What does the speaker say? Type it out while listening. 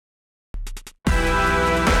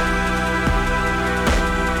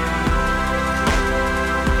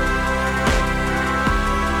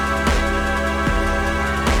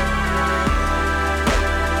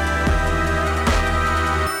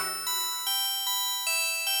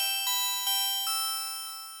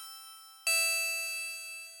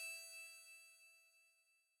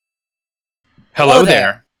Hello Hello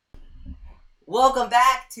there. there. Welcome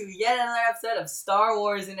back to yet another episode of Star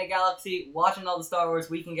Wars in a Galaxy, watching all the Star Wars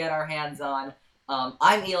we can get our hands on.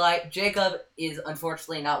 I'm Eli. Jacob is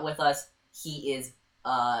unfortunately not with us. He is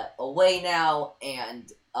away now,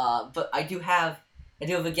 and but I do have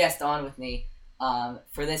a guest on with me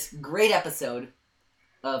for this great episode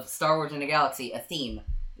of Star Wars in a Galaxy, a theme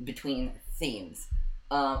between themes.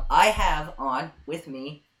 I have on with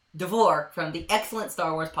me Devore from the excellent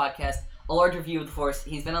Star Wars podcast, A Large Review of the Force.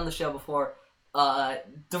 He's been on the show before.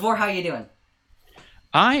 Devore, how you doing?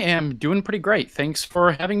 I am doing pretty great. Thanks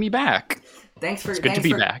for having me back. Thanks for It's good to thanks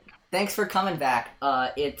be for back. thanks for coming back.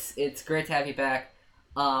 It's great to have you back.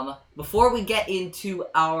 Before we get into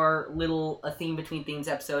our little a theme between themes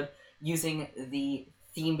episode, using the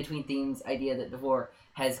theme between themes idea that Devore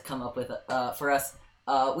has come up with for us,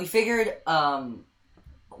 we figured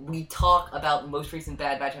we talk about the most recent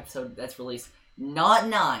Bad Batch episode that's released. Not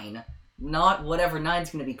nine, not whatever nine's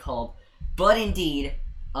going to be called, but indeed,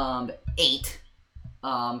 eight,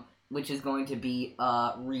 which is going to be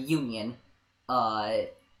reunion. Uh,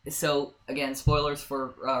 so again, spoilers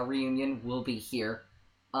for reunion will be here.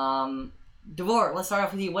 Devore, let's start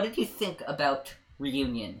off with you. What did you think about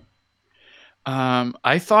reunion?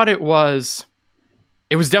 I thought it was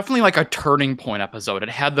definitely like a turning point episode. It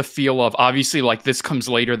had the feel of, obviously, like, this comes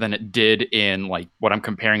later than it did in, like, what I'm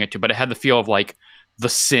comparing it to, but it had the feel of like the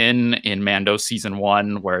sin in Mando season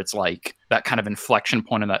 1, where it's like that kind of inflection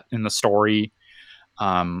point in the story.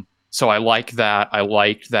 So I like that. I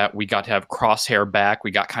liked that we got to have Crosshair back.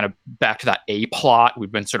 We got kind of back to that A plot. We've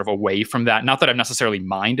been sort of away from that. Not that I've necessarily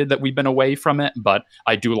minded that we've been away from it, but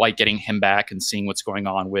I do like getting him back and seeing what's going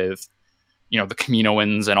on with, the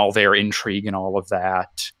Kaminoans and all their intrigue and all of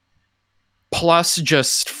that. Plus,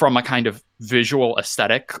 just from a kind of visual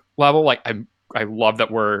aesthetic level, like, I love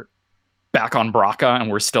that we're back on Braca and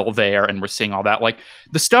we're still there and we're seeing all that. Like,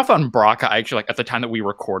 the stuff on Braca, I actually, like, at the time that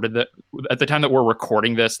we're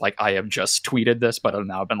recording this, like, I have just tweeted this, but it's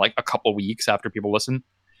now been like a couple weeks after people listen.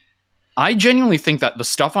 I genuinely think that the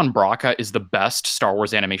stuff on Braca is the best Star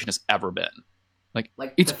Wars animation has ever been. Like,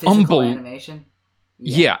 Like the it's physical animation?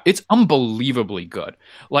 Yeah. yeah, it's unbelievably good.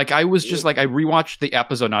 Like, I was just It, like, I rewatched the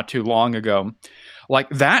episode not too long ago. Like,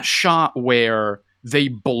 that shot where they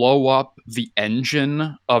blow up the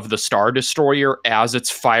engine of the Star Destroyer as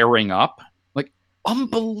it's firing up, like,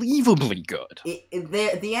 unbelievably good.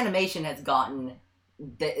 the animation has gotten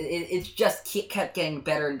it's just kept getting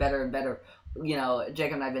better and better and better. You know,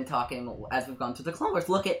 Jacob and I have been talking as we've gone through the Clone Wars.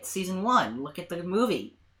 Look at season one. Look at the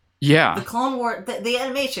movie. The Yeah. Clone War, the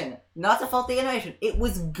animation. Not to fault the animation, it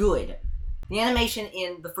was good. The animation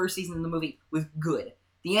in the first season of the movie was good.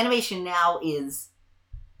 The animation now is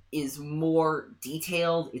more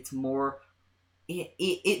detailed. It's more.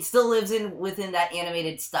 It still lives in within that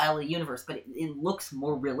animated style of universe, but it looks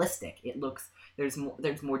more realistic. It looks there's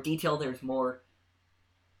more detail. There's more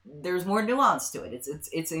nuance to it.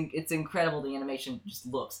 It's incredible. The animation just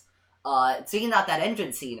looks. Speaking about that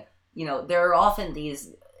engine scene, there are often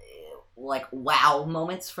these like wow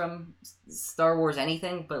moments from Star Wars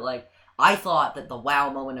anything, but like I thought that the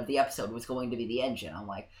wow moment of the episode was going to be the engine. I'm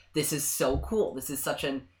like, this is so cool. This is such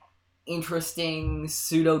an interesting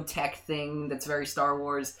pseudo tech thing that's very Star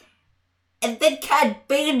Wars. And then Cad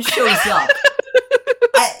Bane shows up.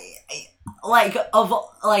 Of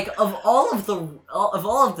all of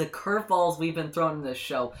the curveballs we've been thrown in this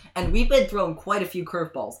show, and we've been thrown quite a few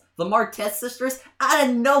curveballs. The Martez sisters, out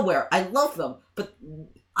of nowhere, I love them, but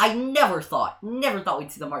I never thought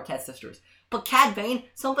we'd see the Martez sisters. But Cad Bane,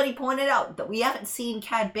 somebody pointed out that we haven't seen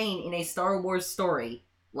Cad Bane in a Star Wars story,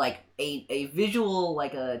 like a visual,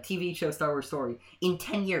 like a TV show Star Wars story, in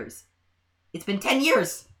 10 years. It's been 10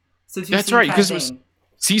 years since we've That's seen right, Cad because it was Bane.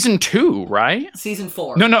 season 2, right? Season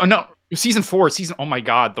 4. No, no, no. Season 4, oh my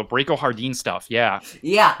god, the Braco Hardin stuff. Yeah.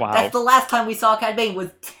 Yeah, that's Wow. the last time we saw Cad Bane was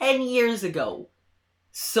 10 years ago.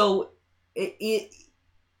 So, it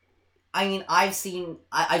I mean, I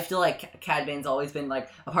feel like Cad Bane's always been, like,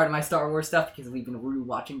 a part of my Star Wars stuff because we've been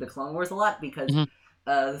rewatching the Clone Wars a lot because, Mhm.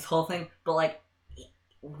 this whole thing. But, like,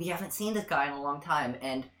 we haven't seen this guy in a long time,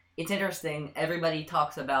 and it's interesting. Everybody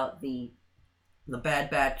talks about the Bad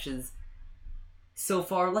Batch's so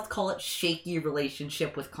far, let's call it shaky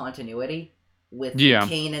relationship with continuity, with Yeah.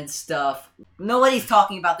 Kane and stuff. Nobody's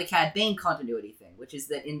talking about the Cad Bane continuity thing, which is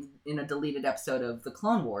that in a deleted episode of the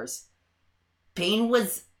Clone Wars, Bane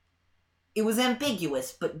was it was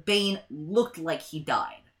ambiguous, but Bane looked like he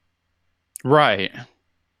died. Right.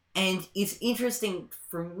 And it's interesting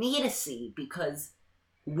for me to see because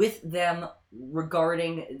with them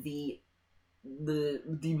regarding the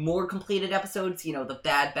more completed episodes, the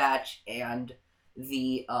Bad Batch and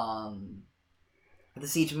the the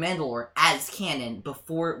Siege of Mandalore as canon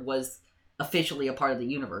before it was officially a part of the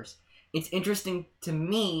universe. It's interesting to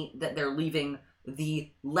me that they're leaving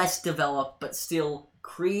the less developed but still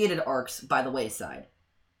created arcs by the wayside.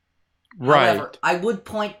 Right. However, I would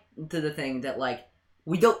point to the thing that like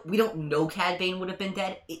we don't know Cad Bane would have been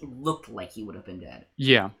dead. It looked like he would have been dead.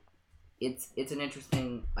 Yeah. It's an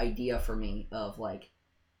interesting idea for me of like,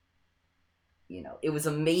 you know, it was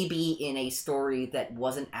a maybe in a story that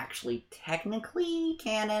wasn't actually technically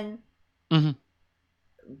canon. Mhm.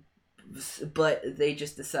 But they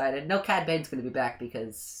just decided, no, Cad Bane's going to be back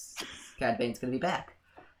because Cad Bane's going to be back.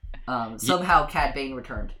 Somehow Cad Bane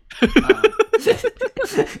returned.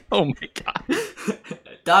 Oh my god.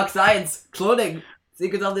 Dark science, cloning,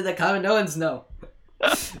 secrets only the Kaminoans know.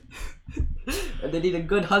 And they need a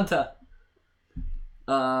good hunter.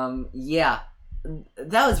 Yeah.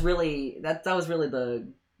 That was really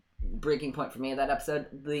the breaking point for me in that episode.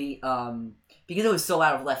 The because it was so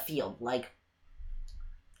out of left field. Like,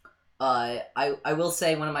 I will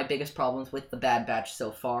say one of my biggest problems with the Bad Batch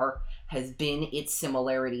so far has been its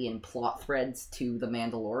similarity in plot threads to The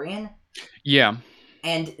Mandalorian. Yeah.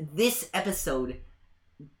 And this episode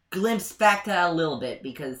glimpsed back to that a little bit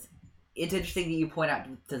because it's interesting that you point out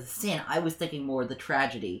to the sin. I was thinking more of the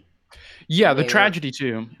tragedy. Yeah, the tragedy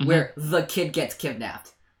too. Mhm. Where the kid gets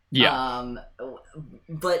kidnapped. Yeah.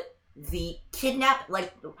 But the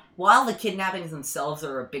while the kidnappings themselves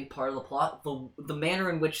are a big part of the plot, the manner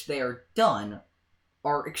in which they are done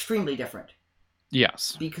are extremely different.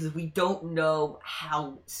 Yes. Because we don't know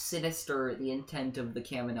how sinister the intent of the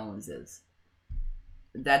Kaminoans is.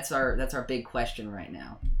 That's our big question right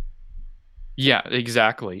now. Yeah,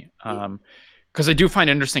 exactly. Because I do find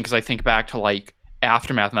it interesting because I think back to like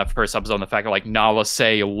Aftermath in that first episode and the fact that like Nala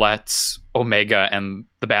Se lets Omega and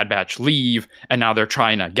the Bad Batch leave and now they're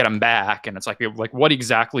trying to get them back, and it's like what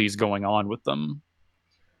exactly is going on with them?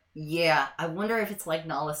 Yeah, I wonder if it's like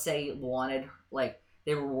Nala Se wanted, like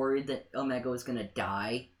they were worried that Omega was gonna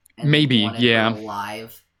die and maybe, they wanted yeah, her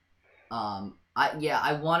alive.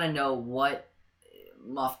 I want to know what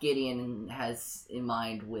Moff Gideon has in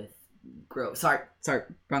mind with Sorry,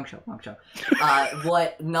 wrong show.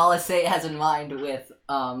 What Nala Se has in mind with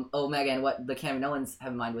Omega and what the Kaminoans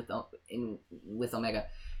have in mind with Omega.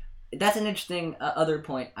 That's an interesting other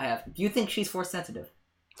point I have. Do you think she's force sensitive?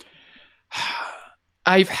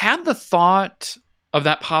 I've had the thought of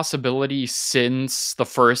that possibility since the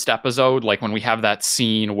first episode, like when we have that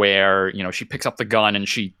scene where, you know, she picks up the gun and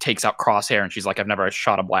she takes out Crosshair and she's like, I've never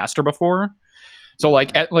shot a blaster before. So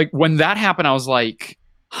like when that happened, I was like,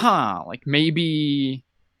 like maybe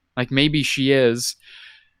she is.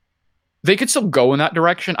 They could still go in that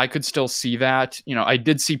direction. I could still see that. You know, I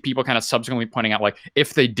did see people kind of subsequently pointing out, like,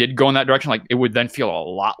 if they did go in that direction, like, it would then feel a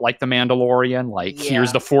lot like The Mandalorian. Like,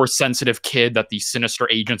 here's the force-sensitive kid that these sinister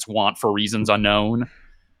agents want for reasons unknown.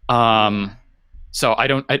 So I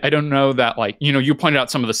don't know that, like, you know, you pointed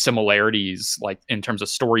out some of the similarities, like, in terms of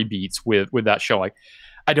story beats with that show. Like,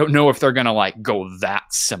 I don't know if they're gonna, like, go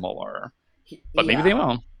that similar. But maybe they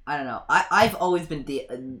will. I don't know. I've always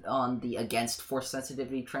been on the against force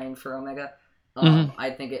sensitivity train for Omega. I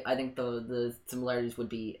think the similarities would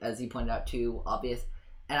be, as you pointed out, too obvious.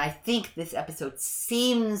 And I think this episode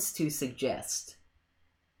seems to suggest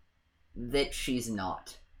that she's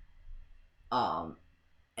not. And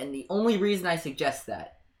the only reason I suggest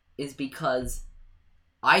that is because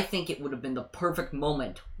I think it would have been the perfect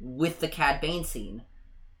moment with the Cad Bane scene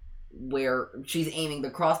where she's aiming the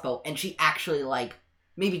crossbow and she actually, like,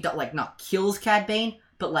 maybe not kills Cad Bane,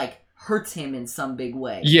 but like hurts him in some big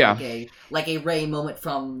way. Yeah, like a Rey moment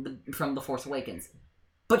from The Force Awakens,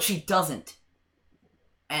 but she doesn't.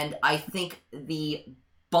 And I think the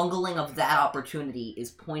bungling of that opportunity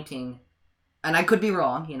is pointing, and I could be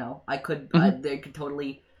wrong. You know, they could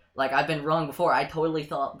totally, like, I've been wrong before. I totally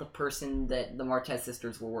thought the person that the Martez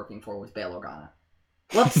sisters were working for was Bail Organa.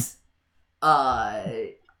 Whoops.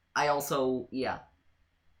 I also,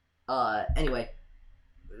 anyway,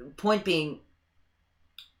 point being,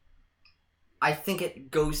 I think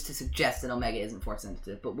it goes to suggest that Omega isn't force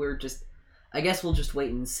sensitive, but I guess we'll just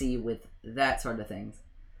wait and see with that sort of things.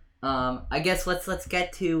 I guess let's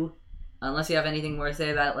get to, unless you have anything more to say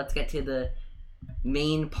about it, let's get to the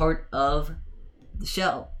main part of the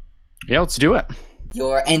show. Yeah, let's do it.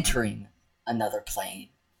 You're entering another plane.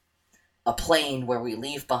 A plane where we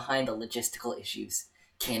leave behind the logistical issues,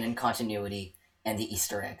 canon continuity, and the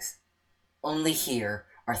Easter eggs. Only here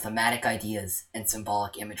are thematic ideas and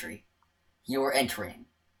symbolic imagery. You are entering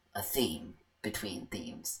a theme between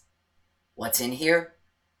themes. What's in here?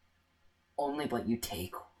 Only what you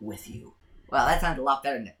take with you. Wow, that sounded a lot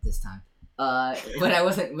better this time. When I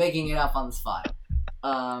wasn't making it up on the spot.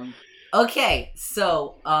 Okay,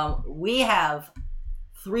 so we have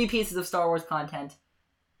 3 pieces of Star Wars content.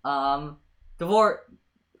 Devor,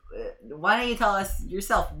 why don't you tell us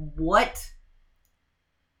yourself what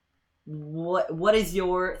is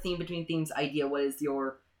your theme between themes idea? What is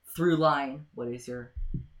your through line? What is your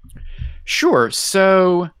Sure.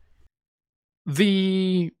 So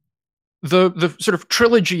the the sort of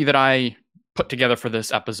trilogy that I put together for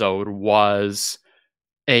this episode was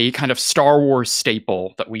a kind of Star Wars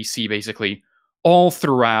staple that we see basically all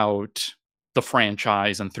throughout the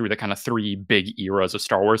franchise and through the kind of 3 big eras of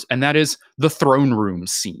Star Wars, and that is the throne room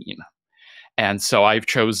scene. And so I've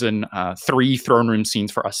chosen 3 throne room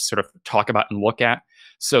scenes for us to sort of talk about and look at.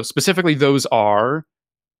 So specifically, those are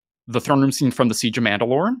the throne room scene from the Siege of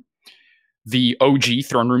Mandalore, the OG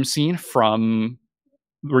throne room scene from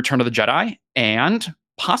Return of the Jedi, and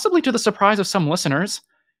possibly to the surprise of some listeners,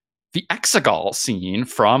 the Exegol scene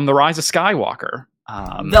from The Rise of Skywalker.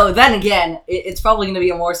 Though then again, it's probably going to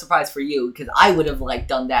be a more surprise for you because I would have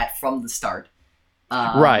done that from the start.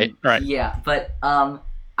 Right. Yeah, but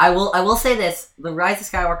I will say this: the Rise of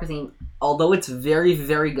Skywalker theme, although it's very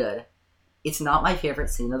very good, it's not my favorite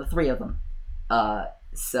scene of the 3 of them.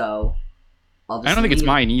 So I'll just I don't think it's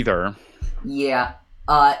mine either. Yeah.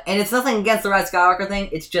 And it's nothing against the Rise of Skywalker thing.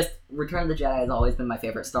 It's just Return of the Jedi has always been my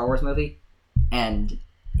favorite Star Wars movie, and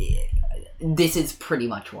this is pretty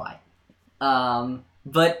much why.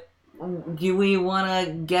 But do we want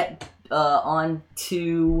to get on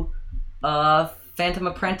to Phantom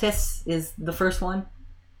Apprentice? Is the first one?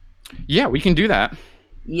 Yeah, we can do that.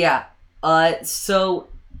 Yeah. So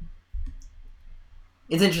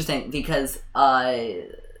it's interesting because I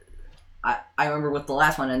remember with the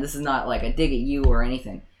last one, and this is not a dig at you or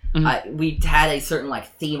anything. Mm-hmm. We had a certain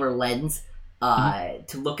theme or lens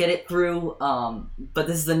to look at it through, but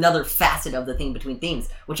this is another facet of the theme between themes,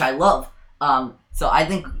 which I love. So I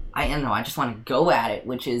think I don't know. I just want to go at it,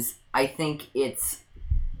 which is I think it's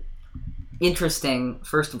interesting.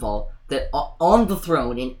 First of all, that on the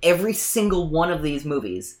throne in every single one of these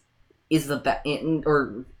movies is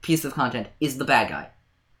or piece of content is the bad guy.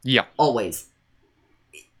 Yeah, always.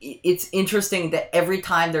 It's interesting that every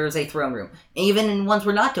time there is a throne room, even in ones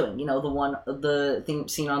we're not doing, the thing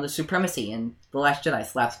seen on the Supremacy in The Last Jedi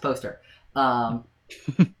slaps poster,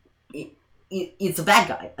 it's a bad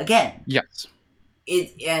guy again. Yes.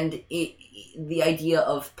 The idea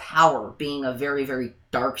of power being a very very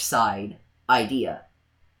dark side idea.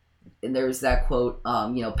 And there's that quote,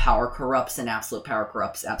 power corrupts and absolute power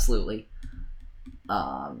corrupts absolutely,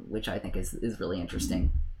 which I think is really interesting.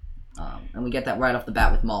 And we get that right off the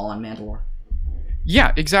bat with Maul on Mandalore.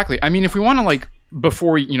 Yeah, exactly. I mean, if we want to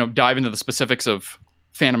before we dive into the specifics of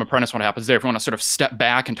Phantom Apprentice, what happens there, if we want to sort of step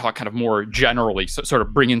back and talk kind of more generally, so sort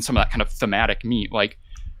of bring in some of that kind of thematic meat,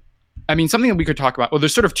 something that we could talk about. Well,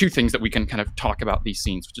 there's sort of 2 things that we can kind of talk about these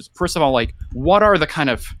scenes, which is first of all, what are the kind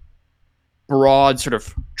of broad sort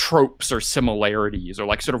of tropes or similarities, or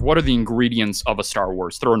sort of what are the ingredients of a Star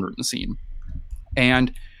Wars throne room scene?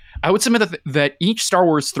 And I would submit that each Star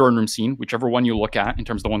Wars throne room scene, whichever one you look at in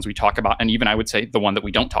terms of the ones we talk about, and even I would say the one that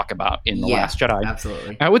we don't talk about in The Last Jedi,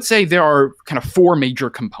 absolutely. I would say there are kind of 4 major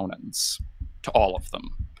components to all of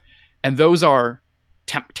them. And those are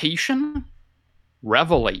temptation,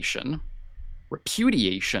 revelation,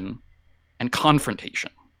 repudiation, and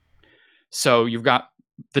confrontation. So you've got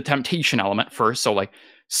the temptation element first. So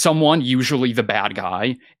someone, usually the bad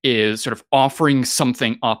guy, is sort of offering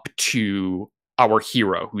something up to our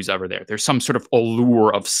hero who's ever there. There's some sort of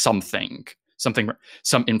allure of something,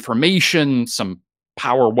 some information, some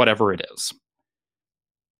power, whatever it is.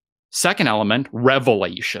 Second element,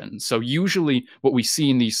 revelation. So usually what we see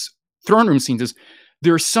in these throne room scenes is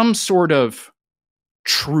there's some sort of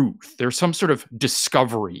truth, there's some sort of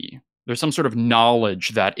discovery, there's some sort of knowledge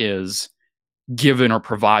that is given or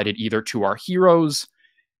provided either to our heroes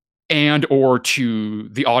and or to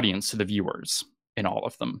the audience, to the viewers in all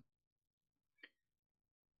of them.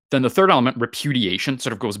 Then the third element, repudiation,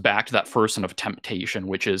 sort of goes back to that first one of temptation,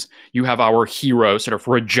 which is you have our hero sort of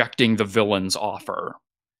rejecting the villain's offer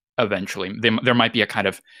eventually. There might be a kind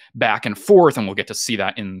of back and forth, and we'll get to see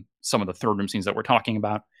that in some of the third room scenes that we're talking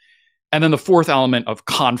about. And then the fourth element of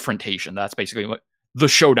confrontation, that's basically the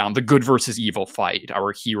showdown, the good versus evil fight,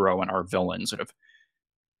 our hero and our villain sort of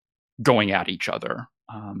going at each other.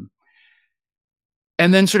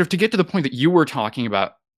 And then sort of to get to the point that you were talking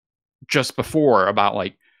about just before about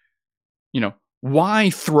why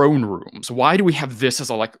throne rooms? Why do we have this as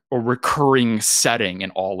a recurring setting in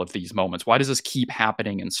all of these moments? Why does this keep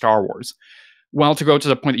happening in Star Wars? Well, to go to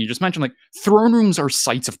the point that you just mentioned, throne rooms are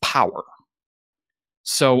sites of power.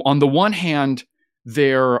 So on the one hand,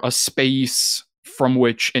 they're a space from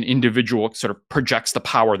which an individual sort of projects the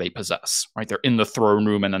power they possess, right? They're in the throne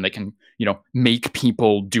room and then they can, make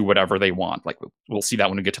people do whatever they want. Like we'll see that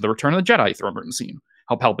when we get to the Return of the Jedi throne room scene,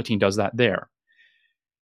 how Palpatine does that there.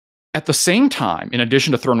 At the same time, in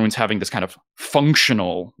addition to throne rooms having this kind of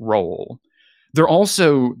functional role, they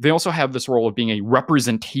also have this role of being a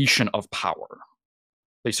representation of power.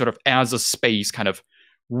 They sort of, as a space, kind of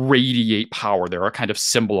radiate power. They're a kind of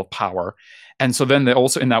symbol of power. And so then they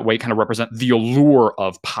also, in that way, kind of represent the allure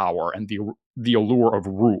of power and the allure of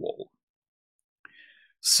rule.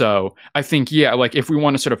 So I think, like if we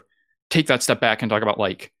want to sort of take that step back and talk about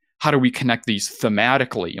like, how do we connect these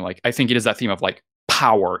thematically? Like, I think it is that theme of like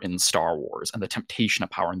power in Star Wars and the temptation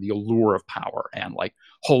of power and the allure of power and like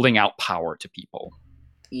holding out power to people.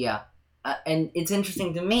 Yeah. And it's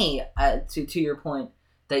interesting to me, to your point,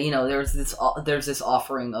 that, there's this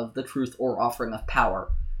offering of the truth or offering of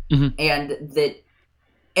power. Mm-hmm. And that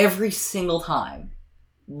every single time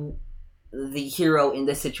the hero in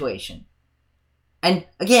this situation, and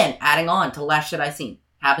again, adding on to Last Jedi scene,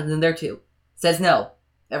 happens in there too, says no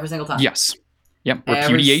every single time. Yes. Yep.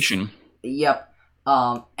 Repudiation. Yep.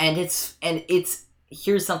 And it's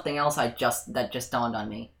here's something else that just dawned on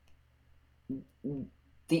me.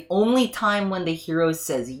 The only time when the hero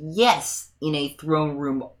says yes in a throne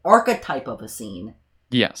room archetype of a scene,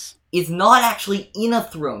 yes, is not actually in a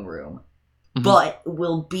throne room, mm-hmm. but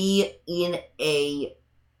will be in a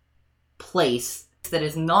place that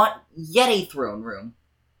is not yet a throne room,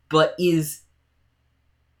 but is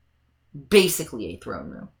basically a throne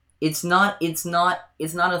room. It's not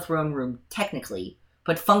a throne room technically,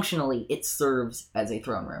 but functionally it serves as a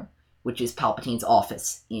throne room, which is Palpatine's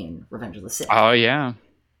office in Revenge of the Sith. Oh yeah.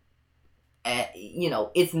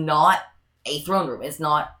 It's not a throne room.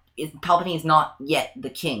 Palpatine's not yet the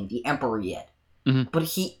king, the emperor yet. Mm-hmm. But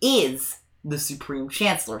he is the Supreme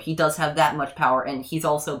Chancellor. He does have that much power, and he's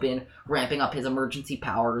also been ramping up his emergency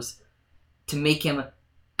powers to make him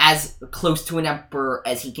as close to an emperor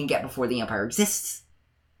as he can get before the Empire exists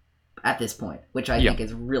at this point, which I think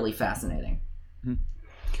is really fascinating. Mm-hmm.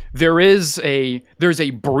 There's a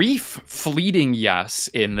brief, fleeting yes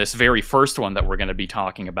in this very first one that we're going to be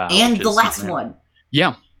talking about. And the last one.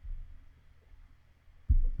 Yeah.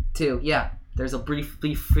 Too, yeah. There's a brief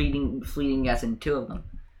fleeting yes in two of them.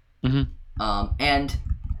 Mm-hmm. And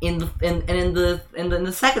in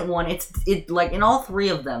the second one, it's like in all three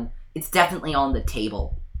of them, it's definitely on the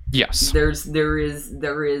table. Yes. There is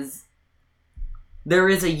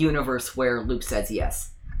a universe where Luke says yes.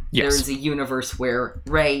 Yes. There is a universe where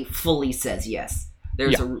Rey fully says yes.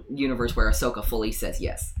 There's a universe where Ahsoka fully says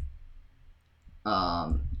yes.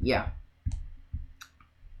 Yeah.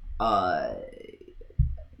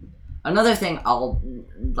 Another thing I'll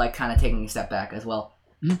like kind of taking a step back as well.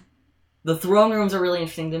 Mm-hmm. The throne rooms are really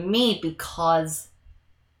interesting to me because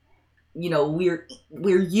we're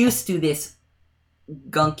used to this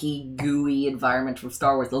gunky, gooey environment from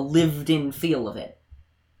Star Wars, the lived-in feel of it.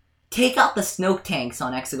 Take out the Snoke tanks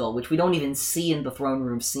on Exegol, which we don't even see in the throne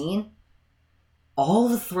room scene. All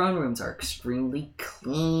the throne rooms are extremely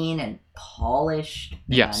clean and polished.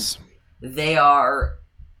 Yes. And they are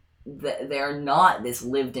not this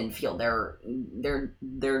lived-in feel. They're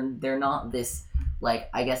not this, like,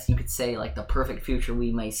 I guess you could say, like, the perfect future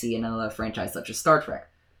we may see in another franchise such as Star Trek.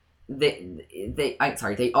 They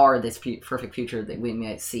are this perfect future that we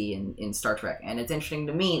might see in Star Trek. And it's interesting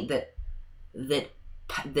to me that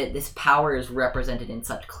this power is represented in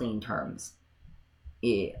such clean terms.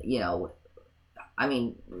 I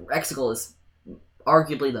mean, Exegol is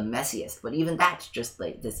arguably the messiest, but even that's just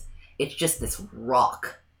like this. It's just this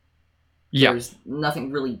rock. Yeah. There's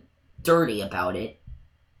nothing really dirty about it.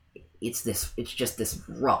 It's just this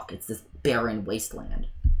rock. It's this barren wasteland.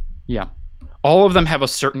 Yeah. All of them have a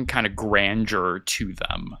certain kind of grandeur to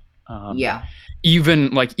them. Yeah.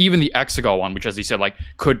 Even the Exegol one, which, as you said, like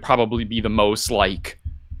could probably be the most like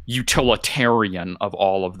utilitarian of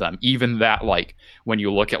all of them. Even that, like when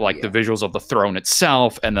you look at like the visuals of the throne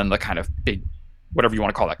itself, and then the kind of big, whatever you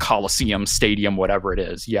want to call that, Colosseum, stadium, whatever it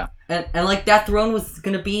is. Yeah. And like that throne was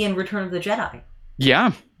going to be in Return of the Jedi.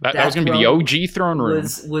 Yeah. That was going to be the OG throne room.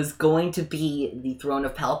 Was going to be the throne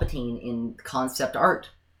of Palpatine in concept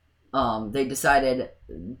art. They decided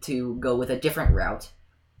to go with a different route,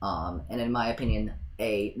 and in my opinion,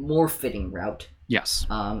 a more fitting route. Yes.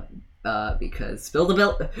 Because build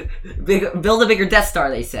a bigger Death Star.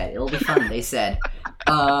 They said it'll be fun. They said,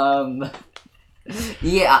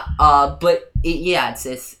 yeah. But it's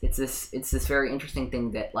this very interesting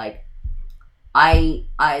thing that like I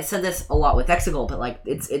said this a lot with Exegol, but like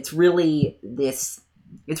it's really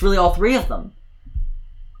all three of them.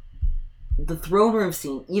 The throne room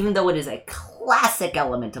scene, even though it is a classic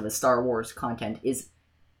element of a Star Wars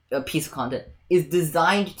piece of content is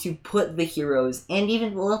designed to put the heroes and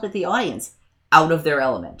even a little bit the audience out of their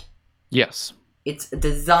element. Yes. It's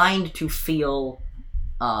designed to feel,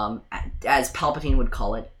 as Palpatine would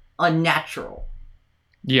call it, unnatural.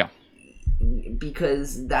 Yeah.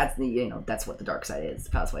 Because that's that's what the dark side is. The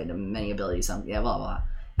pathway to many abilities. Blah blah blah.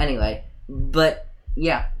 Anyway, but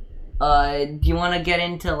yeah. Do you want to get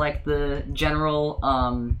into like the general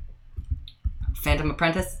Phantom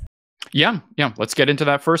Apprentice? Yeah. Let's get into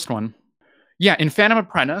that first one. Yeah, in Phantom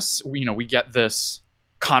Apprentice, we get this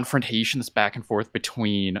confrontation, this back and forth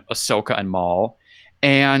between Ahsoka and Maul,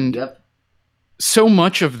 and so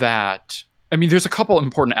much of that. I mean, there's a couple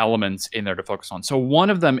important elements in there to focus on. So one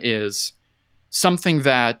of them is something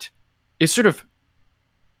that is sort of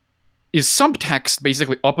is subtext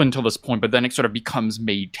basically up until this point, but then it sort of becomes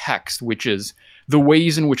made text, which is the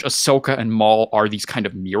ways in which Ahsoka and Maul are these kind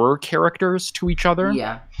of mirror characters to each other.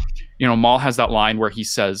 Yeah. Maul has that line where he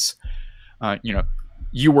says,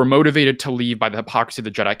 you were motivated to leave by the hypocrisy of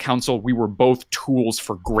the Jedi Council. We were both tools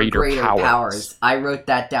for greater powers. I wrote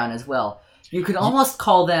that down as well. You could almost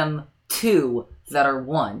call them two that are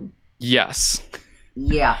one. Yes.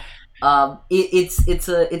 Yeah. It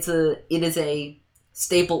is a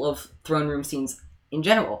staple of throne room scenes in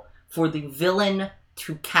general for the villain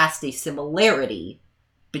to cast a similarity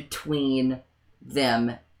between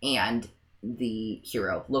them and the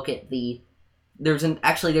hero. Look at there's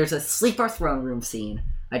a sleeper throne room scene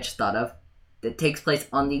I just thought of that takes place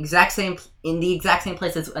in the exact same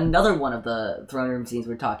place as another one of the throne room scenes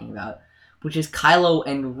we're talking about, which is Kylo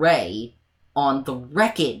and Rey on the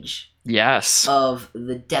wreckage. Yes. Of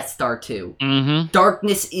the Death Star 2. Mm-hmm.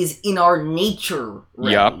 Darkness is in our nature,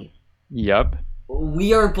 Rey. Yep. We'll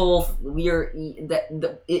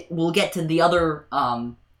get to the other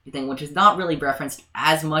thing, which is not really referenced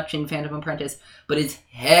as much in Phantom Apprentice, but is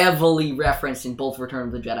heavily referenced in both Return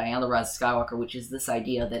of the Jedi and The Rise of Skywalker, which is this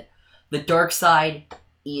idea that the dark side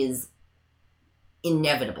is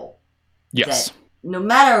inevitable. Yes. That no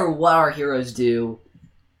matter what our heroes do,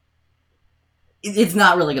 it's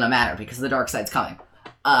not really going to matter because the dark side's coming.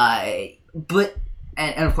 But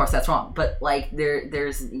of course that's wrong. But like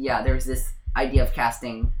there's this idea of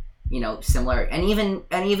casting, similar, and even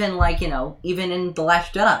like even in The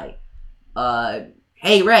Last Jedi,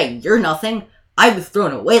 hey Rey, you're nothing. I was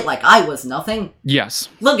thrown away like I was nothing. Yes.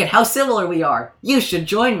 Look at how similar we are. You should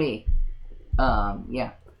join me.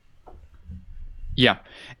 Yeah. Yeah,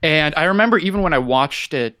 and I remember even when I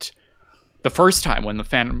watched it the first time when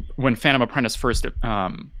Phantom Apprentice first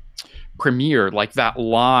premiered, like that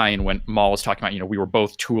line when Maul was talking about, we were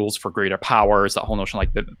both tools for greater powers, that whole notion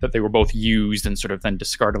like that they were both used and sort of then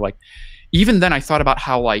discarded. Like even then I thought about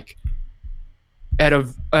how like at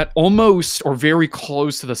almost or very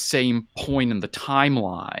close to the same point in the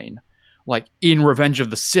timeline, like in Revenge of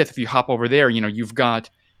the Sith, if you hop over there, you've got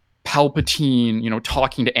Palpatine,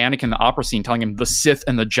 talking to Anakin in the opera scene, telling him the Sith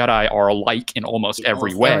and the Jedi are alike in almost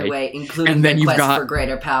every way, including and then the quest for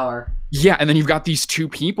greater power. Yeah, and then you've got these two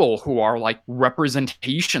people who are like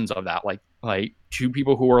representations of that, like two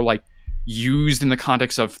people who are like used in the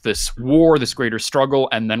context of this war, this greater struggle,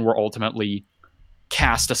 and then were ultimately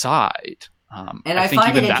cast aside. And I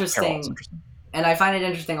find it interesting. And I find it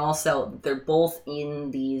interesting also they're both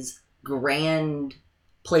in these grand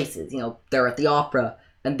places. They're at the opera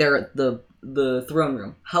and they're at the throne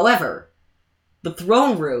room. However, the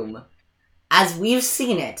throne room, as we've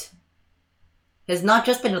seen it, has not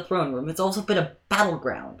just been a throne room, it's also been a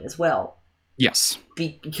battleground as well. Yes.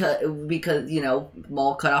 Because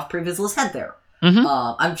Maul cut off Pre Vizsla's head there. Mm-hmm.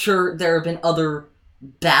 I'm sure there have been other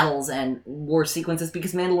battles and war sequences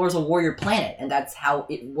because Mandalore's a warrior planet, and that's how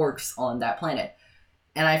it works on that planet.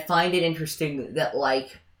 And I find it interesting that,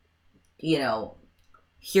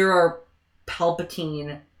 here are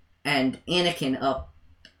Palpatine and Anakin up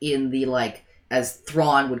in the, as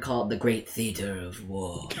Thrawn would call it, the Great Theater of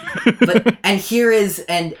War. and here is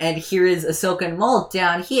Ahsoka and Maul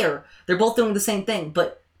down here. They're both doing the same thing,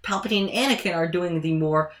 but Palpatine and Anakin are doing the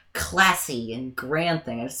more classy and grand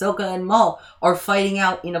thing. And Ahsoka and Maul are fighting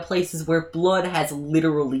out in places where blood has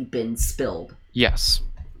literally been spilled. Yes.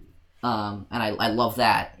 And I love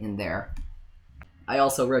that in there. I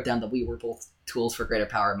also wrote down that we were both tools for greater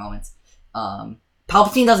power moments.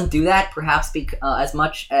 Palpatine doesn't do that, perhaps as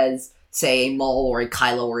much as, say, a Maul or a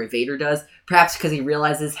Kylo or a Vader does. Perhaps because he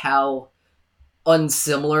realizes how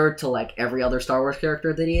unsimilar to, every other Star Wars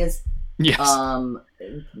character that he is. Yes. And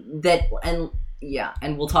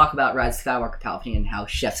we'll talk about Rise of Skywalker Palpatine and how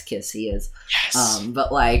chef's kiss he is. Yes.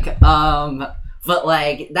 But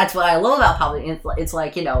that's what I love about Palpatine. It's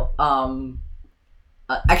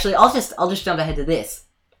Actually, I'll just jump ahead to this.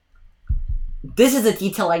 This is a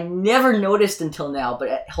detail I never noticed until now, but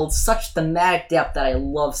it holds such thematic depth that I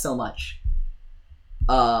love so much.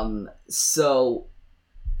 Ahsoka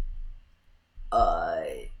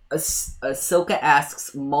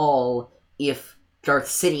asks Maul if Darth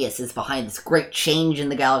Sidious is behind this great change in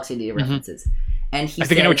the galaxy that he references. And he I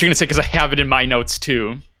think I know what you're going to say because I have it in my notes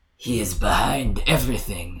too. He is behind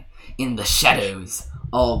everything, in the shadows,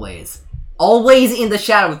 always. Always in the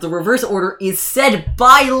shadows. The reverse order is said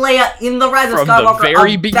by Leia in The Rise of Skywalker from the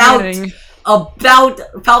very beginning. About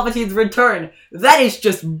Palpatine's return. That is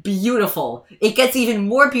just beautiful. It gets even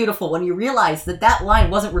more beautiful when you realize that line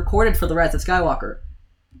wasn't recorded for The Rise of Skywalker.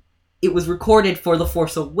 It was recorded for The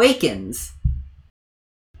Force Awakens.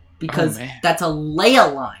 Because that's a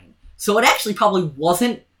Leia line. So it actually probably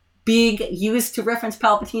wasn't being used to reference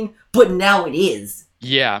Palpatine, but now it is.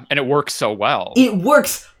 Yeah, and it works so well. It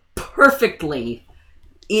works perfectly.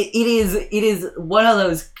 It is one of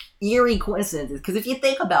those eerie coincidences, because if you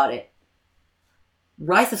think about it,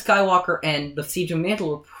 Rise of Skywalker and The Siege of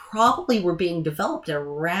Mandalore probably were being developed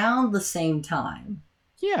around the same time.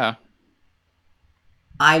 Yeah.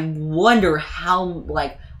 I wonder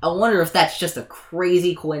if that's just a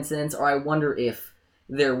crazy coincidence, or I wonder if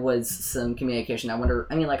there was some communication.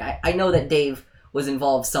 I know that Dave was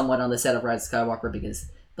involved somewhat on the set of Rise of Skywalker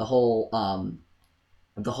because the whole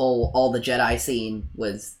all the Jedi scene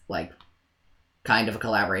was like kind of a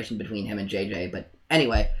collaboration between him and JJ. But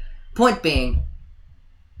anyway, point being,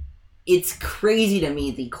 it's crazy to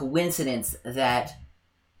me the coincidence that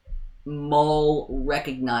Maul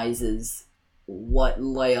recognizes what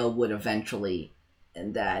Leia would eventually,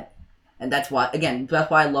 and that's why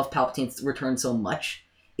I love Palpatine's return so much,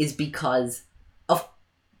 is because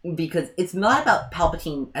it's not about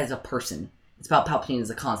Palpatine as a person. It's about Palpatine as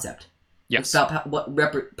a concept. Yes. It's about what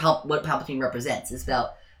Palpatine represents. It's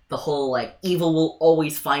about the whole, evil will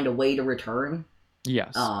always find a way to return.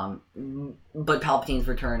 Yes. But Palpatine's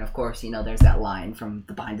return, of course, there's that line from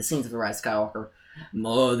the behind the scenes of The Rise of Skywalker: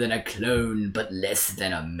 "More than a clone, but less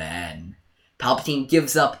than a man." Palpatine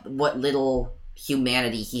gives up what little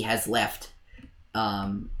humanity he has left.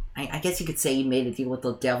 I guess you could say he made a deal with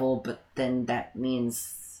the devil, but then that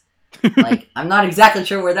means, I'm not exactly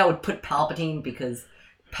sure where that would put Palpatine, because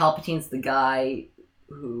Palpatine's the guy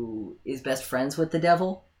who is best friends with the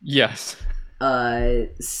devil. Yes.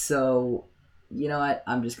 So, you know what?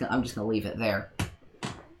 I'm just gonna leave it there.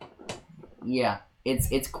 Yeah,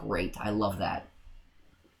 it's great. I love that.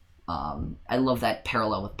 I love that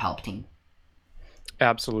parallel with Palpatine.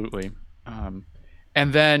 Absolutely.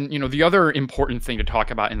 And then, the other important thing to talk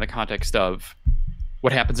about in the context of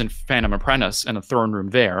what happens in Phantom Apprentice and the throne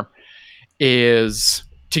room there is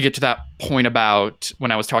to get to that point about when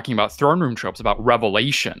I was talking about throne room tropes, about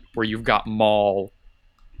revelation, where you've got Maul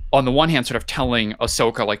on the one hand sort of telling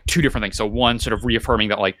Ahsoka two different things. So one, sort of reaffirming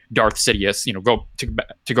that Darth Sidious,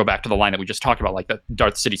 to go back to the line that we just talked about, that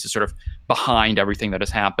Darth Sidious is sort of behind everything that has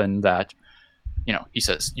happened, that, he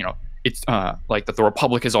says, it's that the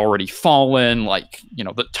Republic has already fallen,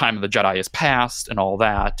 the time of the Jedi is past and all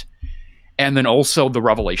that. And then also the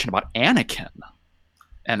revelation about Anakin.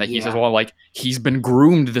 And that he says, he's been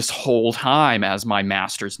groomed this whole time as my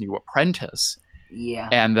master's new apprentice. Yeah.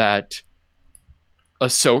 And that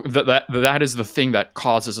that is the thing that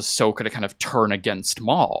causes Ahsoka to kind of turn against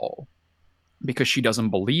Maul, because she doesn't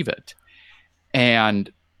believe it.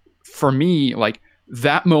 And for me,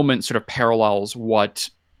 that moment sort of parallels what,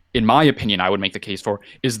 in my opinion, I would make the case for,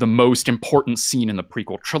 is the most important scene in the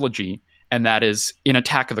prequel trilogy, and that is in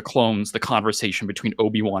Attack of the Clones, the conversation between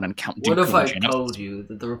Obi-Wan and Count Dooku. What if I told you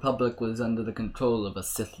that the Republic was under the control of a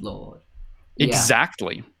Sith Lord?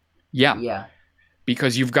 Exactly. Yeah. Yeah.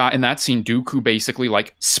 Because you've got in that scene Dooku basically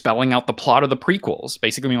spelling out the plot of the prequels,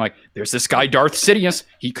 basically being there's this guy Darth Sidious,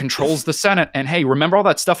 he controls the Senate, and hey, remember all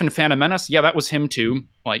that stuff in Phantom Menace? Yeah, that was him too.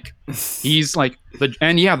 He's the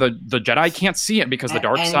Jedi can't see it because the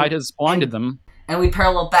dark side has blinded them. And we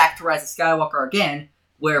parallel back to Rise of Skywalker again,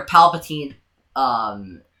 where Palpatine,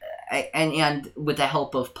 and with the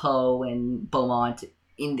help of Poe and Beaumont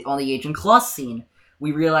on the Agent Claws scene,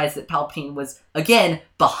 we realized that Palpatine was, again,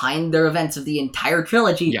 behind the events of the entire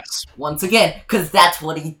trilogy. Yes. Once again, because that's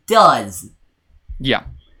what he does. Yeah.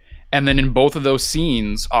 And then in both of those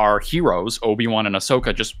scenes, our heroes, Obi-Wan and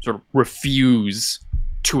Ahsoka, just sort of refuse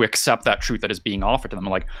to accept that truth that is being offered to them.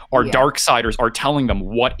 Our Darksiders are telling them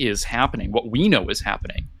what is happening, what we know is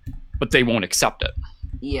happening, but they won't accept it.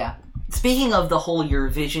 Yeah. Speaking of the whole your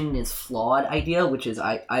vision is flawed idea, which is,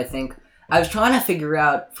 I think, I was trying to figure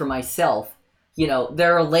out for myself,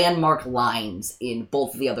 there are landmark lines in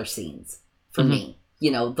both of the other scenes, for me.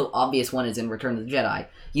 the obvious one is in Return of the Jedi.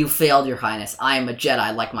 You failed, Your Highness. I am a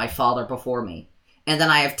Jedi like my father before me. And then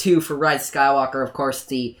I have 2 for Rise of Skywalker, of course,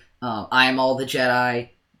 the I am all the Jedi,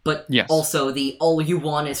 but also the all you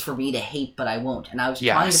want is for me to hate, but I won't. And I was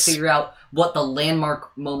trying to figure out what the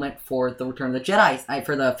landmark moment for the Return of the Jedi,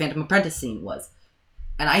 for the Phantom Apprentice scene was.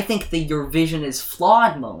 And I think the your vision is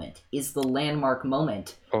flawed moment is the landmark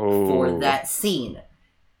moment for that scene.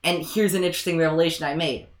 And here's an interesting revelation I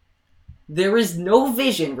made. There is no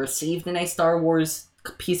vision received in a Star Wars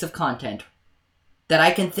piece of content that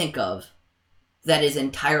I can think of that is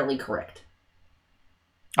entirely correct.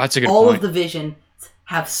 That's a good All point. of the visions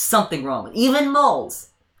have something wrong with even Maul's.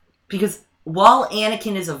 Because while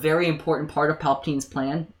Anakin is a very important part of Palpatine's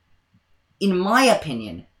plan, in my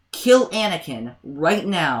opinion, kill Anakin right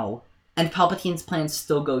now and Palpatine's plan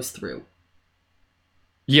still goes through.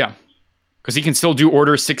 Yeah. Because he can still do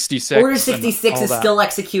Order 66. Order 66 is still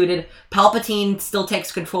executed. Palpatine still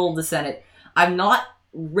takes control of the Senate. I'm not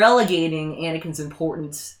relegating Anakin's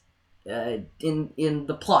importance in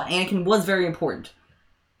the plot. Anakin was very important.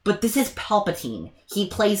 But this is Palpatine. He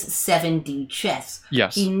plays 7D chess.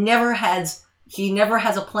 Yes. He never has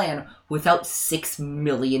a plan without 6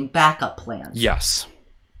 million backup plans. Yes.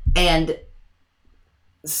 And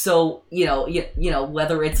so,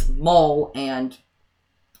 whether it's Maul and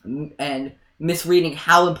misreading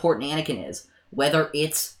how important Anakin is, whether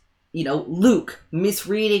it's, Luke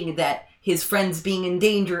misreading that his friends being in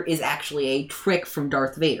danger is actually a trick from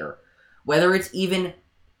Darth Vader, whether it's even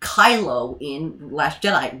Kylo in Last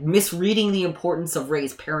Jedi misreading the importance of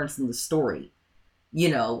Rey's parents in the story.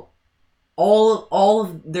 There's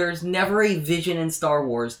never a vision in Star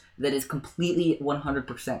Wars that is completely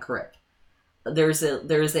 100% correct. There's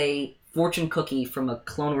a fortune cookie from a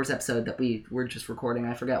Clone Wars episode that we were just recording.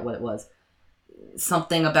 I forgot what it was.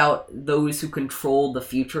 Something about those who control the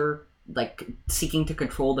future, like seeking to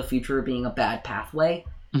control the future being a bad pathway.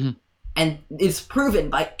 Mm-hmm. And it's proven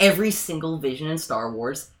by every single vision in Star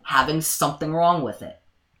Wars having something wrong with it.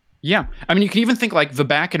 Yeah. I mean, you can even think like the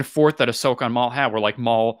back and forth that Ahsoka and Maul have, where like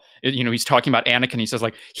Maul, he's talking about Anakin. He says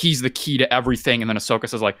like, he's the key to everything. And then Ahsoka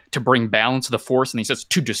says like, to bring balance to the Force. And he says,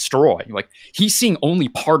 to destroy. Like, he's seeing only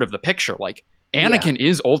part of the picture. Like, Anakin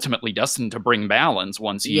is ultimately destined to bring balance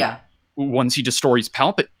once he destroys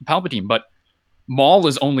Palpatine. But Maul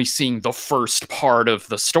is only seeing the first part of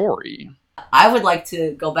the story. I would like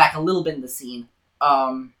to go back a little bit in the scene,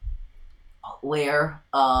 where,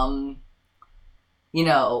 Maul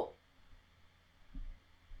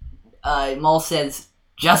says,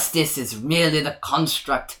 justice is merely the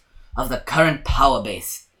construct of the current power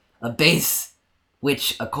base, a base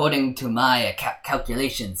which, according to my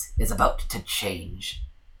calculations, is about to change.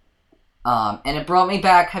 And it brought me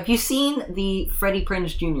back. Have you seen the Freddie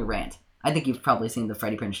Prinze Jr. rant? I think you've probably seen the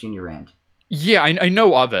Freddie Prinze Jr. rant. Yeah, I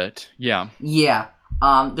know of it. Yeah. Yeah.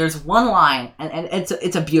 There's one line, and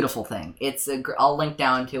it's a beautiful thing. I'll link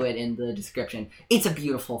down to it in the description. It's a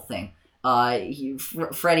beautiful thing.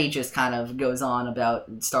 Freddie just kind of goes on about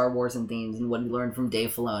Star Wars and themes and what he learned from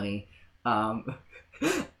Dave Filoni.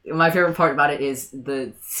 My favorite part about it is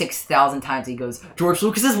the 6,000 times he goes, George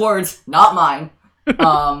Lucas's words, not mine.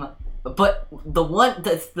 But the one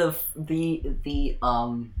that's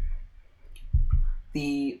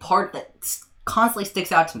the part that constantly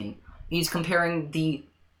sticks out to me, he's comparing the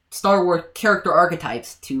Star Wars character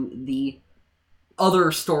archetypes to the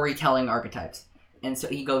other storytelling archetypes. And so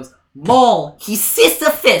he goes, Maul, he's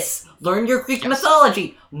Sisyphus! Learn your Greek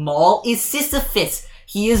mythology! Maul is Sisyphus!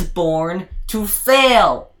 He is born to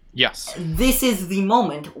fail! Yes. This is the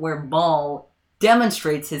moment where Maul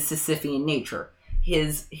demonstrates his Sisyphean nature.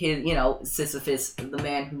 His Sisyphus, the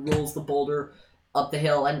man who rolls the boulder up the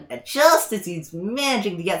hill, and just as he's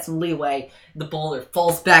managing to get some leeway, the boulder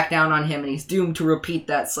falls back down on him, and he's doomed to repeat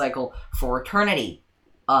that cycle for eternity.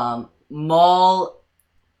 Maul,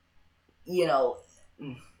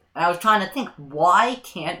 I was trying to think, why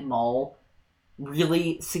can't Maul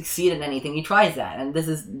really succeed at anything he tries at? And this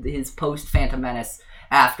is his post-Phantom Menace,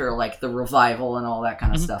 after, the revival and all that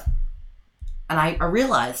kind of stuff. And I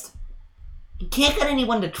realized, he can't get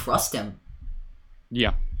anyone to trust him.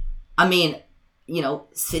 Yeah. I mean,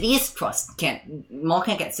 Sidious Maul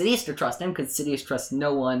can't get Sidious to trust him, because Sidious trusts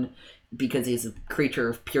no one, because he's a creature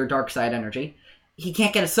of pure dark side energy. He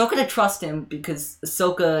can't get Ahsoka to trust him, because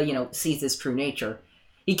Ahsoka, sees his true nature.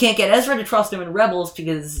 He can't get Ezra to trust him in Rebels,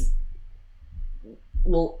 because,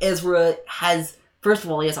 Ezra has, first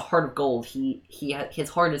of all, he has a heart of gold. His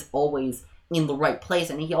heart is always in the right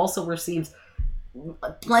place, and he also receives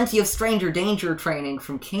plenty of stranger danger training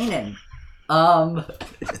from Kanan.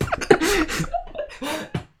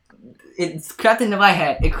 It's crept into my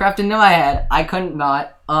head. It crept into my head. I couldn't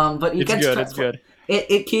not. But he It's gets good. It's good.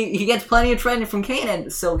 He gets plenty of training from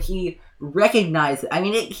Kanan, so he recognizes. I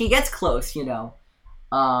mean, he gets close,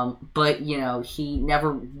 but he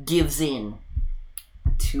never gives in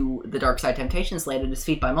to the dark side temptations laid at his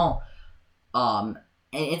feet by Maul. And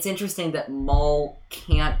it's interesting that Maul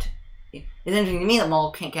can't. It's interesting to me that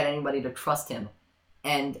Maul can't get anybody to trust him,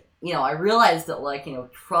 and I realized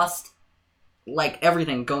that trust, like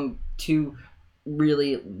everything, going to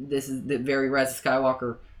really this is the very Rise of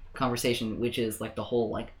Skywalker conversation, which is like the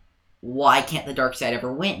whole why can't the dark side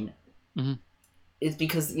ever win? Mm-hmm. Is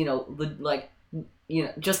because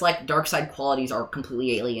just like dark side qualities are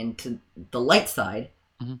completely alien to the light side,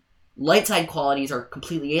 mm-hmm. light side qualities are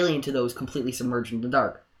completely alien to those completely submerged in the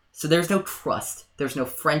dark. So there's no trust, there's no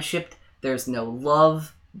friendship, there's no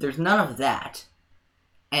love, there's none of that.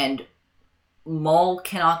 And Maul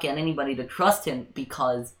cannot get anybody to trust him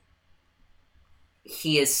because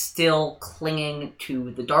he is still clinging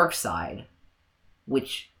to the dark side,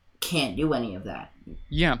 which can't do any of that.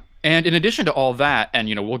 Yeah. And in addition to all that, and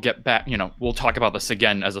we'll get back, we'll talk about this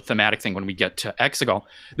again as a thematic thing when we get to Exegol.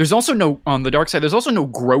 There's also on the dark side, there's also no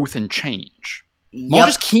growth and change. Yep. Maul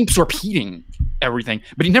just keeps repeating everything,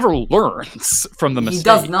 but he never learns from the mistake. He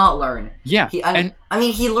does not learn. Yeah. He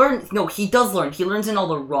learns. No, he does learn. He learns in all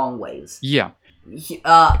the wrong ways. Yeah.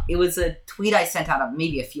 It was a tweet I sent out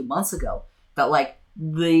maybe a few months ago that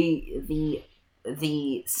the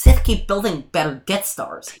Sith keep building better Death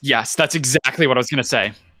Stars. Yes, that's exactly what I was going to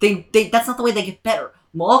say. That's not the way they get better.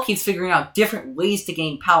 Maul keeps figuring out different ways to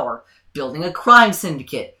gain power, building a crime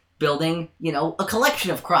syndicate, building, a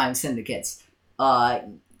collection of crime syndicates,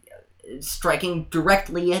 striking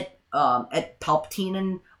directly at Palpatine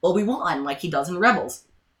and Obi-Wan like he does in Rebels.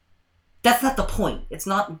 That's not the point. It's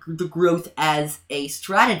not the growth as a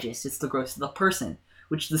strategist, it's the growth of the person,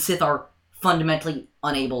 which the Sith are fundamentally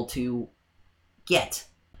unable to get.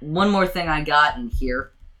 One more thing I got in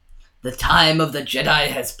here. The time of the Jedi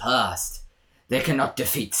has passed. They cannot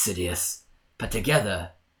defeat Sidious, but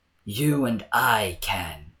together, you and I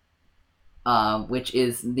can. Which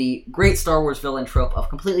is the great Star Wars villain trope of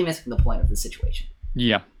completely missing the point of the situation.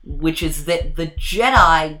 Yeah. Which is that the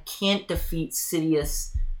Jedi can't defeat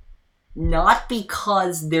Sidious not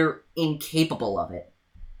because they're incapable of it,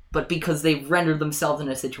 but because they've rendered themselves in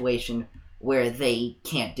a situation where they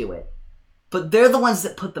can't do it. But they're the ones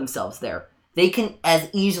that put themselves there. They can as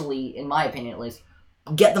easily, in my opinion at least,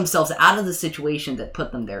 get themselves out of the situation that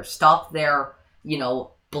put them there. Stop their,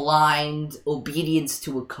 blind obedience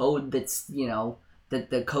to a code that's,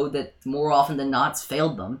 the code that more often than not's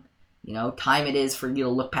failed them. Time it is for you to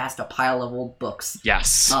look past a pile of old books.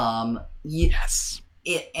 Yes. Yes.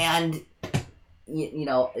 If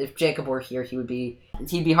Jacob were here, he'd be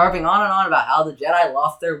harping on and on about how the Jedi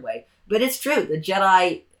lost their way. But it's true. The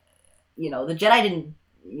Jedi didn't,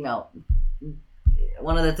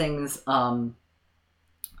 one of the things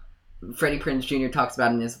Freddie Prinze Jr. talks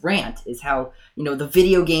about in his rant is how, the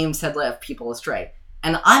video games had left people astray.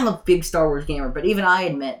 And I'm a big Star Wars gamer, but even I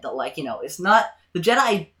admit that, it's not, the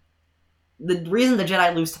Jedi, the reason the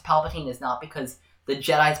Jedi lose to Palpatine is not because the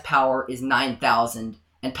Jedi's power is 9,000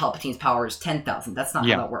 and Palpatine's power is 10,000. That's not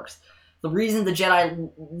how that works. The reason the Jedi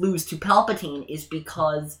lose to Palpatine is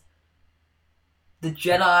because the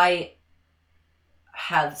Jedi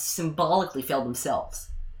have symbolically failed themselves.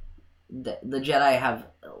 The Jedi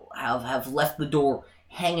have left the door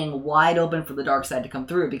hanging wide open for the dark side to come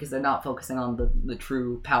through because they're not focusing on the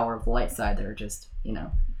true power of the light side. They're just,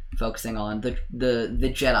 focusing on the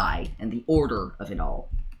Jedi and the order of it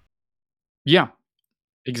all. Yeah,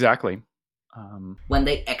 exactly. When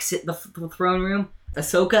they exit the throne room,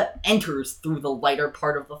 Ahsoka enters through the lighter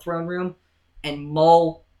part of the throne room, and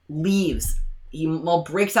Maul leaves. Maul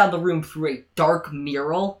breaks out of the room through a dark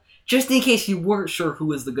mural, just in case you weren't sure who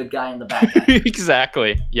was the good guy and the bad guy.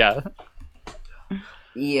 Exactly, yeah.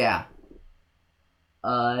 Yeah.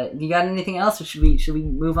 You got anything else, or should we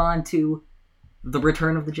move on to the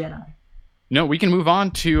Return of the Jedi? No, we can move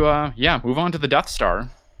on to the Death Star.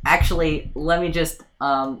 Actually, let me just,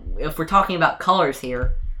 if we're talking about colors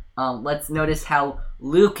here, let's notice how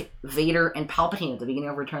Luke, Vader, and Palpatine at the beginning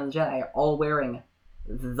of Return of the Jedi are all wearing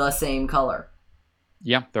the same color.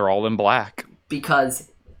 Yeah, they're all in black. Because,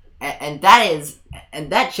 and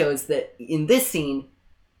that shows that in this scene,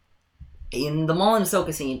 in the Maul and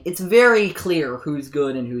Ahsoka scene, it's very clear who's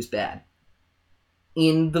good and who's bad.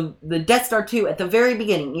 In the Death Star 2, at the very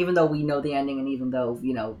beginning, even though we know the ending and even though,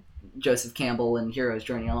 Joseph Campbell and Hero's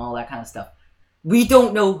Journey and all that kind of stuff, we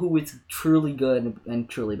don't know who is truly good and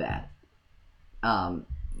truly bad. And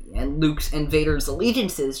Luke's and Vader's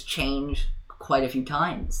allegiances change quite a few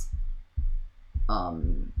times.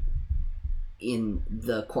 in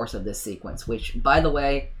the course of this sequence, which, by the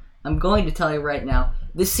way, I'm going to tell you right now,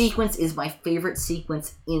 this sequence is my favorite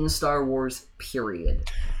sequence in Star Wars, period.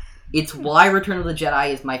 It's why Return of the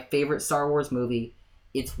Jedi is my favorite Star Wars movie.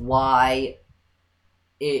 It's probably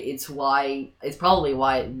why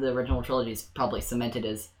the original trilogy is probably cemented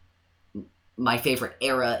as my favorite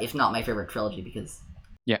era, if not my favorite trilogy, because...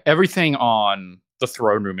 Yeah, everything on the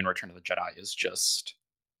throne room in Return of the Jedi is just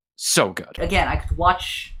so good. Again, I could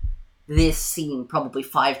watch this scene probably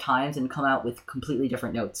 5 times and come out with completely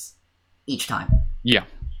different notes each time. Yeah.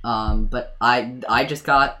 But I just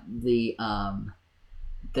got the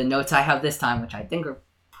notes I have this time, which I think are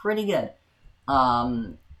pretty good.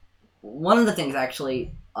 One of the things I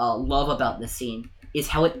actually love about this scene is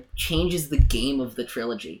how it changes the game of the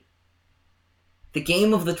trilogy. The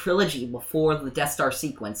game of the trilogy before the Death Star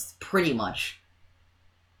sequence, pretty much,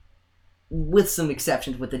 with some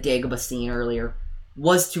exceptions with the Dagobah scene earlier,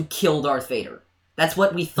 was to kill Darth Vader. That's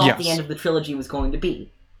what we thought the end of the trilogy was going to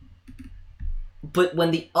be. But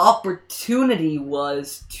when the opportunity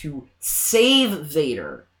was to save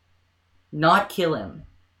Vader, not kill him,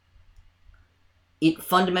 it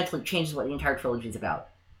fundamentally changes what the entire trilogy is about.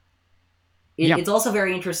 It's also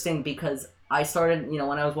very interesting because I started,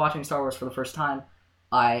 when I was watching Star Wars for the first time,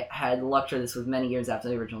 I had the luxury, this was many years after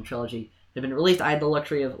the original trilogy had been released, I had the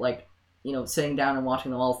luxury of, sitting down and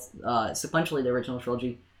watching them all sequentially, the original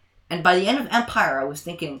trilogy. And by the end of Empire, I was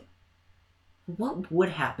thinking, what would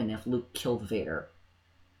happen if Luke killed Vader?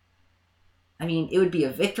 I mean, it would be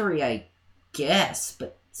a victory, I guess,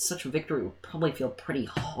 but such a victory would probably feel pretty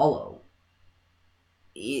hollow.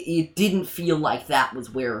 It didn't feel like that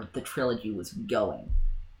was where the trilogy was going,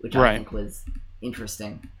 which I think was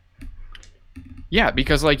interesting. Yeah,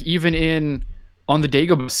 because even on the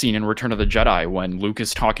Dagobah scene in Return of the Jedi, when Luke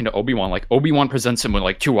is talking to Obi-Wan, Obi-Wan presents him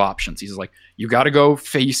with 2 options. He's like, you got to go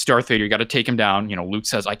face Darth Vader, you got to take him down. Luke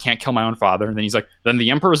says, I can't kill my own father, and then he's like, then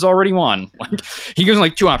the Emperor's already won. He gives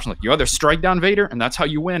him 2 options. You either strike down Vader, and that's how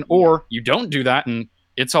you win, or you don't do that, and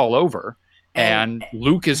it's all over. And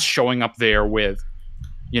Luke is showing up there with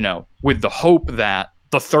the hope that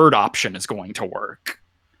the third option is going to work.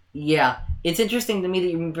 Yeah, it's interesting to me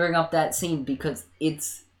that you bring up that scene because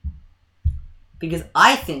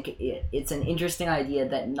I think it's an interesting idea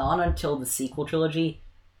that not until the sequel trilogy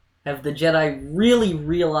have the Jedi really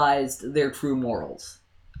realized their true morals,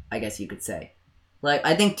 I guess you could say.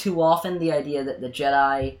 I think too often the idea that the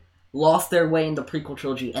Jedi lost their way in the prequel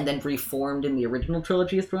trilogy and then reformed in the original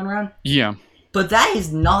trilogy is thrown around. Yeah. But that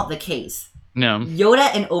is not the case. No.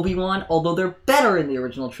 Yoda and Obi-Wan, although they're better in the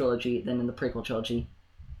original trilogy than in the prequel trilogy,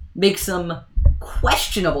 make some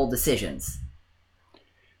questionable decisions.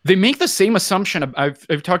 They make the same assumption.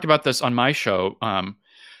 I've talked about this on my show.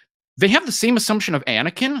 They have the same assumption of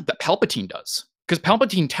Anakin that Palpatine does. Because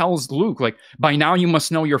Palpatine tells Luke, by now you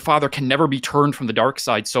must know your father can never be turned from the dark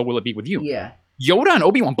side, so will it be with you. Yeah. Yoda and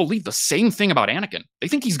Obi-Wan believe the same thing about Anakin. They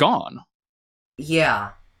think he's gone. Yeah.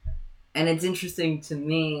 And it's interesting to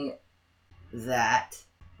me that,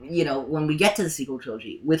 when we get to the sequel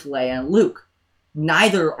trilogy with Leia and Luke,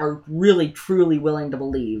 neither are really truly willing to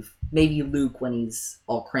believe. Maybe Luke when he's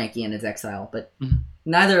all cranky in his exile, but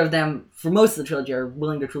neither of them, for most of the trilogy, are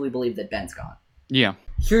willing to truly believe that Ben's gone. Yeah.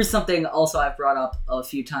 Here's something also I've brought up a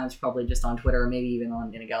few times, probably just on Twitter, or maybe even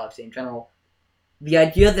In a Galaxy in general. The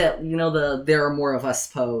idea that, the There Are More of Us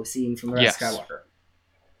Poe scene from The Rise of Skywalker.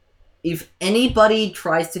 If anybody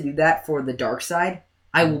tries to do that for the dark side,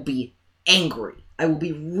 I will be angry. I will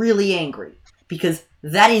be really angry. Because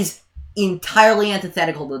that is entirely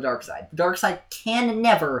antithetical to the dark side. The dark side can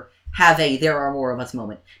never have a There Are More of Us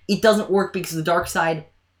moment. It doesn't work because the dark side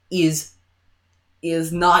is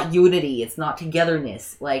not unity. It's not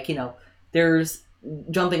togetherness. There's,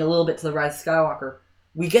 jumping a little bit to The Rise of Skywalker,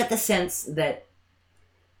 we get the sense that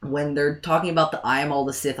when they're talking about the I am all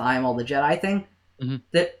the Sith, I am all the Jedi thing,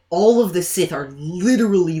 that all of the Sith are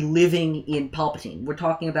literally living in Palpatine. We're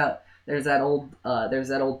talking about, there's that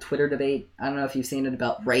old Twitter debate, I don't know if you've seen it,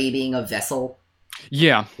 about Rey being a vessel.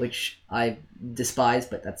 Yeah. Which I despise,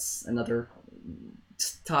 but that's another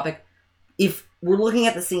topic. If we're looking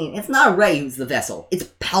at the scene, it's not Rey who's the vessel, it's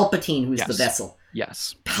Palpatine who's the vessel.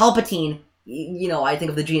 Yes. Palpatine, I think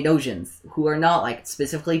of the Geonosians, who are not,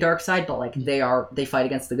 specifically dark side, but, they fight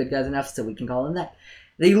against the good guys enough, so we can call them that.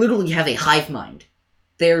 They literally have a hive mind.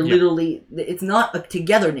 They're literally, it's not a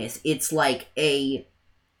togetherness, it's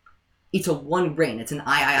it's a one brain, it's an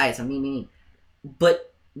I, it's a me.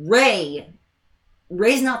 But Rey's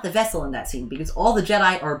not the vessel in that scene, because all the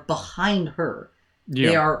Jedi are behind her.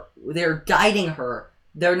 Yeah. They're guiding her,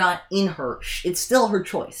 they're not in her. It's still her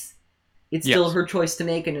choice. It's Yes. still her choice to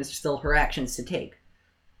make, and it's still her actions to take.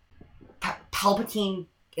 Palpatine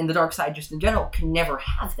and the dark side, just in general, can never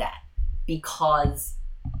have that because,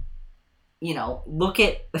 look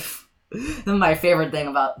at one of my favorite things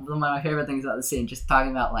about the scene. Just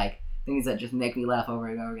talking about like things that just make me laugh over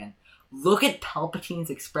and over again. Look at Palpatine's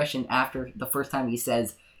expression after the first time he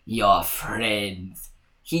says "your friends."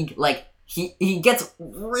 He gets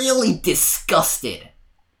really disgusted.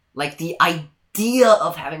 Like, the idea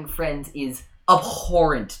of having friends is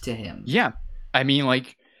abhorrent to him. Yeah. I mean,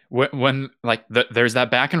 like, when like there's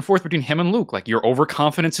that back and forth between him and Luke. Like, your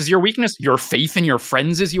overconfidence is your weakness. Your faith in your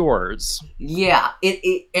friends is yours. Yeah, and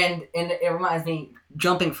it reminds me,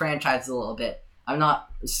 jumping franchises a little bit. I'm not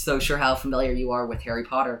so sure how familiar you are with Harry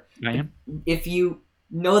Potter. I am. If you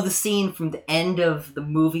know the scene from the end of the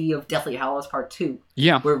movie of Deathly Hallows Part 2,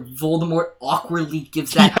 Yeah. where Voldemort awkwardly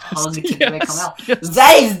gives that hug to Draco Malfoy. Yes.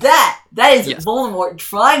 That is Yes. Voldemort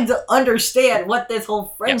trying to understand what this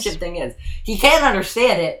whole friendship thing is. He can't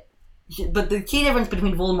understand it, but the key difference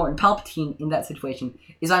between Voldemort and Palpatine in that situation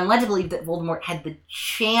is I'm led to believe that Voldemort had the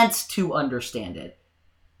chance to understand it.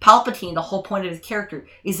 Palpatine, the whole point of his character,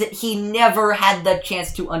 is that he never had the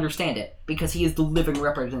chance to understand it, because he is the living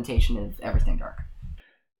representation of everything dark.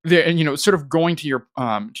 And sort of going to your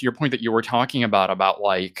point that you were talking about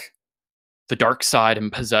like the dark side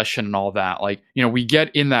and possession and all that. Like, we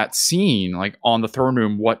get in that scene, like on the throne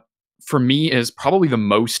room, what for me is probably the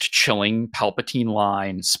most chilling Palpatine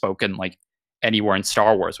line spoken like anywhere in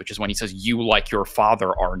Star Wars, which is when he says, "You, like your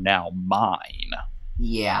father, are now mine."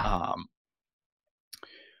 Yeah.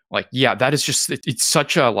 That is just it's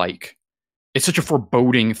such a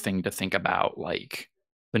foreboding thing to think about, like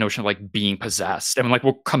the notion of like being possessed. I mean, like,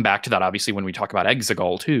 we'll come back to that obviously when we talk about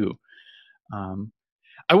Exegol too.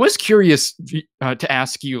 I was curious to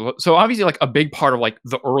ask you. So obviously, like, a big part of like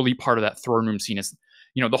the early part of that throne room scene is,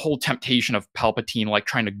 the whole temptation of Palpatine, like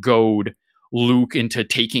trying to goad Luke into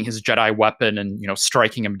taking his Jedi weapon and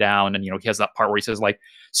striking him down. And he has that part where he says like,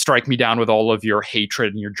 "Strike me down with all of your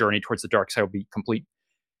hatred, and your journey towards the dark side will be complete."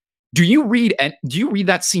 Do you read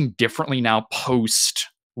that scene differently now, post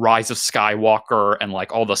Rise of Skywalker and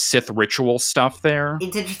like all the Sith ritual stuff there?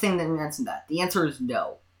 It's interesting that you mentioned that. The answer is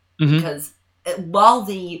no. Mhm. Because while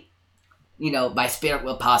the, "my spirit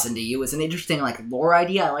will pass into you" is an interesting like lore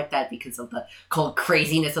idea, I like that because of the called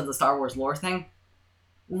craziness of the Star Wars lore thing.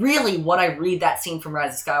 Really, what I read that scene from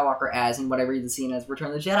Rise of Skywalker as, and what I read the scene as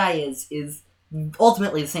Return of the Jedi is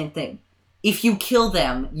ultimately the same thing. If you kill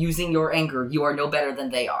them using your anger, you are no better than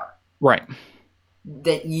they are. Right.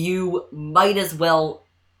 That you might as well,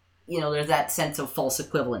 there's that sense of false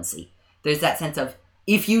equivalency. There's that sense of,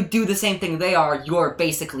 if you do the same thing they are, you're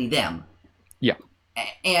basically them. Yeah.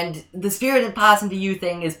 And the spirit and pass into you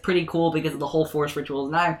thing is pretty cool because of the whole Force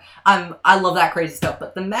rituals, and I love that crazy stuff.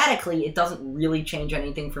 But thematically, it doesn't really change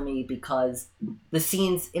anything for me because the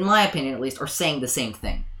scenes, in my opinion at least, are saying the same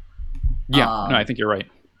thing. Yeah. No, I think you're right.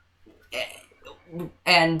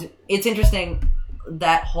 And it's interesting,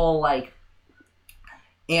 that whole like,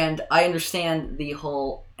 and I understand the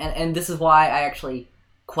whole, and this is why I actually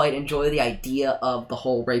quite enjoy the idea of the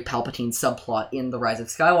whole Rey Palpatine subplot in The Rise of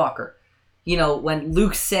Skywalker. When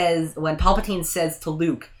Palpatine says to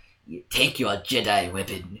Luke, "Take your Jedi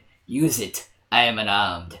weapon, use it, I am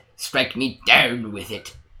unarmed, strike me down with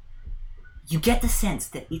it." You get the sense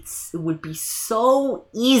that it would be so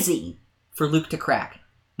easy for Luke to crack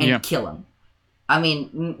and kill him. I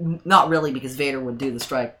mean, not really, because Vader would do the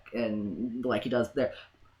strike and like he does there.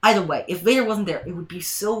 Either way, if Vader wasn't there, it would be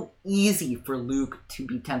so easy for Luke to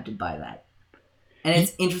be tempted by that. And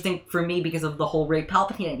it's interesting for me because of the whole Rey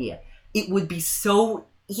Palpatine idea. It would be so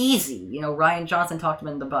easy. Rian Johnson talked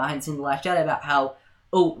about in the behind the scenes of The Last Jedi about how,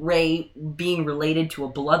 Rey being related to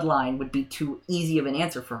a bloodline would be too easy of an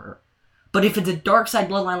answer for her. But if it's a dark side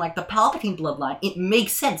bloodline like the Palpatine bloodline, it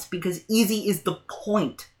makes sense because easy is the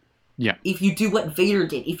point. Yeah. If you do what Vader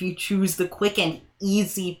did, if you choose the quick and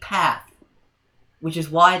easy path, which is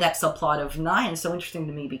why that subplot of 9 is so interesting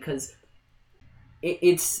to me, because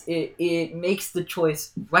it makes the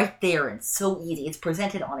choice right there and so easy. It's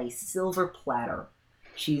presented on a silver platter.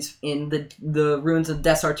 She's in the ruins of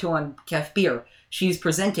Death Star 2 on Kef Bir. She's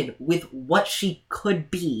presented with what she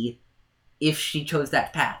could be if she chose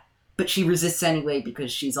that path. But she resists anyway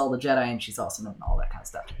because she's all the Jedi and she's awesome and all that kind of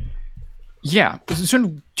stuff. Yeah, there's sort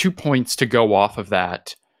of 2 points to go off of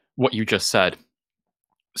that, what you just said.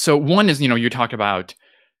 So one is, you talked about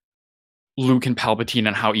Luke and Palpatine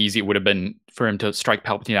and how easy it would have been for him to strike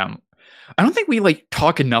Palpatine down. I don't think we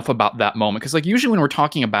talk enough about that moment, because usually when we're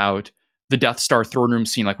talking about the Death Star throne room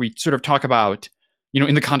scene, we sort of talk about,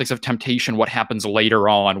 in the context of temptation, what happens later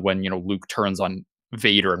on when, Luke turns on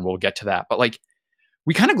Vader, and we'll get to that. But like,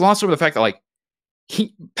 we kind of gloss over the fact that like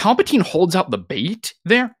Palpatine holds out the bait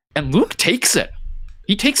there, and Luke takes it.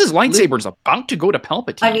 He takes his lightsaber and is about to go to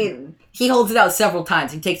Palpatine. I mean, he holds it out several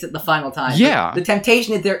times. He takes it the final time. Yeah. The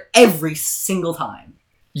temptation is there every single time.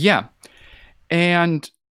 Yeah. And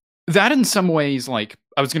that in some ways, like,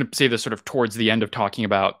 I was going to say this sort of towards the end of talking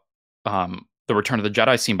about the Return of the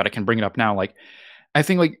Jedi scene, but I can bring it up now. Like, I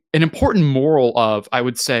think like an important moral of, I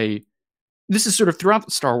would say, this is sort of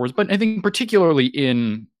throughout Star Wars, but I think particularly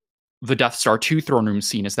in the Death Star 2 throne room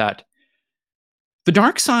scene is that the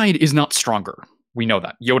dark side is not stronger. We know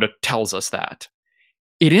that. Yoda tells us that.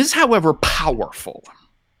 It is, however, powerful.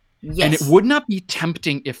 Yes. And it would not be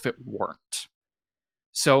tempting if it weren't.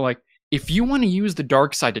 So, like, if you want to use the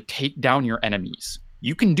dark side to take down your enemies,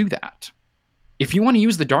 you can do that. If you want to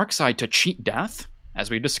use the dark side to cheat death, as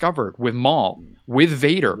we discovered with Maul, with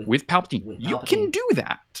Vader, with Palpatine, you can do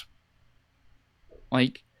that.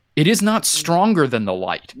 Like, it is not stronger than the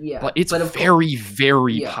light, but it's very,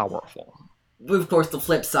 very powerful. But of course, the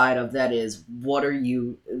flip side of that is, what are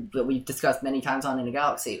you, that we've discussed many times on In a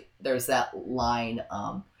Galaxy, there's that line,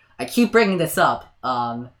 I keep bringing this up,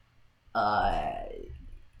 Yoda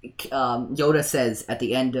says at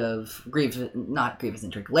the end of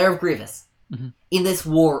Lair of Grievous, in this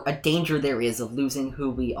war, a danger there is of losing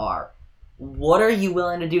who we are. What are you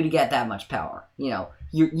willing to do to get that much power? You know,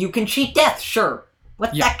 you can cheat death, sure.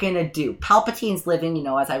 What's that gonna do? Palpatine's living, you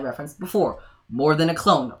know, as I referenced before, more than a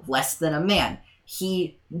clone, less than a man.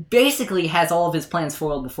 He basically has all of his plans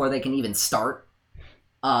foiled before they can even start.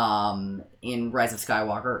 In Rise of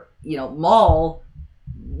Skywalker, you know, Maul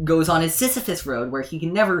goes on his Sisyphus road where he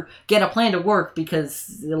can never get a plan to work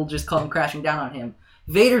because it'll just come crashing down on him.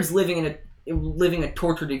 Vader's living a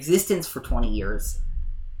tortured existence for 20 years.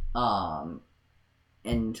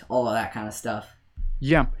 And all of that kind of stuff.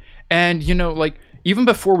 Yeah. And, you know, like, even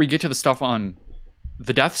before we get to the stuff on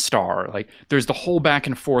the Death Star, like, there's the whole back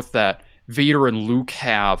and forth that Vader and Luke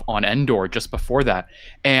have on Endor just before that.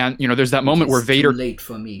 And, you know, there's that moment where Vader... Too late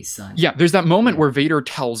for me, son. Yeah, there's that moment where Vader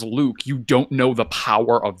tells Luke, you don't know the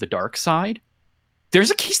power of the dark side.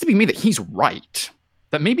 There's a case to be made that he's right.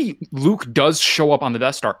 That maybe Luke does show up on the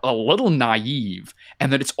Death Star a little naive,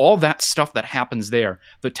 and that it's all that stuff that happens there,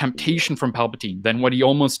 the temptation from Palpatine, then what he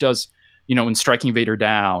almost does, you know, in striking Vader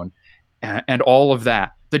down, and all of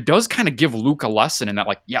that does kind of give Luke a lesson in that,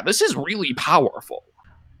 like, yeah, this is really powerful.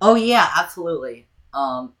 Oh yeah, absolutely.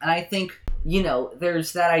 And I think, you know,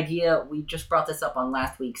 there's that idea, we just brought this up on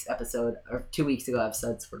last week's episode, or 2 weeks ago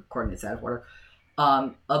episodes, for according to Sadwater,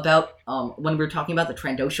 about when we were talking about the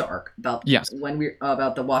Trandosha arc, about when we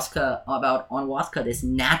about the Waska, about on Waska, this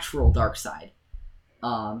natural dark side,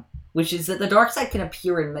 which is that the dark side can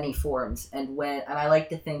appear in many forms, and I like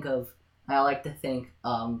to think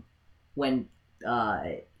when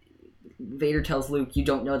Vader tells Luke, you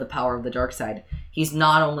don't know the power of the dark side, he's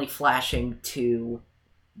not only flashing to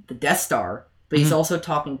the Death Star, but he's also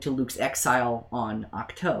talking to Luke's exile on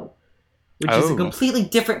Ahch-To, which is a completely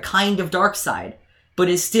different kind of dark side, but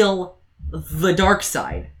is still the dark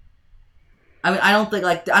side. I mean, I don't think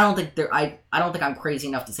I'm crazy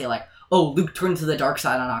enough to say, like, oh, Luke turned to the dark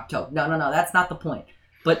side on Ahch-To. No, that's not the point.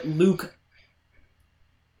 But Luke,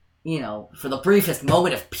 you know, for the briefest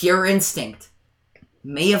moment of pure instinct,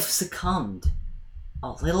 may have succumbed a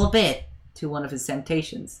little bit to one of his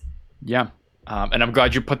temptations. Yeah. And I'm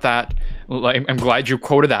glad you put that, like, I'm glad you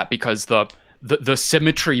quoted that, because the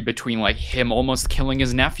symmetry between, like, him almost killing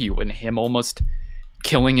his nephew and him almost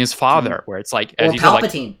killing his father, where it's like, as or you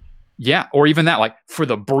Palpatine. said, like, yeah, or even that, like, for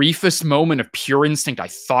the briefest moment of pure instinct, I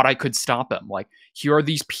thought I could stop him. Like, here are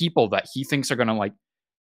these people that he thinks are gonna, like,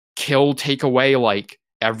 kill, take away, like,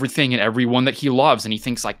 everything and everyone that he loves, and he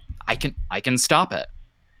thinks, like, I can stop it.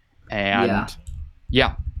 And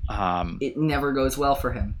it never goes well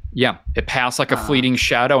for him. Yeah, it passed like a fleeting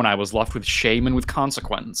shadow, and I was left with shame and with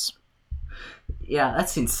consequence. Yeah, that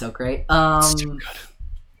seems so great. It's too good.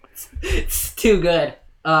 It's too good.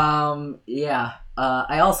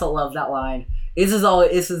 I also love that line. I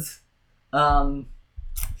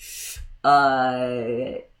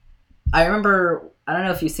remember, I don't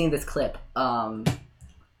know if you've seen this clip,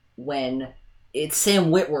 when it's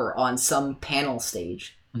Sam Witwer on some panel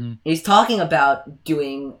stage. Mm-hmm. He's talking about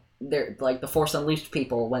doing the Force Unleashed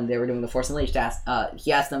people, when they were doing the Force Unleashed,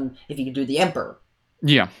 he asked them if he could do the Emperor.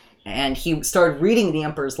 Yeah. And he started reading the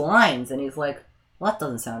Emperor's lines, and he's like, well, that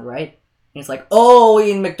doesn't sound right. And he's like, oh,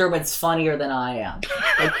 Ian McDermott's funnier than I am.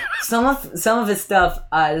 Like, some of his stuff,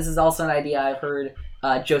 this is also an idea I've heard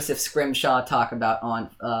Joseph Scrimshaw talk about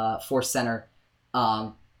on Force Center,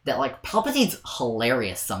 that, like, Palpatine's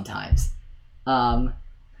hilarious sometimes.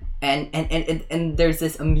 And there's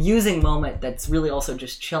this amusing moment that's really also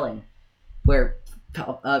just chilling, where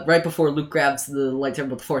right before Luke grabs the lightsaber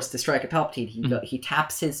with the Force to strike at Palpatine, he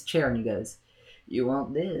taps his chair and he goes, "You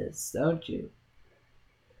want this, don't you?"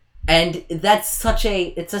 And that's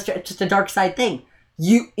just a dark side thing.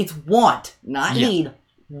 It's want, not need.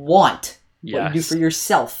 Want what you do for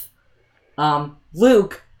yourself.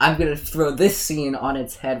 Luke, I'm gonna throw this scene on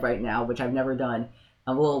its head right now, which I've never done.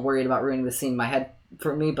 I'm a little worried about ruining the scene in my head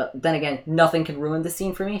for me, but then again, nothing can ruin the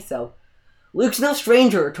scene for me, so... Luke's no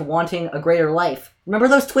stranger to wanting a greater life. Remember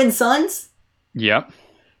those twin sons? Yep.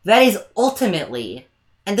 That is ultimately,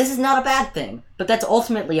 and this is not a bad thing, but that's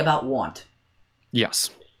ultimately about want. Yes.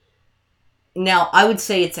 Now, I would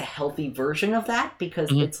say it's a healthy version of that,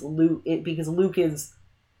 because it's Luke. Because Luke is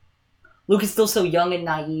still so young and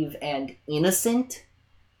naive and innocent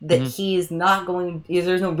that he is not going.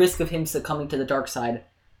 There's no risk of him succumbing to the dark side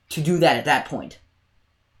to do that at that point,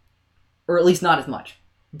 or at least not as much.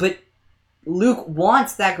 But Luke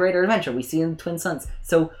wants that greater adventure. We see in Twin Sons.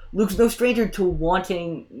 So Luke's no stranger to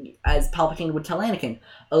wanting, as Palpatine would tell Anakin,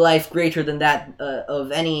 a life greater than that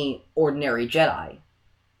of any ordinary Jedi.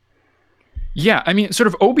 Yeah, I mean, sort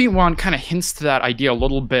of Obi-Wan kind of hints to that idea a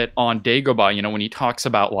little bit on Dagobah, you know, when he talks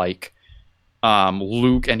about, like,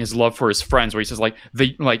 Luke and his love for his friends, where he says, like,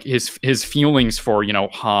 his feelings for, you know,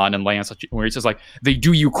 Han and Leia, where he says, like, they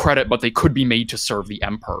do you credit, but they could be made to serve the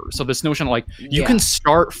Emperor. So this notion, like, you can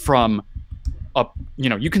start from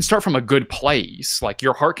a good place, like,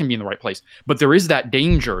 your heart can be in the right place, but there is that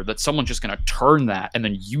danger that someone's just going to turn that and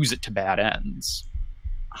then use it to bad ends.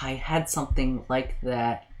 I had something like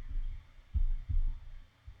that.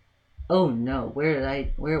 Oh no,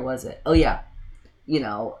 where was it? Oh yeah, you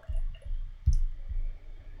know,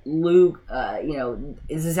 Luke, you know,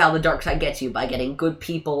 this is how the dark side gets you, by getting good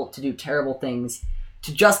people to do terrible things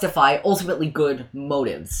to justify ultimately good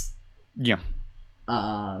motives. Yeah.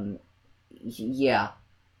 Yeah.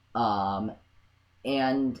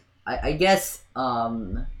 And I guess,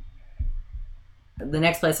 the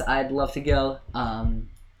next place I'd love to go,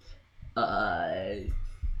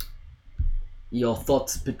 your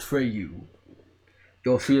thoughts betray you.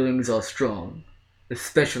 Your feelings are strong,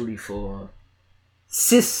 especially for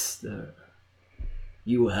sister.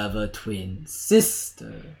 You have a twin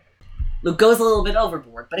sister. Luke goes a little bit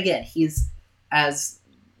overboard, but again, he's, as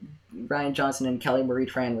Rian Johnson and Kelly Marie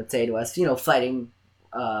Tran would say to us, you know, fighting,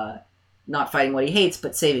 not fighting what he hates,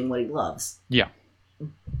 but saving what he loves. Yeah.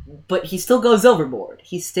 But he still goes overboard.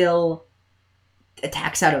 He still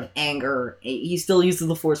attacks out of anger. He still uses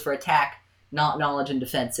the Force for attack, not knowledge and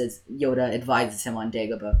defense, as Yoda advises him on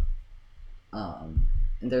Dagobah.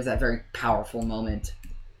 And there's that very powerful moment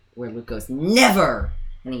where Luke goes, "Never!"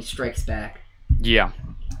 and he strikes back. Yeah.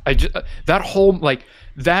 That whole, like,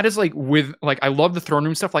 that is, like, with, like, I love the throne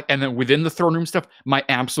room stuff, like, and then within the throne room stuff, my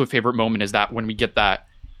absolute favorite moment is that when we get that,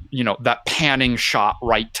 you know, that panning shot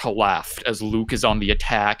right to left as Luke is on the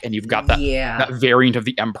attack, and you've got that variant of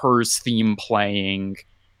the Emperor's theme playing.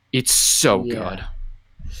 It's so good.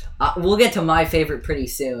 We'll get to my favorite pretty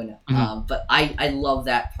soon, but I love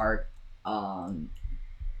that part.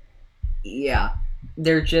 Yeah,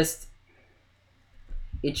 they're just,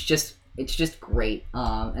 it's just great.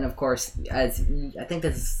 And of course, as I think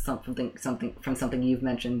this is something you've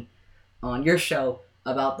mentioned on your show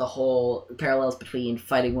about the whole parallels between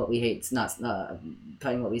fighting what we hate, not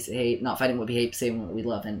fighting what we hate, not fighting what we hate, saving what we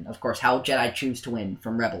love, and of course how Jedi choose to win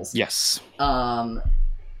from Rebels. Yes.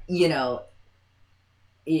 You know,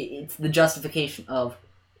 it's the justification of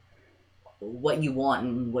what you want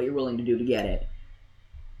and what you're willing to do to get it.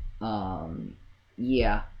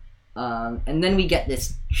 Yeah. And then we get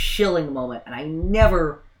this chilling moment, and I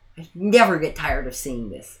never get tired of seeing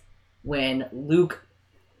this, when Luke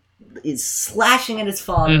is slashing at his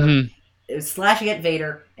father, is slashing at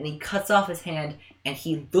Vader, and he cuts off his hand, and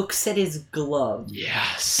he looks at his glove.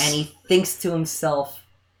 Yes. And he thinks to himself,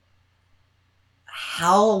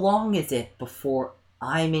 how long is it before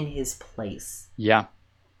I'm in his place? Yeah.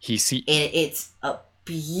 It's a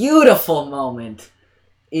beautiful moment.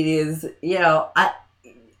 It is, you know,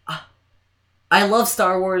 I love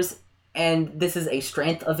Star Wars, and this is a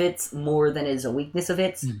strength of its more than it is a weakness of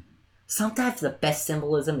its. Sometimes the best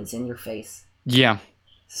symbolism is in your face. Yeah.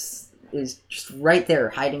 Is just right there,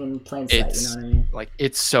 hiding in plain sight, you know what I mean? Like,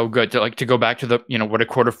 it's so good to go back to the, you know, what I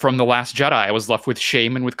quoted from The Last Jedi. I was left with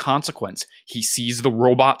shame and with consequence. He sees the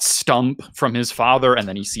robot stump from his father, and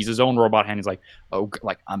then he sees his own robot hand. He's like, oh,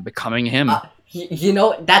 like, I'm becoming him. You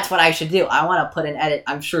know, that's what I should do. I want to put an edit.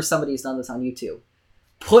 I'm sure somebody's done this on YouTube.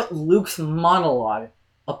 Put Luke's monologue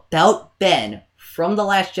about Ben from The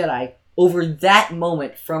Last Jedi over that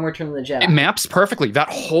moment from Return of the Jedi. It maps perfectly. That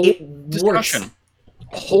whole discussion,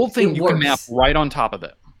 whole thing, you can map right on top of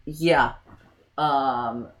it. Yeah.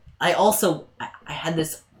 I had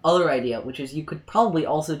this other idea, which is you could probably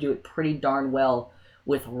also do it pretty darn well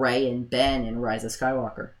with Rey and Ben in Rise of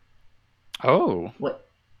Skywalker. Oh. What?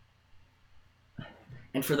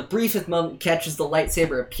 And for the briefest moment, catches the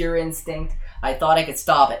lightsaber of pure instinct. I thought I could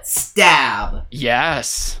stop it. Stab!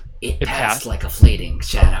 Yes. It passed like a fleeting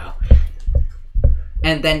shadow.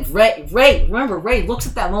 And then Rey looks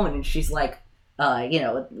at that moment and she's like,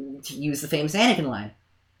 to use the famous Anakin line,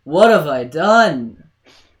 "What have I done?"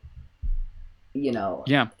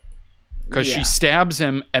 Yeah. Because she stabs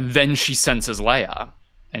him and then she senses Leia.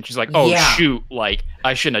 And she's like, oh, shoot, like,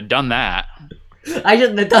 I shouldn't have done that. I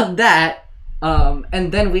shouldn't have done that.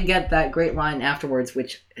 And then we get that great line afterwards,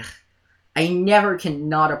 which I never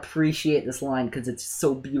cannot appreciate this line because it's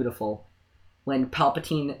so beautiful. When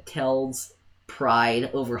Palpatine tells Pride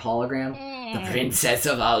over hologram, "The Princess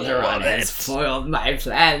of Alderaan has foiled my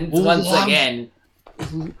plans once again."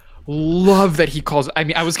 Love that he calls. I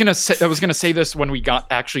mean, I was gonna say this when we got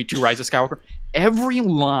actually to Rise of Skywalker. Every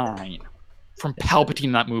line from Palpatine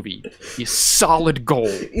in that movie is solid gold.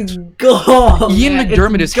 It's gold. Ian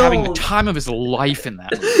McDiarmid is having the time of his life in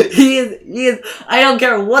that movie. He is. I don't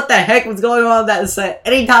care what the heck was going on that set.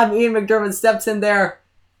 Anytime Ian McDiarmid steps in there,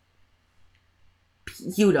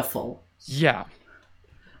 beautiful. Yeah.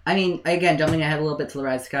 I mean, again, jumping ahead a little bit to the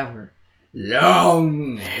Rise of Skywalker.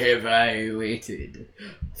 Long have I waited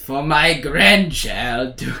for my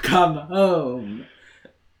grandchild to come home.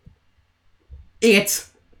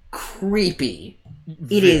 It's creepy.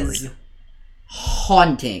 It is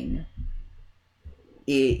haunting.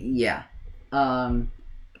 I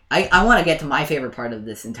want to get to my favorite part of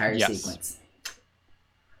this entire sequence.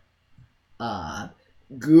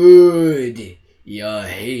 Good. Your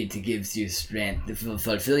hate gives you strength to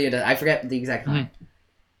fulfill your... I forget the exact line.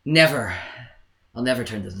 Never. I'll never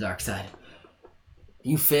turn to the dark side.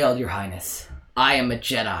 You failed, Your Highness. I am a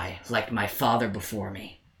Jedi, like my father before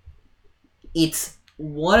me. It's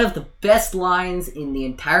one of the best lines in the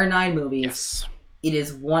entire 9 movies. Yes. It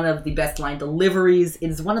is one of the best line deliveries. It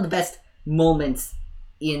is one of the best moments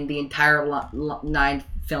in the entire 9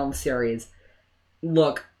 film series.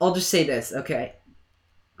 Look, I'll just say this, okay?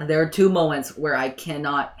 There are 2 moments where I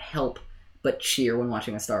cannot help but cheer when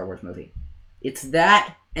watching a Star Wars movie. It's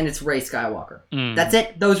that, and it's Rey Skywalker. That's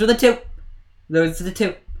it. Those are the 2. Those are the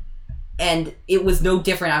 2. And it was no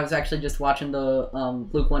different. I was actually just watching the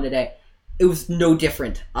Luke one today. It was no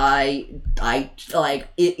different. I like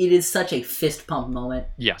it is such a fist pump moment.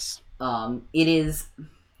 Yes. It is,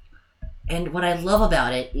 and what I love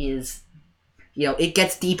about it is, it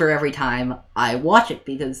gets deeper every time I watch it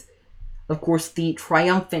because, of course, the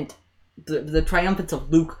triumphance of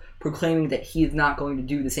Luke proclaiming that he is not going to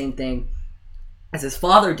do the same thing as his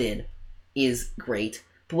father did is great.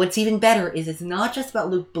 But what's even better is it's not just about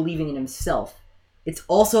Luke believing in himself. It's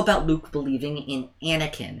also about Luke believing in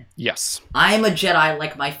Anakin. Yes. I am a Jedi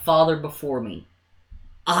like my father before me.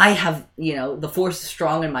 I have, the Force is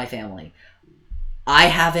strong in my family. I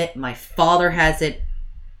have it, my father has it,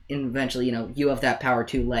 and eventually, you have that power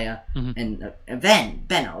too, Leia. And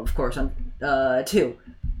Ben, of course, too.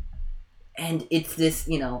 And it's this,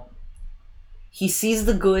 he sees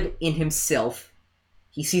the good in himself,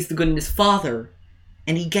 he sees the good in his father,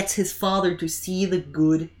 and he gets his father to see the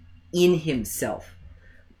good in himself.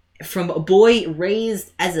 From a boy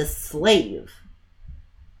raised as a slave,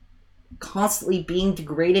 constantly being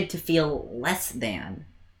degraded to feel less than,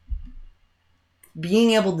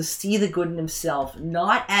 being able to see the good in himself,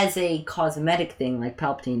 not as a cosmetic thing like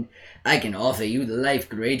Palpatine, I can offer you the life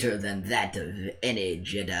greater than that of any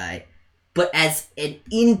Jedi, but as an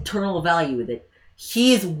internal value that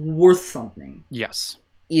he is worth something. Yes.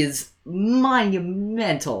 Is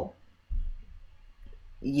monumental.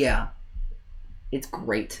 Yeah. It's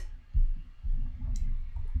great.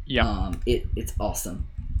 Yeah. It's awesome.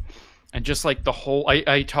 And just like the whole,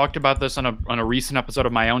 I talked about this on a recent episode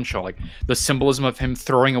of my own show, like the symbolism of him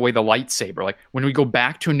throwing away the lightsaber. Like when we go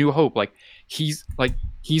back to A New Hope, he's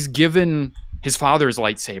given his father's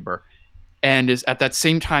lightsaber, and is at that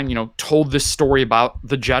same time, told this story about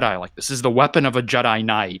the Jedi. Like this is the weapon of a Jedi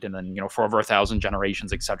Knight, and then for over 1,000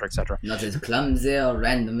 generations, etc., etc. Not as clumsy or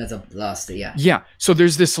random as a blaster. Yeah. Yeah. So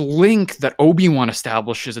there's this link that Obi-Wan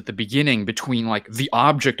establishes at the beginning between the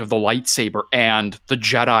object of the lightsaber and the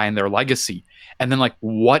Jedi and their legacy. And then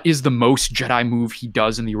what is the most Jedi move he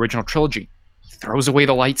does in the original trilogy? He throws away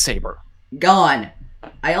the lightsaber. Gone.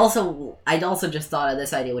 I'd also just thought of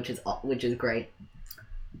this idea, which is great.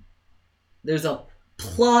 There's a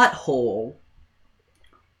plot hole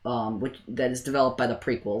which that is developed by the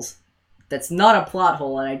prequels. That's not a plot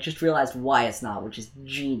hole, and I just realized why it's not, which is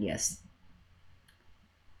genius.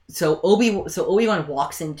 So Obi-Wan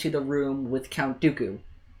walks into the room with Count Dooku.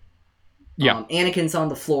 Yeah. Anakin's on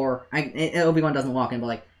the floor. Obi-Wan doesn't walk in, but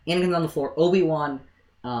like Anakin's on the floor. Obi-Wan's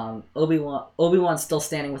still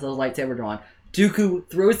standing with his lightsaber drawn. Dooku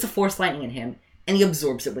throws the Force lightning at him, and he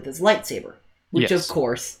absorbs it with his lightsaber. Which, Yes. of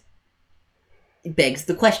course, begs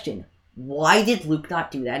the question: why did Luke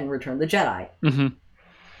not do that in Return of the Jedi? Mm-hmm.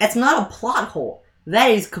 That's not a plot hole. That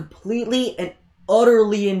is completely and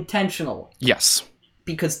utterly intentional. Yes.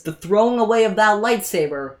 Because the throwing away of that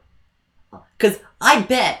lightsaber... Because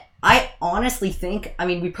I honestly think... I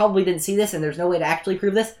mean, we probably didn't see this, and there's no way to actually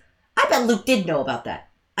prove this. I bet Luke did know about that.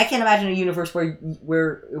 I can't imagine a universe where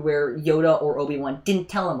Yoda or Obi-Wan didn't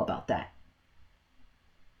tell him about that.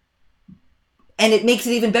 And it makes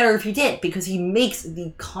it even better if he did, because he makes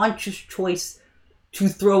the conscious choice to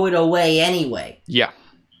throw it away anyway. Yeah.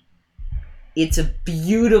 It's a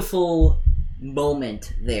beautiful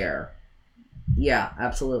moment there. Yeah,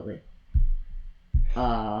 absolutely.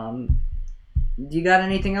 Do you got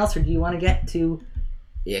anything else, or do you want to get to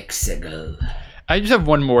Exegol? I just have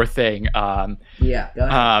one more thing. Yeah, go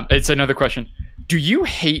ahead. It's another question. Do you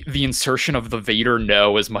hate the insertion of the Vader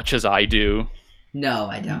no as much as I do? No,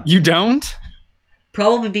 I don't. You don't?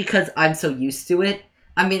 Probably because I'm so used to it.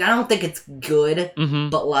 I mean, I don't think it's good, Mm-hmm.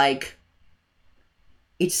 but like...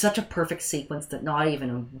 It's such a perfect sequence that not even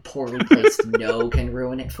a poorly placed no can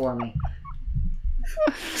ruin it for me.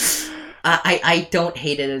 I don't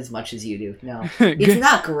hate it as much as you do. No, it's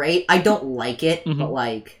not great. I don't like it, Mhm. but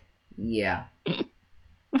like, yeah,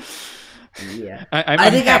 yeah.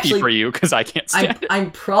 I'm think happy actually- for you because I can't stand it.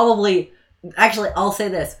 I'm probably actually. I'll say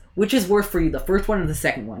this: which is worse for you, the first one or the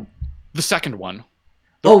second one? The second one.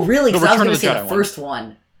 Oh, really? the Because I was Return going of to the say Jedi the first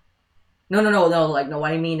one. No. Like, no.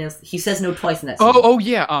 What I mean is, he says no twice in that scene. Oh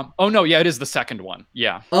yeah. Oh no, yeah, it is the second one.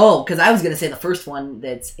 Yeah. Oh, because I was gonna say the first one.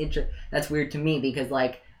 That's weird to me because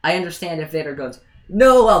like I understand if Vader goes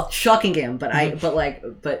no while chucking him, but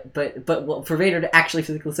well, for Vader to actually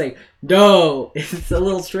physically say no, it's a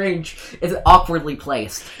little strange. It's awkwardly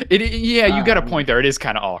placed. Yeah, you got a point there. It is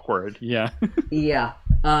kind of awkward. Yeah. Yeah.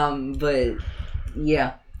 But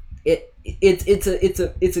yeah,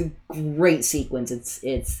 it's a great sequence.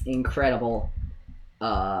 It's incredible.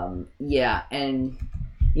 Yeah, and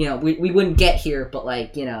you know we wouldn't get here, but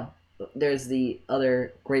like you know, there's the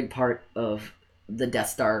other great part of the Death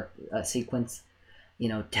Star sequence. You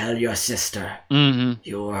know, tell your sister Mm-hmm.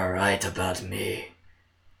 you are right about me.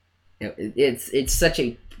 You know,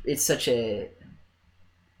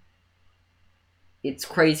 it's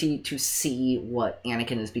crazy to see what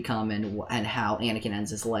Anakin has become and how Anakin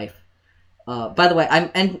ends his life. By the way,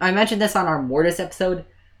 I mentioned this on our Mortis episode.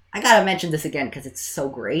 I gotta mention this again because it's so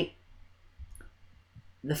great.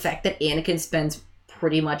 The fact that Anakin spends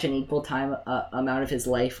pretty much an equal time amount of his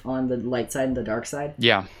life on the light side and the dark side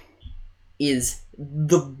Yeah. is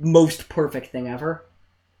the most perfect thing ever.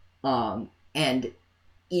 And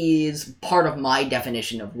is part of my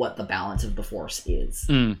definition of what the balance of the Force is.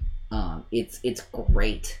 Mm. It's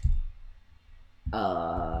great.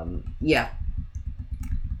 Yeah.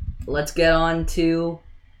 Let's get on to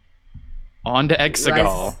On to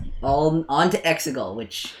Exegol. on to Exegol,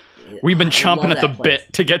 which We've been I chomping love at the that place.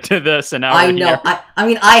 bit to get to this, and now I we're know. here. I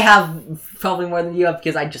mean, I have probably more than you have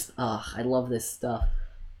because I love this stuff.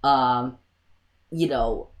 You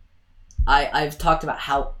know, I've talked about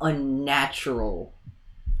how unnatural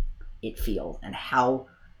it feels and how,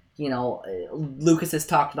 you know, Lucas has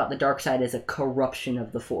talked about the dark side as a corruption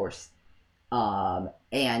of the Force.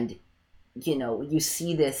 And, you know, you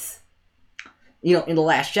see this, you know, in The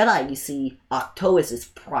Last Jedi, you see Octous's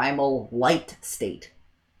primal light state.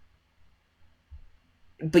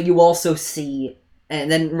 But you also see,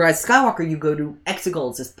 and then Rise of Skywalker, you go to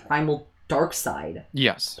Exegol, this primal dark side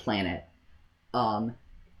Yes. planet, and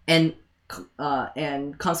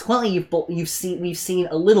consequently we've seen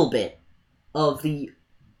a little bit of the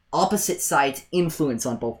opposite side's influence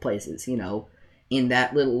on both places. You know, in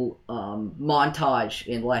that little montage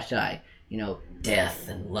in The Last Jedi, you know, death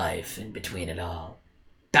and life in between it all,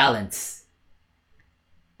 balance.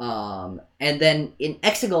 And then in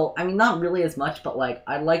Exegol, I mean, not really as much, but like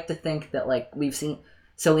I like to think that like we've seen.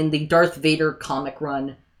 So in the Darth Vader comic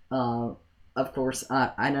run, of course,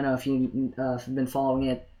 I don't know if you have been following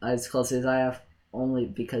it as closely as I have, only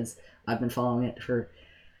because I've been following it for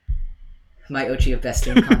my Ochi of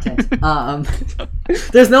Besting content.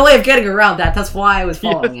 There's no way of getting around that. That's why I was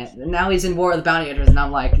following it. And now he's in War of the Bounty Hunters, and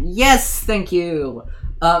I'm like, yes, thank you.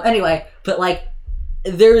 Anyway, but like,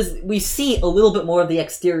 we see a little bit more of the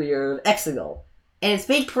exterior of Exegol. And it's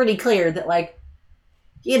made pretty clear that, like,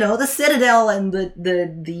 you know, the Citadel and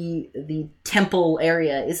the temple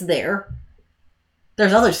area is there.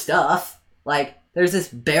 There's other stuff. Like, there's this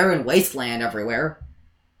barren wasteland everywhere.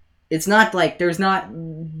 It's not like there's not...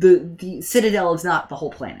 The Citadel is not the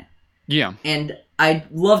whole planet. Yeah. And I'd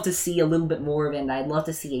love to see a little bit more of it, and I'd love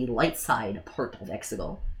to see a light side part of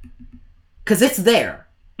Exegol. Because it's there.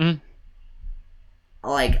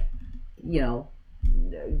 Like, you know,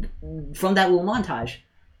 from that little montage,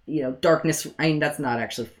 you know, Darkness... I mean, that's not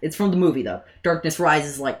actually... It's from the movie, though. Darkness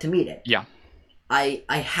rises like to meet it. Yeah. I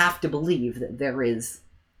have to believe that there is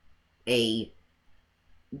a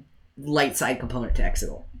light side component to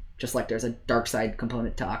Exegol. Just like there's a dark side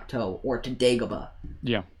component to Octo or to Dagobah.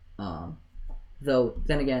 Yeah. Though,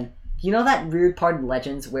 then again, you know that weird part in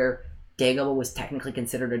Legends where Dagobah was technically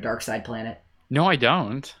considered a dark side planet? No, I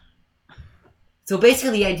don't. So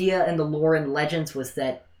basically the idea in the lore in Legends was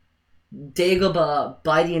that Dagobah,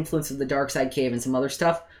 by the influence of the Dark Side Cave and some other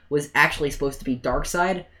stuff, was actually supposed to be dark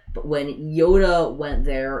side, but when Yoda went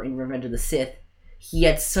there in Revenge of the Sith, he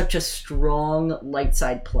had such a strong light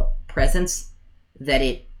side presence that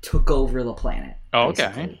it took over the planet. Oh,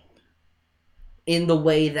 basically. okay. In the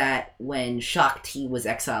way that when Shakti was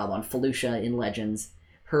exiled on Felucia in Legends,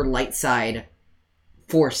 her light side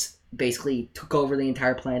force basically took over the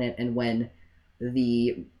entire planet, and when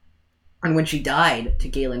she died to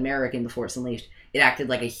Galen Marek in The Force Unleashed, it acted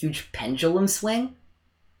like a huge pendulum swing,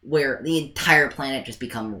 where the entire planet just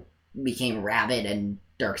became rabid and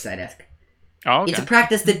dark-side-esque. Oh, okay. It's a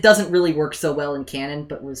practice that doesn't really work so well in canon,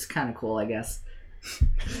 but was kind of cool, I guess.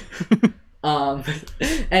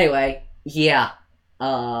 Anyway, yeah.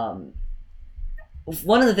 One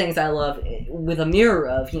of the things I love with a mirror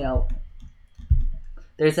of, you know,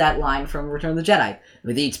 there's that line from Return of the Jedi.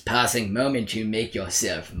 With each passing moment you make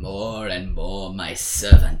yourself more and more my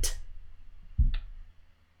servant.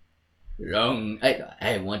 Wrong. I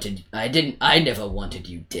never wanted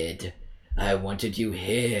you dead. I wanted you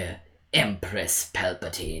here, Empress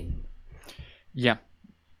Palpatine. Yeah.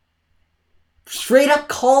 Straight up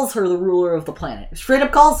calls her the ruler of the planet. Straight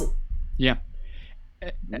up calls it. Yeah.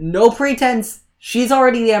 No pretense. She's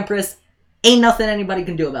already the Empress. Ain't nothing anybody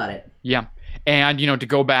can do about it. Yeah. And, you know, to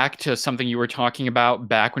go back to something you were talking about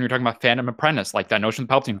back when you were talking about Phantom Apprentice, like that notion of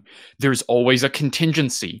Palpatine, there's always a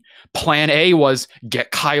contingency. Plan A was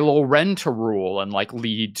get Kylo Ren to rule and, like,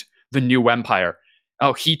 lead the new empire.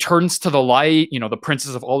 Oh, he turns to the light, you know, the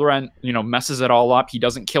Princess of Alderaan, you know, messes it all up. He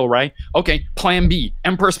doesn't kill Rey. Okay, plan B,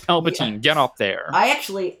 Empress Palpatine, get up there. I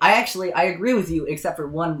agree with you, except for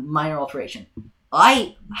one minor alteration.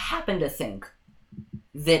 I happen to think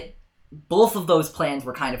that both of those plans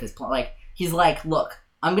were kind of his plan. Like, he's like, look,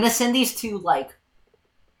 I'm gonna send these two, like,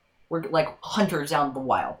 we're like hunters down the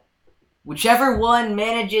wild. Whichever one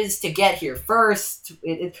manages to get here first,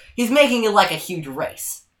 he's making it like a huge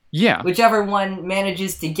race. Yeah. Whichever one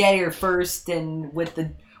manages to get here first, and with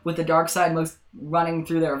the dark side most running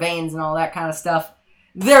through their veins and all that kind of stuff,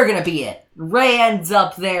 they're gonna be it. Rey ends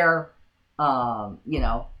up there, you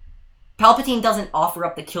know. Palpatine doesn't offer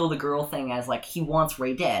up the kill the girl thing as, like, he wants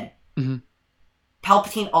Rey dead. Mm-hmm.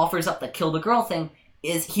 Palpatine offers up the kill the girl thing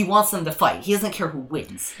is he wants them to fight. He doesn't care who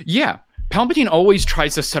wins. Yeah. Palpatine always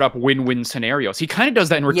tries to set up win-win scenarios. He kind of does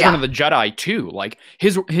that in Return of the Jedi too. Like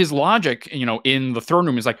his logic, you know, in the throne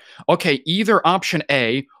room is like, okay, either option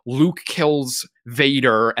A, Luke kills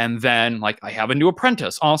Vader and then, like, I have a new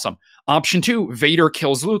apprentice. Awesome. Option 2, Vader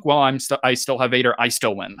kills Luke. Well, I still have Vader. I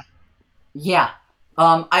still win. Yeah.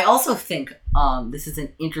 I also think this is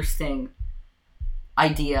an interesting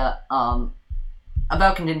idea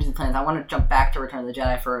about contingency plans. I want to jump back to Return of the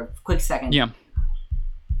Jedi for a quick second. Yeah.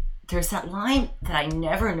 There's that line that I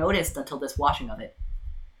never noticed until this watching of it.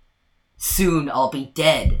 Soon I'll be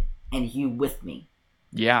dead, and you with me.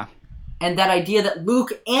 Yeah. And that idea that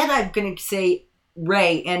Luke, and I'm going to say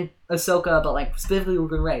Rey and Ahsoka, but, like, specifically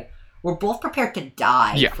Luke and Rey, were both prepared to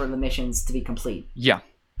die for the missions to be complete. Yeah.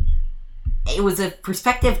 It was a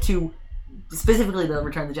perspective to specifically the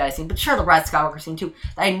Return of the Jedi scene, but sure, the Rise of Skywalker scene too,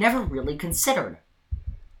 that I never really considered.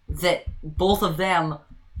 That both of them,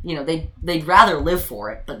 you know, they'd rather live for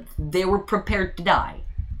it, but they were prepared to die.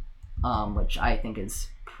 Which I think is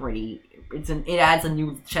pretty... sheds a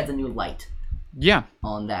new light. Yeah.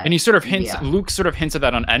 On that. And he sort of hints, Luke sort of hints at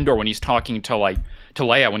that on Endor when he's talking to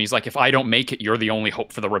Leia, when he's like, if I don't make it, you're the only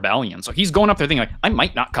hope for the rebellion. So he's going up there thinking, like, I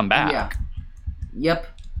might not come back. Yeah. Yep.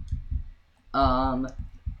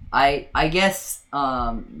 I guess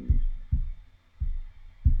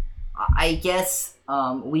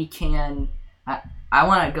we can... I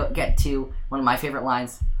want to get to one of my favorite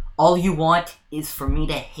lines. All you want is for me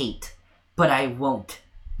to hate, but I won't.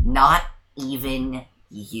 Not even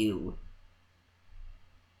you.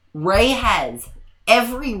 Rey has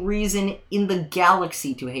every reason in the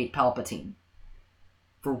galaxy to hate Palpatine.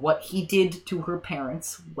 For what he did to her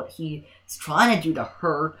parents, what he's trying to do to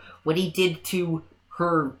her, what he did to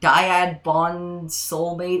her dyad bond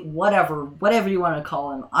soulmate, whatever you want to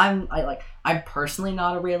call him. I'm personally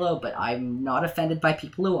not a Reylo, but I'm not offended by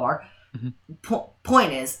people who are. Mm-hmm.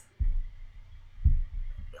 Point is,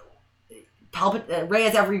 Rey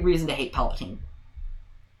has every reason to hate Palpatine.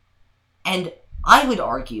 And I would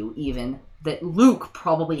argue, even, that Luke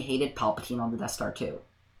probably hated Palpatine on the Death Star too.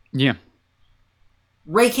 Yeah.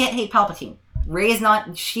 Rey can't hate Palpatine. Rey is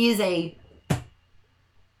not... She is a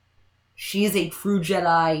true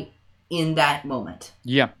Jedi in that moment.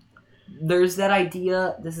 Yeah. There's that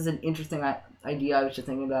idea... This is an interesting idea I was just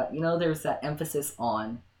thinking about. There's that emphasis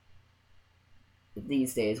on...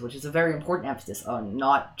 these days, which is a very important emphasis on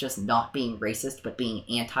not just not being racist, but being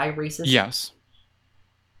anti-racist. Yes.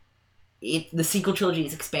 The sequel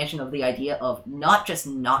trilogy's expansion of the idea of not just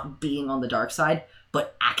not being on the dark side,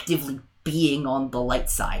 but actively being on the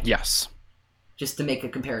light side. Yes. Just to make a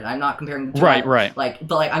comparison. I'm not comparing the two. Right.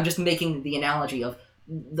 But I'm just making the analogy of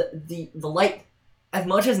the light, as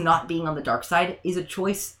much as not being on the dark side is a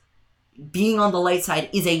choice, being on the light side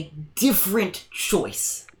is a different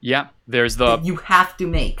choice. Yeah, there's the... that you have to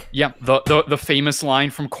make. Yeah, the famous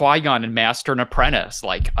line from Qui-Gon in Master and Apprentice,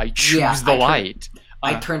 like, I choose the light.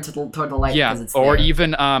 I turn toward the light because it's or there.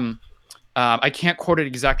 even, I can't quote it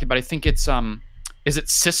exactly, but I think it's, is it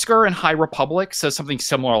Sisker in High Republic says something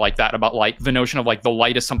similar like that about, like, the notion of, like, the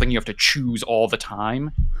light is something you have to choose all the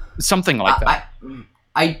time? Something like that.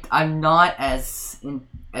 I'm not as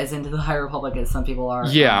into the High Republic as some people are.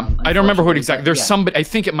 Yeah, I don't remember who exactly. There's somebody. I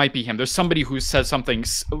think it might be him. There's somebody who says something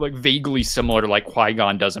like vaguely similar to like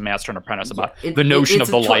Qui-Gon does in Master and Apprentice about the notion of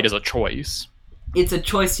the light as a choice. It's a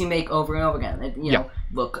choice you make over and over again. You know,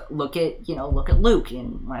 look at Luke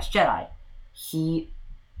in Last Jedi.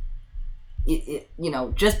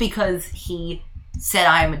 Just because he said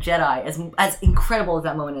I am a Jedi, as incredible as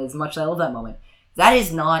that moment is, as much as I love that moment. That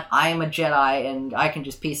is not, I am a Jedi and I can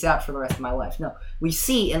just peace out for the rest of my life. No. We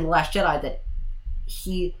see in The Last Jedi that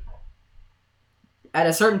he, at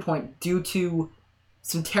a certain point, due to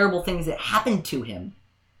some terrible things that happened to him,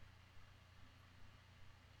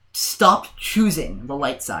 stopped choosing the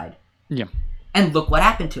light side. Yeah. And look what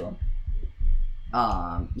happened to him.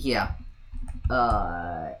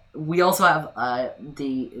 We also have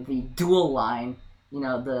the dual line,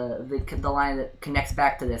 the line that connects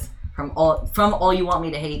back to this. From all you want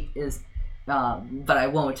me to hate is, but I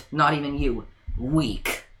won't, not even you.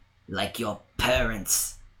 Weak, like your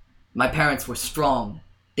parents. My parents were strong.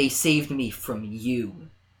 They saved me from you.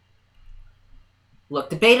 Look,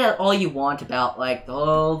 debate it all you want about, like,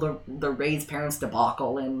 the Rey's parents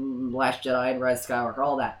debacle in Last Jedi and Rise of Skywalker,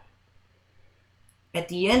 all that. At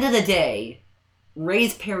the end of the day,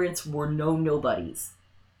 Rey's parents were nobodies.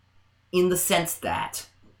 In the sense that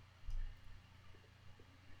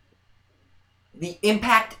the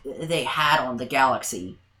impact they had on the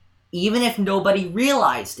galaxy, even if nobody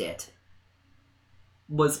realized it,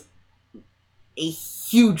 was a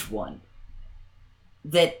huge one.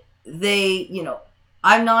 That they,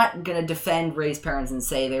 I'm not going to defend Rey's parents and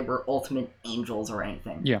say they were ultimate angels or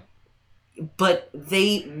anything. Yeah. But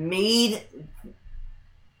they made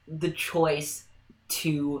the choice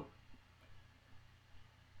to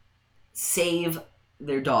save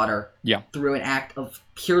their daughter through an act of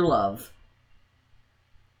pure love.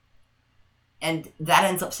 And that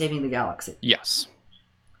ends up saving the galaxy. Yes.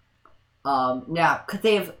 Now, could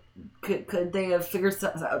they have figured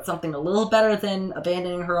out something a little better than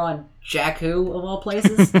abandoning her on Jakku, of all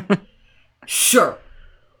places? Sure.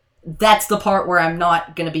 That's the part where I'm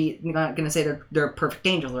not gonna say they're perfect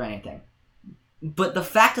angels or anything. But the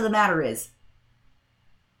fact of the matter is,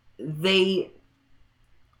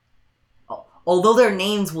 although their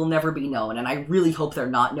names will never be known, and I really hope they're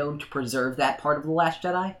not known to preserve that part of The Last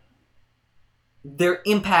Jedi, their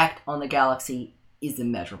impact on the galaxy is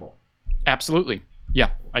immeasurable. Absolutely. Yeah,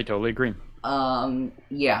 I totally agree.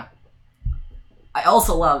 Yeah. I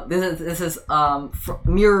also love this is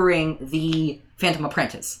mirroring the Phantom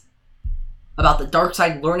Apprentice about the dark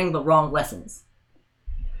side learning the wrong lessons.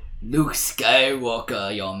 Luke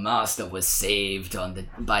Skywalker, your master was saved on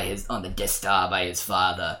the Death Star by his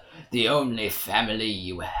father. The only family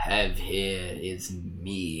you have here is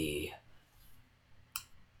me.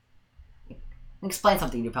 Explain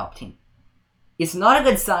something to Palpatine. It's not a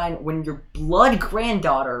good sign when your blood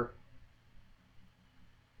granddaughter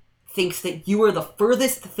thinks that you are the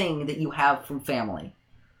furthest thing that you have from family.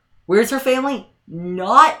 Where's her family?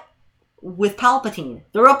 Not with Palpatine.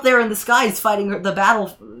 They're up there in the skies fighting the battle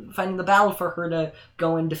for her to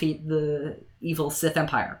go and defeat the evil Sith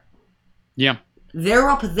Empire. Yeah. They're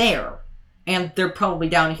up there, and they're probably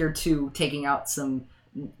down here too, taking out some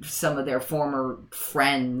of their former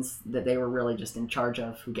friends that they were really just in charge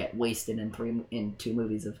of, who get wasted in 2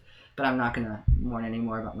 movies of. But I'm not gonna mourn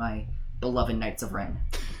anymore about my beloved Knights of Ren.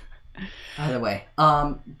 Either way,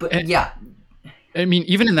 yeah. I mean,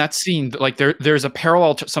 even in that scene, like there's a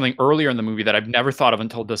parallel to something earlier in the movie that I've never thought of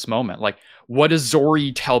until this moment. Like, what does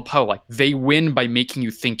Zori tell Poe? Like, they win by making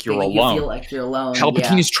you think you're alone. You feel like you're alone.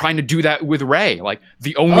 Palpatine is trying to do that with Rey. Like,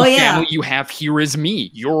 the only family you have here is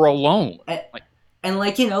me. You're alone. And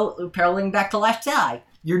paralleling back to Last Jedi,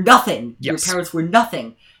 you're nothing. Yes. Your parents were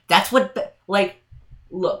nothing. That's what,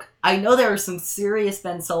 look, I know there are some serious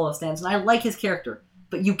Ben Solo stands, and I like his character,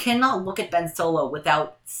 but you cannot look at Ben Solo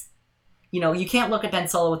without... you can't look at Ben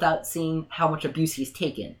Solo without seeing how much abuse he's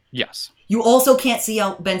taken. Yes. You also can't see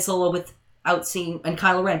out Ben Solo without seeing, and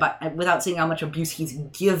Kylo Ren, without seeing how much abuse he's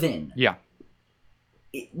given. Yeah.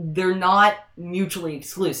 They're not mutually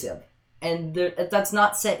exclusive, and that's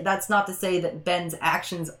not to say that Ben's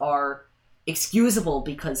actions are excusable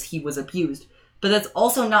because he was abused, but that's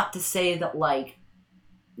also not to say that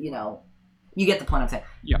you get the point I'm saying.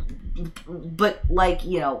 Yeah. But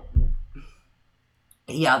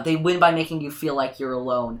yeah, they win by making you feel like you're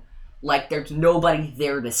alone. Like there's nobody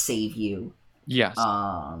there to save you. Yes.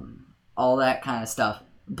 All that kind of stuff.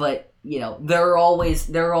 But, there are always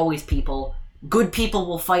people. Good people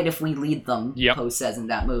will fight if we lead them, yep. Poe says in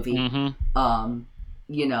that movie. Mm-hmm.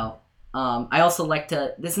 I also like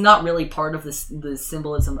to... This is not really part of the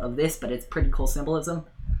symbolism of this, but it's pretty cool symbolism.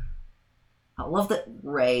 I love that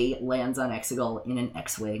Rey lands on Exegol in an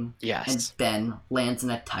X-Wing. Yes. And Ben lands in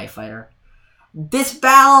a TIE Fighter. This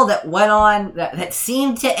battle that went on, that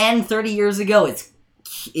seemed to end 30 years ago,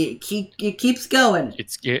 it keeps going.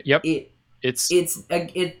 It's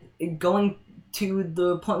going to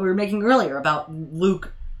the point we were making earlier about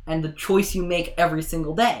Luke and the choice you make every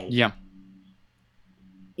single day. Yeah.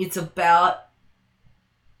 It's about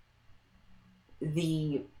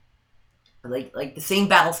the the same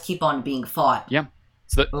battles keep on being fought. Yeah.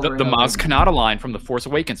 It's the Maz Kanata line from The Force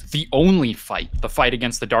Awakens. The only fight, the fight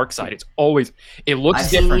against the dark side. It looks I've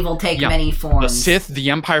different. Seen evil take many forms. The Sith, the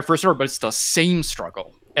Empire, First Order, but it's the same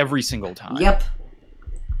struggle every single time. Yep.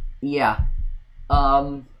 Yeah.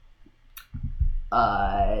 Can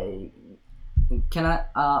I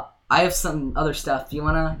have some other stuff. Do you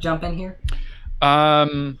want to jump in here?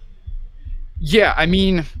 Yeah, I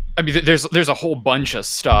mean, there's a whole bunch of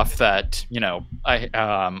stuff that I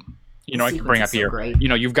can bring up here. Great.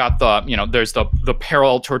 You've got there's the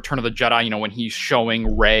parallel to Return of the Jedi. When he's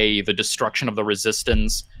showing Rey the destruction of the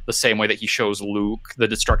Resistance, the same way that he shows Luke the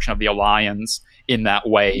destruction of the Alliance. In that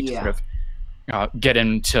way, to sort of get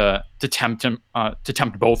him to tempt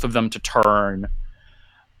both of them to turn.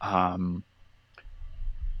 When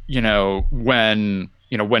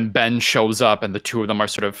Ben shows up and the two of them are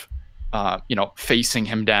sort of facing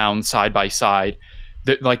him down side by side,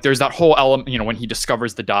 there's that whole element, when he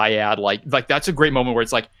discovers the dyad, like that's a great moment where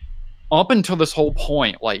it's like, up until this whole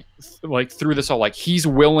point, like through this whole, he's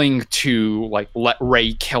willing to let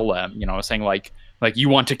Rey kill him, saying like you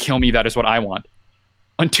want to kill me, that is what I want,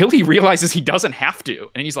 until he realizes he doesn't have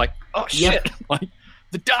to, and he's like, oh shit,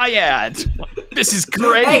 the dyad, this is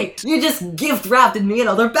great. Hey, you just gift wrapped me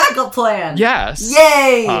another backup plan. Yes.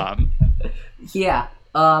 Yay. Yeah.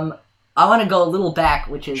 I want to go a little back,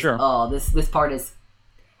 which is sure. This part is.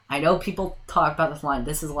 I know people talk about this line.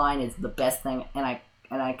 This line is the best thing, and I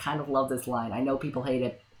kind of love this line. I know people hate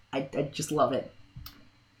it. I just love it.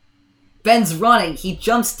 Ben's running. He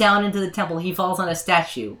jumps down into the temple. He falls on a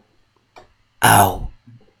statue. Ow.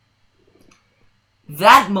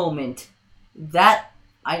 That moment.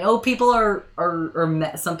 I know people are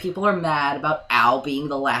some people are mad about "ow" being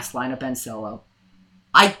the last line of Ben Solo.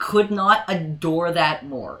 I could not adore that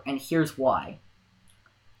more, and here's why.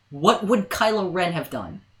 What would Kylo Ren have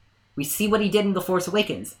done? We see what he did in The Force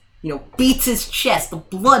Awakens. Beats his chest, the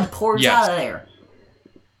blood pours out of there.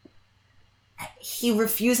 He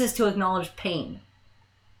refuses to acknowledge pain.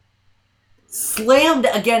 Slammed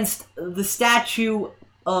against the statue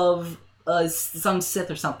of some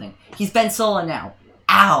Sith or something. He's Ben Solo now.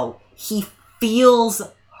 Ow. He feels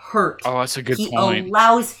hurt. Oh, that's a good point. He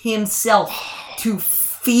allows himself to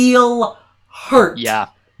feel hurt. Yeah.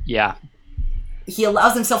 He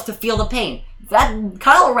allows himself to feel the pain. That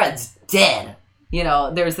Kylo Ren's dead.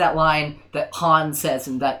 There's that line that Han says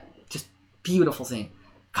in that just beautiful scene.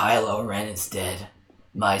 Kylo Ren is dead.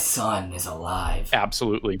 My son is alive.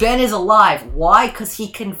 Absolutely. Ben is alive. Why? Because he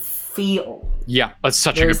can feel. Yeah, that's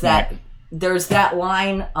such a good point. there's that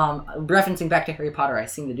line, referencing back to Harry Potter, I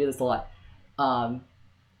seem to do this a lot.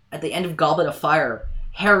 At the end of Goblet of Fire,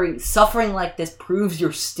 Harry, suffering like this proves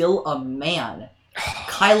you're still a man.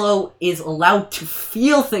 Kylo is allowed to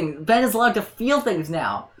feel things. Ben is allowed to feel things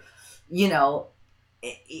now. You know,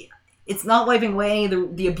 it's not wiping away any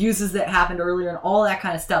of the abuses that happened earlier and all that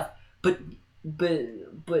kind of stuff. But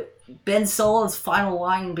Ben Solo's final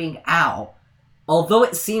line being "ow," although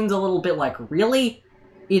it seems a little bit like really,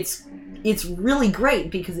 it's really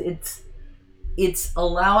great because it's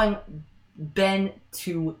allowing Ben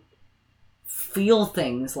to feel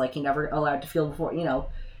things like he never allowed to feel before. You know,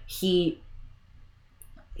 the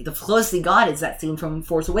closest he got is that scene from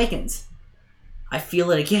Force Awakens. I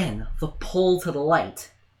feel it again, the pull to the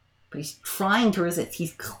light. But he's trying to resist.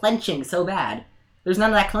 He's clenching so bad. There's none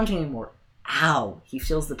of that clenching anymore. Ow. He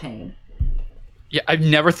feels the pain. Yeah, I've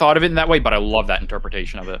never thought of it in that way, but I love that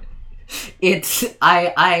interpretation of it.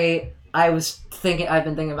 I was thinking, I've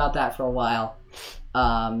been thinking about that for a while.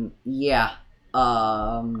 Yeah.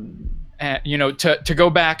 You know, to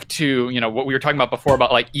go back to, you know, what we were talking about before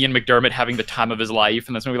about like Ian McDermott having the time of his life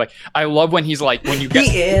in this movie. Like, I love when he's like, when you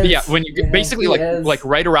get, when you get basically like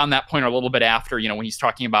right around that point or a little bit after, you know, when he's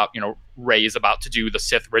talking about, you know, Rey is about to do the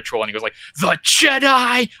Sith ritual and he goes like, the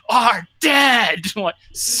Jedi are dead. Like,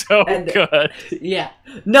 so good. Yeah.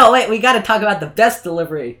 No, wait, we got to talk about the best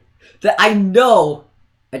delivery that I know.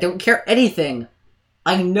 I don't care anything.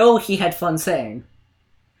 I know he had fun saying.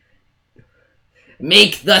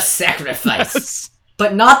 Make the sacrifice. Yes.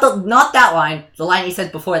 But not that line. The line he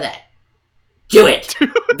says before that. Do it.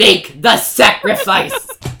 Make the sacrifice.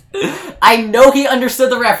 I know he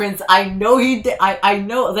understood the reference. I know he did. I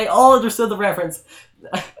know they all understood the reference.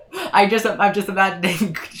 I'm just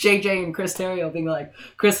imagining JJ and Chris Terrio being like,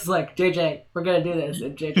 Chris is like, JJ, we're gonna do this,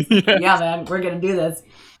 and JJ's like, yeah, man, we're gonna do this.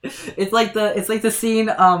 It's like the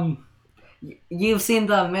scene. You've seen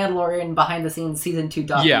the Mandalorian behind the scenes season 2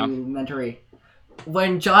 documentary. Yeah.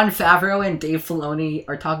 When Jon Favreau and Dave Filoni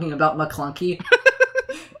are talking about McClunky,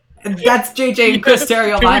 that's JJ and Chris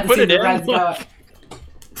Terrio behind the scenes.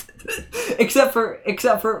 Except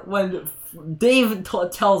for when Dave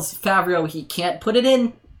tells Favreau he can't put it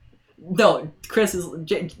in. No, Chris is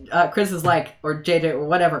like, or JJ or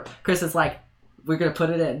whatever. Chris is like, we're gonna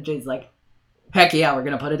put it in. JJ's like, heck yeah, we're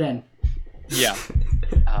gonna put it in. Yeah.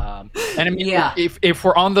 And I mean, if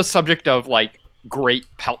we're on the subject of like great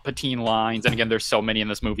Palpatine lines, and again there's so many in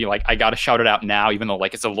this movie, like I gotta shout it out now, even though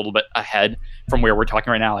like it's a little bit ahead from where we're talking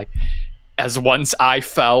right now. Like, as once I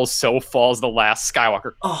fell, so falls the last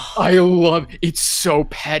Skywalker. Oh. I love it's so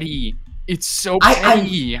petty. It's so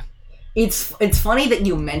petty. It's funny that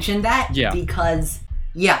you mentioned that, because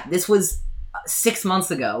this was 6 months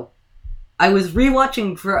ago. I was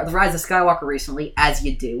rewatching The Rise of Skywalker recently, as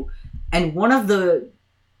you do, and one of the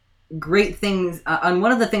great things, and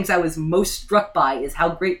one of the things I was most struck by is how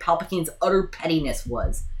great Palpatine's utter pettiness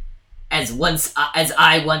was. As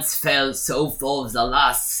I once fell, so falls the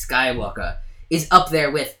last Skywalker, is up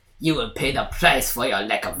there with "You will pay the price for your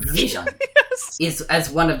lack of vision." Yes. Is as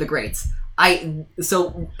one of the greats.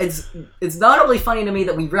 So it's not only funny to me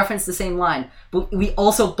that we referenced the same line, but we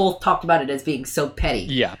also both talked about it as being so petty.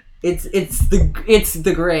 Yeah, it's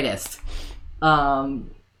the greatest.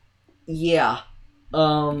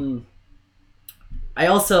 I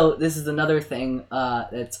also, this is another thing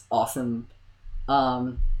that's awesome.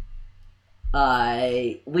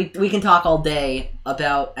 We can talk all day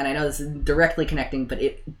about, and I know this is directly connecting, but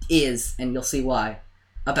it is, and you'll see why,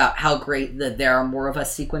 about how great the "There Are More of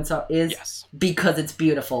Us" sequence is. Yes. Because it's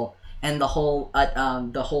beautiful, and the whole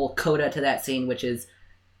coda to that scene, which is,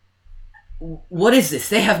 what is this?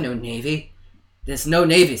 They have no navy. There's no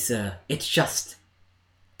navy, sir. It's just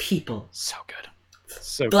people. So good.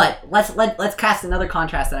 But let's cast another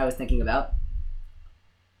contrast that I was thinking about.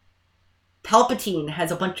 Palpatine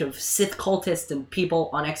has a bunch of Sith cultists and people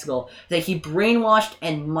on Exegol that he brainwashed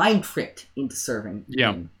and mind tricked into serving.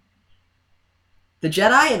 Yeah. The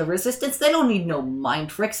Jedi and the Resistance, they don't need no mind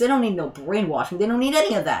tricks. They don't need no brainwashing. They don't need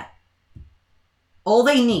any of that. All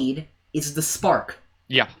they need is the spark.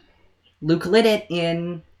 Yeah. Luke lit it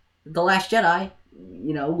in The Last Jedi,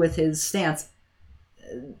 with his stance.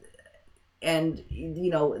 And,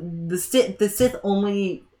 the Sith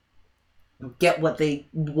only get what they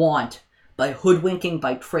want by hoodwinking,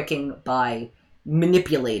 by tricking, by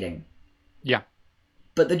manipulating. Yeah.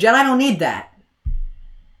 But the Jedi don't need that.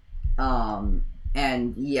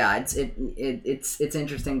 And yeah, it's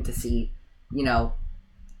interesting to see,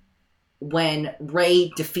 when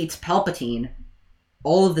Rey defeats Palpatine,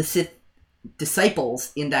 all of the Sith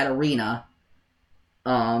disciples in that arena,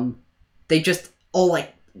 they just all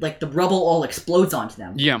like the rubble all explodes onto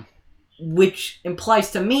them. Yeah. which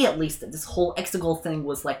implies to me, at least, that this whole Exegol thing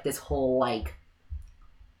was like this whole, like,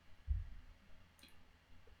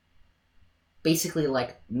 basically,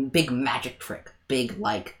 like, big magic trick, big,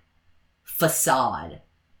 like, facade,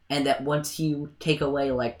 and that once you take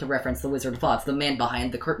away, like, to reference the Wizard of Oz, the man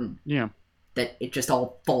behind the curtain, Yeah. that it just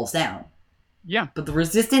all falls down. Yeah. But the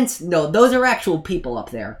Resistance, no, those are actual people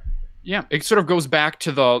up there. Yeah, it sort of goes back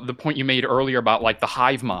to the point you made earlier about like the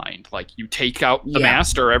hive mind. Like you take out the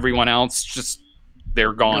master, everyone else just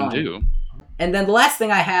they're gone too. And then the last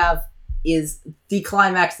thing I have is the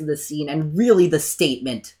climax of the scene and really the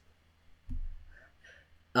statement.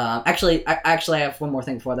 Actually, I have one more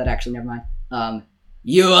thing before that. Actually, never mind.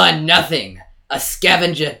 You are nothing. A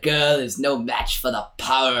scavenger girl is no match for the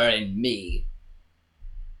power in me.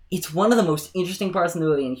 It's one of the most interesting parts of the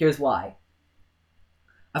movie, and here's why.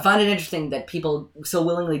 I find it interesting that people so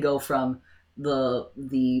willingly go from the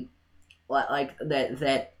like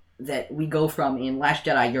that we go from in Last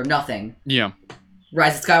Jedi, you're nothing. Yeah.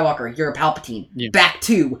 Rise of Skywalker, you're a Palpatine. Yeah. Back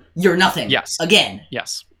to you're nothing. Yes. Again.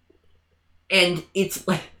 Yes. And it's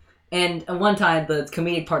like, and at one time the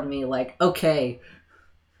comedic part of me like, okay,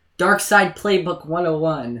 Dark Side Playbook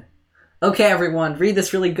 101. Okay, everyone, read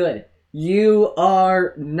this really good. You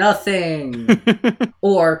are nothing.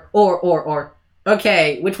 or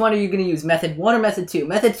okay, which one are you going to use? Method 1 or Method 2?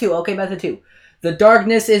 Method 2, okay, Method 2. The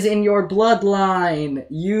darkness is in your bloodline.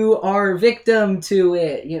 You are victim to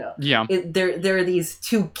it. You know. Yeah. There are these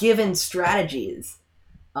two given strategies.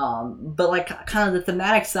 But like kind of the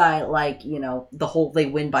thematic side, like, you know, the whole they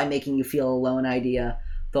win by making you feel alone idea.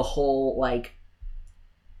 The whole, like,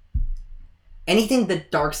 anything the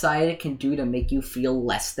dark side can do to make you feel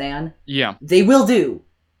less than. Yeah. They will do.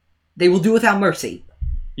 They will do without mercy.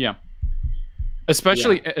 Yeah.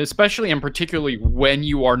 Especially and particularly when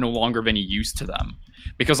you are no longer of any use to them.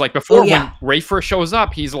 Because like before when Rey first shows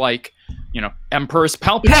up, he's like, you know, Empress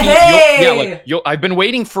Palpatine. Hey! I've been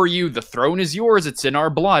waiting for you. The throne is yours. It's in our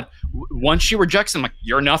blood. Once she rejects him, like,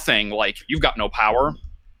 you're nothing. Like, you've got no power.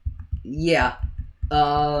 Yeah.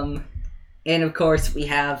 And of course we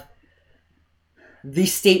have the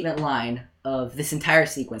statement line of this entire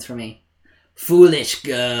sequence for me. Foolish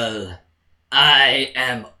girl, I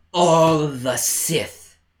am all the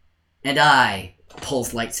Sith, and I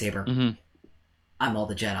pulls lightsaber. Mm-hmm. I'm all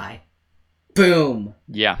the Jedi. Boom.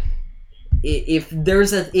 Yeah. If there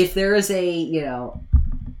is a you know,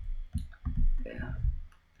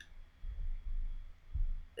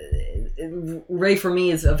 Rey for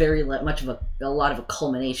me is a very much of a lot of a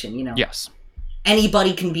culmination. You know. Yes.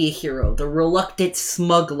 Anybody can be a hero. The reluctant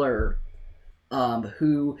smuggler,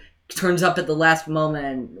 who turns up at the last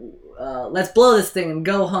moment. Let's blow this thing and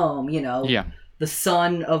go home. You know. Yeah. The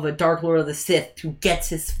son of a Dark Lord of the Sith who gets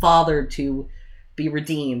his father to be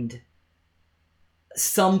redeemed.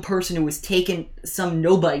 Some person who was taken, some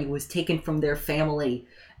nobody who was taken from their family,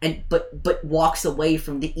 and but walks away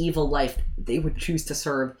from the evil life they would choose to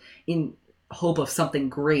serve in hope of something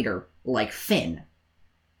greater, like Finn.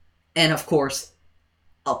 And of course,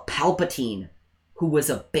 a Palpatine who was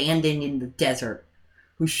abandoned in the desert,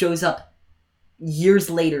 who shows up years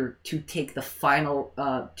later to take the final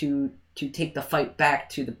to take the fight back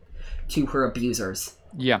to her abusers.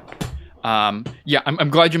 Yeah. I'm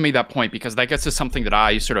glad you made that point, because that gets to something that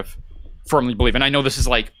I sort of firmly believe. And I know this is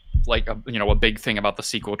like a big thing about the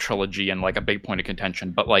sequel trilogy and like a big point of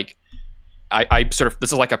contention, but like I sort of,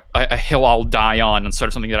 this is like a hill I'll die on, and sort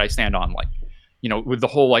of something that I stand on, like, you know, with the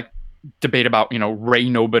whole like debate about, you know, Rey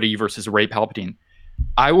Nobody versus Rey Palpatine.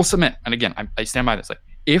 I will submit, and again, I stand by this, like,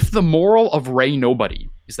 if the moral of Rey Nobody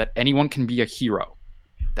is that anyone can be a hero,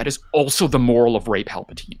 that is also the moral of Rey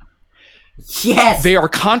Palpatine. Yes, they are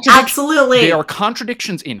absolutely. They are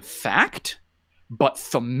contradictions in fact, but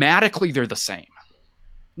thematically they're the same.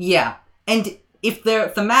 Yeah, and if they're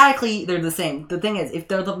thematically they're the same. The thing is, if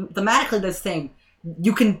they're thematically the same,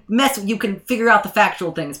 you can figure out the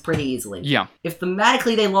factual things pretty easily. Yeah. If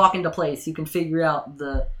thematically they lock into place, you can figure out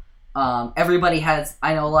the. Everybody has.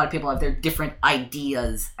 I know a lot of people have their different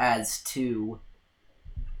ideas as to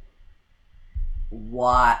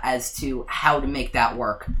how to make that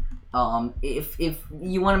work. If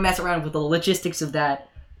you want to mess around with the logistics of that,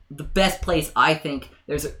 the best place, I think,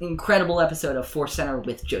 there's an incredible episode of Force Center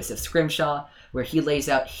with Joseph Scrimshaw, where he lays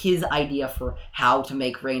out his idea for how to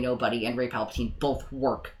make Rey Nobody and Rey Palpatine both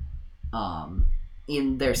work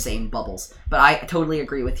in their same bubbles. But I totally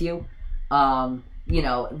agree with you. You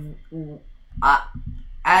know,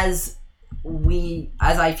 as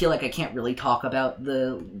I feel like I can't really talk about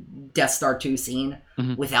the Death Star 2 scene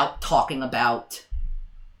without talking about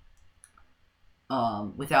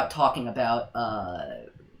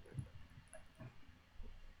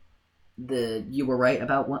you were right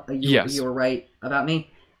about Yes. you were right about me.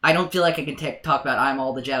 I don't feel like I can talk about I'm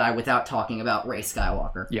All the Jedi without talking about Rey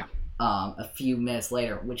Skywalker. Yeah. A few minutes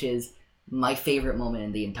later, which is my favorite moment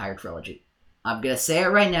in the entire trilogy. I'm gonna say it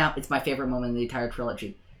right now. It's my favorite moment in the entire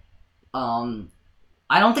trilogy.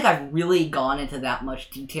 I don't think I've really gone into that much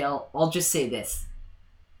detail. I'll just say this.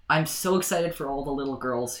 I'm so excited for all the little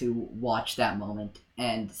girls who watch that moment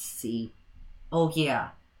and see, oh yeah,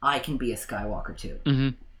 I can be a Skywalker too.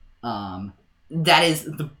 Mm-hmm. That is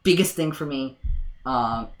the biggest thing for me.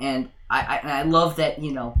 And I love that,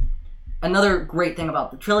 another great thing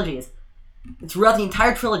about the trilogy is throughout the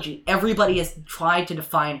entire trilogy, everybody has tried to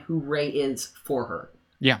define who Rey is for her.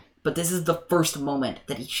 Yeah. But this is the first moment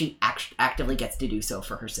that she actively gets to do so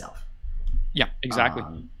for herself. Yeah, exactly.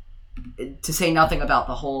 To say nothing about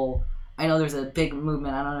the whole... I know there's a big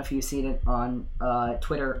movement, I don't know if you've seen it on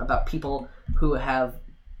Twitter, about people who have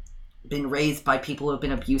been raised by people who have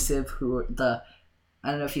been abusive, I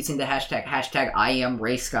don't know if you've seen the hashtag I am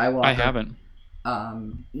Rey Skywalker. I haven't. I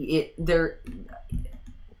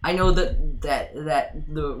know that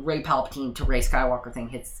the Rey Palpatine to Rey Skywalker thing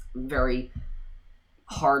hits very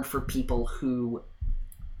hard for people who've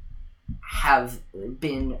had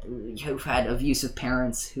abusive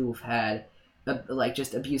parents, who've had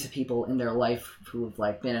just abusive people in their life, who've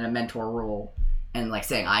been in a mentor role and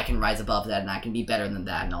saying I can rise above that and I can be better than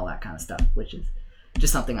that and all that kind of stuff, which is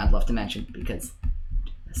just something I'd love to mention because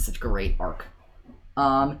it's such a great arc.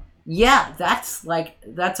 Yeah, that's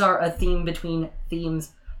our a theme between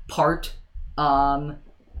themes part. I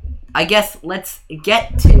guess let's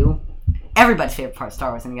get to everybody's favorite part of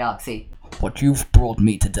Star Wars in the Galaxy. What you've brought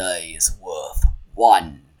me today is worth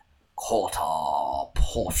 1/4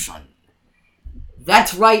 portion.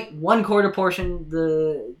 That's right, 1/4 portion,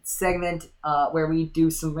 the segment where we do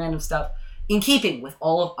some random stuff. In keeping with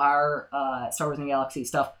all of our Star Wars in the Galaxy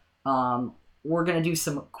stuff, we're going to do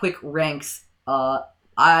some quick ranks.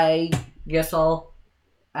 I guess I'll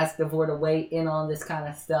ask Devore to weigh in on this kind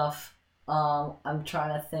of stuff. I'm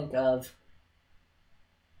trying to think of...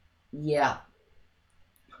 Yeah.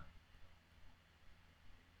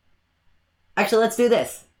 Actually, let's do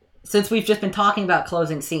this. Since we've just been talking about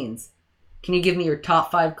closing scenes, can you give me your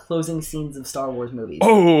top 5 closing scenes of Star Wars movies?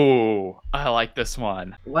 Oh, I like this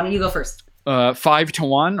one. Why don't you go first?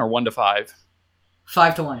 5-1 or 1-5?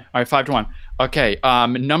 5-1. All right, 5-1. Okay,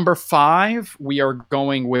 number 5, we are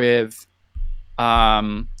going with,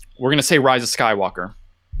 we're going to say Rise of Skywalker.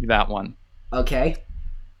 That one. Okay.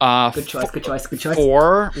 Good choice.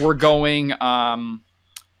 4, we're going,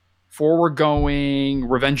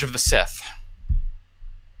 Revenge of the Sith.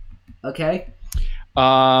 Okay.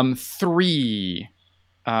 3,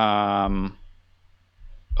 oh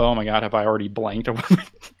my god, have I already blanked?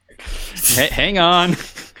 Hang on.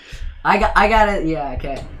 I got it. Yeah,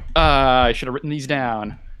 okay. I should have written these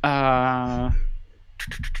down. I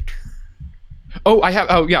have.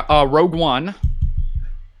 Oh, yeah. Rogue One.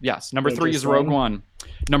 Yes. Number 3 is Rogue One.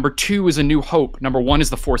 Number 2 is A New Hope. Number 1 is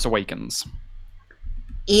The Force Awakens.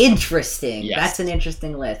 Interesting. Yes. That's an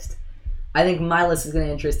interesting list. I think my list is going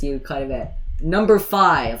to interest you quite a bit. Number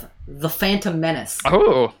 5, The Phantom Menace.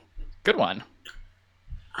 Oh, good one.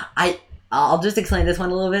 I'll just explain this one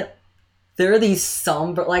a little bit. There are these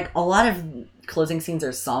somber, a lot of closing scenes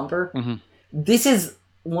are somber. Mm-hmm. This is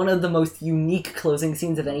one of the most unique closing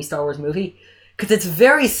scenes of any Star Wars movie because it's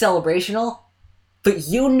very celebrational, but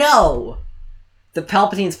the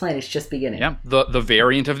Palpatine's plan is just beginning. Yeah, the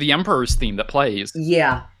variant of the Emperor's theme that plays.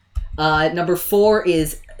 Yeah. Number 4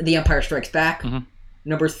 is The Empire Strikes Back. Mm-hmm.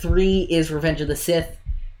 Number 3 is Revenge of the Sith.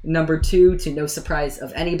 Number 2, to no surprise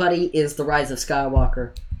of anybody, is The Rise of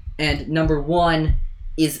Skywalker. And number 1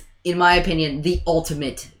 is, in my opinion, the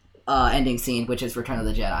ultimate ending scene, which is Return of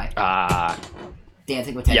the Jedi.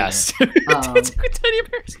 Dancing with Teddy Yes. Bears. Dancing with Teddy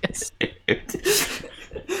Bears, yes.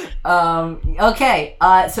 Okay,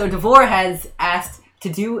 so Devore has asked to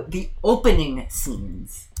do the opening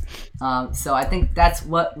scenes. So I think that's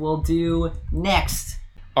what we'll do next.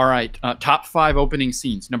 All right, top 5 opening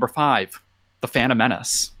scenes. Number 5, The Phantom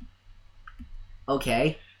Menace.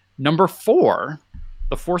 Okay. Number 4,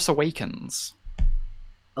 The Force Awakens.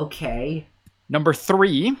 Okay. Number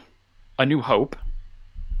 3, A New Hope.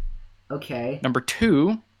 Okay. Number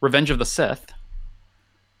 2, Revenge of the Sith.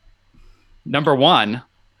 Number 1,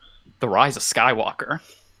 The Rise of Skywalker.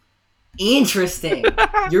 Interesting.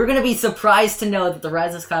 You're going to be surprised to know that The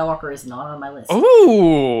Rise of Skywalker is not on my list.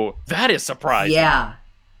 Ooh, that is surprising. Yeah.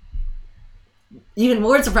 Even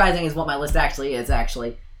more surprising is what my list actually is,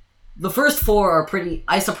 actually. The first 4 are pretty...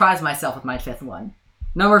 I surprised myself with my 5th one.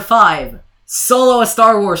 Number 5, Solo: A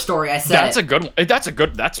Star Wars Story, I said That's a good one.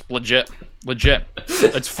 That's legit. legit.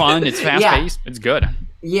 It's fun. It's fast paced. It's good.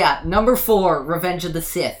 Yeah. Number 4, Revenge of the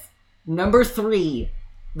Sith. Number 3,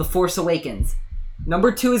 The Force Awakens.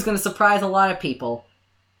 Number 2 is going to surprise a lot of people.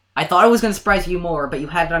 I thought it was going to surprise you more, but you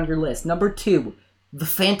had it on your list. Number 2, The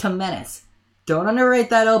Phantom Menace. Don't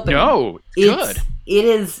underrate that opening. No, good. It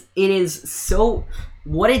is so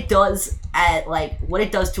what it does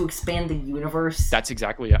to expand the universe. That's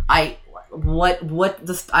exactly it. I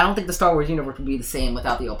don't think the Star Wars universe would be the same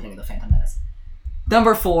without the opening of The Phantom Menace.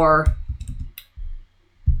 Number 4,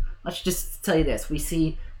 let's just tell you this. We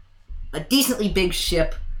see a decently big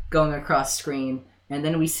ship going across screen, and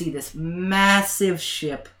then we see this massive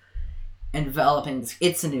ship enveloping.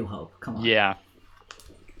 It's A New Hope. Come on. Yeah.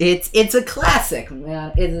 It's a classic,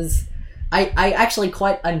 man. It is. I actually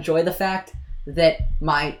quite enjoy the fact that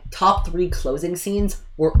my top 3 closing scenes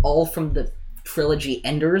were all from the trilogy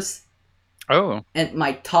Enders. Oh. And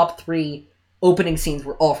my top 3 opening scenes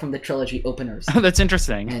were all from the trilogy openers. That's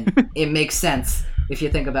interesting. And it makes sense if you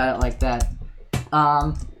think about it like that.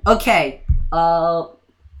 Okay.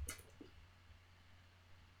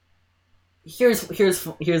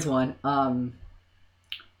 Here's one.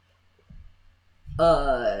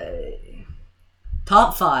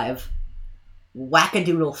 Top 5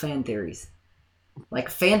 wackadoodle fan theories. Like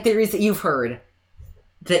fan theories that you've heard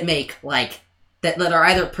that make that are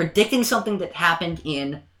either predicting something that happened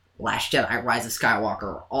in Last Jedi, Rise of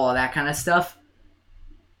Skywalker, all of that kind of stuff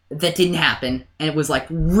that didn't happen, and it was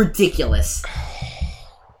ridiculous.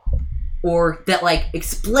 Or that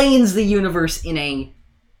explains the universe in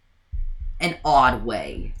an odd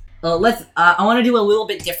way. I want to do a little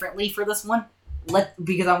bit differently for this one.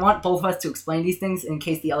 Because I want both of us to explain these things in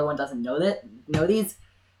case the other one doesn't know these.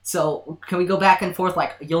 So can we go back and forth?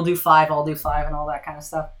 You'll do 5, I'll do 5, and all that kind of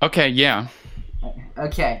stuff. Okay. Yeah.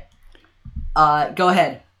 Okay. Go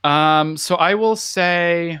ahead. So I will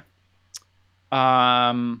say,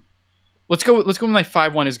 let's go with my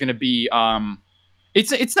 5 one is going to be,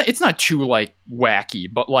 it's not too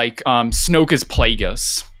wacky, but Snoke is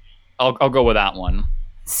Plagueis. I'll go with that one.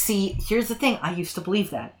 See, here's the thing. I used to believe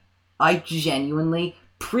that. I genuinely,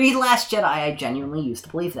 pre-Last Jedi, I genuinely used to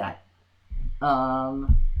believe that.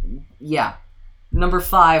 Yeah. Number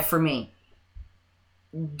 5 for me.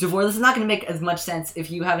 Devore, this is not going to make as much sense if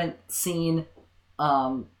you haven't seen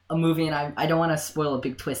a movie, and I don't want to spoil a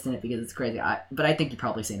big twist in it because it's crazy, but I think you've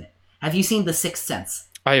probably seen it. Have you seen The Sixth Sense?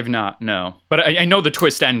 I have not, no. But I know the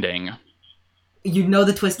twist ending. You know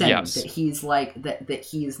the twist ending, yes. That he's that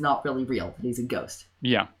he is not really real, that he's a ghost.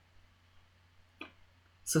 Yeah.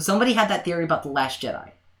 So somebody had that theory about The Last Jedi.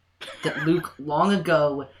 That Luke, long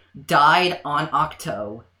ago, died on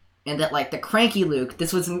Ahch-To, and that, the cranky Luke,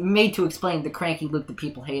 this was made to explain the cranky Luke that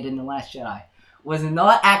people hated in The Last Jedi, was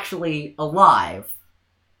not actually alive,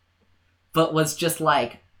 but was just,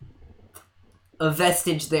 a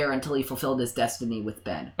vestige there until he fulfilled his destiny with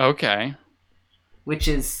Ben. Okay. Which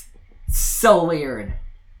is so weird.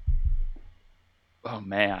 Oh,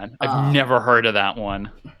 man. I've never heard of that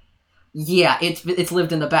one. Yeah, it's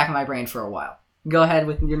lived in the back of my brain for a while. Go ahead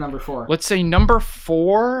with your number 4. Let's say number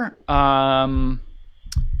 4. I'm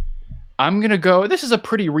gonna go. This is a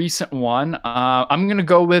pretty recent one. I'm gonna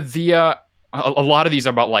go with the. A lot of these are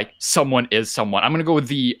about someone is someone. I'm gonna go with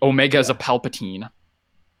the Omega as a Palpatine.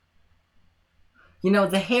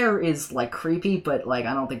 The hair is creepy, but I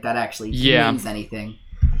don't think that actually means anything.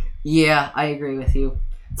 Yeah, I agree with you.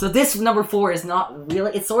 So this number 4 is not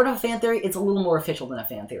really. It's sort of a fan theory. It's a little more official than a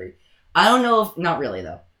fan theory. I don't know if... Not really,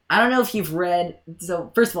 though. I don't know if you've read...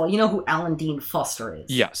 So, first of all, you know who Alan Dean Foster is?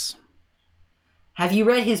 Yes. Have you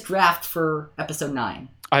read his draft for Episode 9?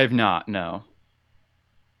 I have not, no.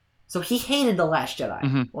 So he hated The Last Jedi.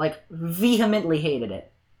 Mm-hmm. Vehemently hated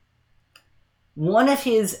it. One of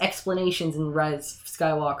his explanations in Rise of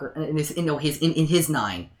Skywalker... In his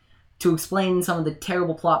 9, to explain some of the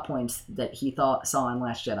terrible plot points that he saw in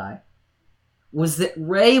Last Jedi, was that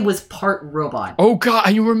Rey was part robot. Oh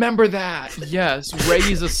god, you remember that. Yes, Rey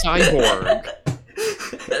is a cyborg.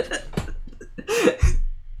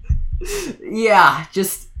 Yeah,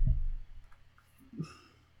 just...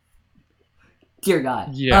 Dear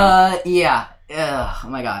God. Yeah. Yeah. Ugh, oh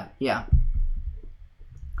my god, yeah.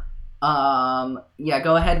 Yeah,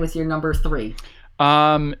 go ahead with your number 3.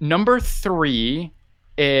 Number 3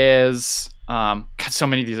 is... God, so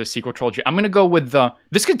many of these are sequel trilogy. I'm going to go with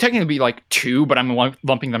this could technically be 2, but I'm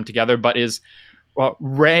lumping them together, but is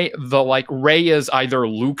Rey, Rey is either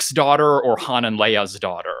Luke's daughter or Han and Leia's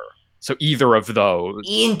daughter. So either of those.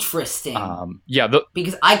 Interesting. Yeah.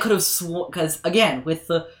 Because I could have sworn, because again,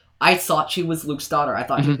 I thought she was Luke's daughter. I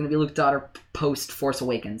thought she was going to be Luke's daughter post Force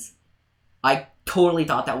Awakens. I totally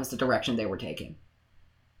thought that was the direction they were taking.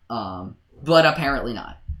 but apparently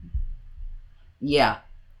not. Yeah.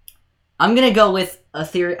 I'm gonna go with a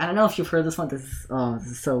theory. I don't know if you've heard this one. This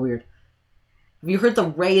is so weird. Have you heard the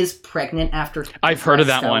Rey is pregnant after... I've heard of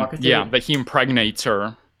that Skywalker one. theory? Yeah, that he impregnates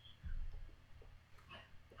her.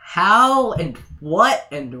 How and what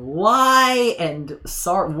and why and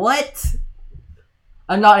what?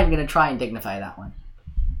 I'm not even gonna try and dignify that one.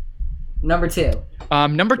 Number 2.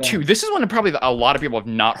 Number 2. This is one that probably a lot of people have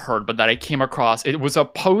not heard, but that I came across. It was a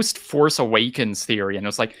post Force Awakens theory, and it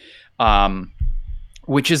was like,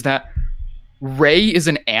 which is that Rey is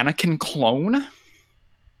an Anakin clone.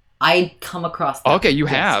 I come across that. Okay, you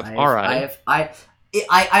have. All right. I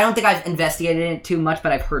don't think I've investigated it too much,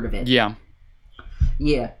 but I've heard of it. Yeah.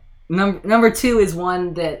 Yeah. Number 2 is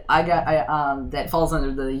one that that falls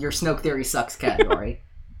under the your Snoke theory sucks category.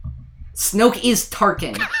 Snoke is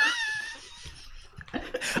Tarkin.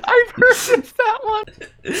 I've heard of that one.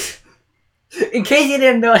 In case you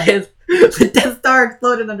didn't notice, the Death Star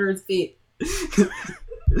exploded under his feet.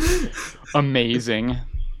 Amazing.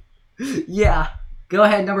 Yeah. Go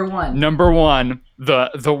ahead, number 1. Number 1,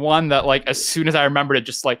 the one that, like, as soon as I remembered it,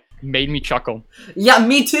 just, like, made me chuckle. Yeah,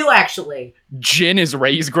 me too, actually. Jyn is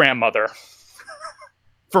Rey's grandmother.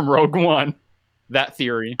 From Rogue One. That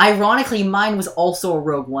theory. Ironically, mine was also a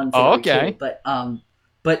Rogue One theory, okay. too,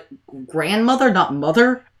 but grandmother, not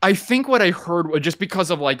mother? I think what I heard, just because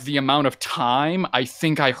of, like, the amount of time, I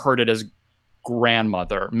think I heard it as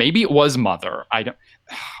grandmother. Maybe it was mother. I don't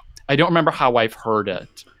remember how I've heard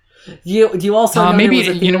it. Do you also know maybe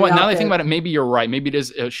there was a you know what? theory Now out that I think there- about it, maybe you're right. Maybe it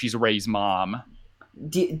is. She's Rey's mom.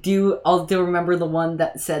 Do you also remember the one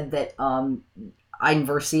that said that Ian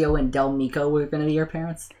Versio and Del Mico were going to be your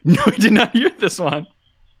parents? No, I did not hear this one.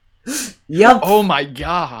 Yep. Oh my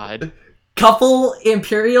god. Couple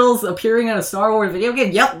Imperials appearing in a Star Wars video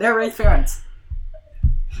game. Yep, they're Rey's parents.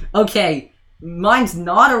 Okay, mine's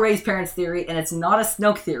not a Rey's parents theory, and it's not a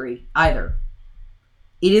Snoke theory either.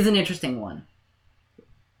 It is an interesting one.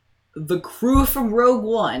 The crew from Rogue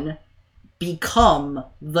One become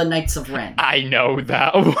the Knights of Ren. I know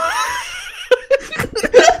that.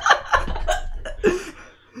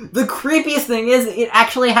 The creepiest thing is, it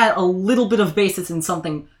actually had a little bit of basis in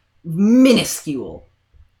something minuscule.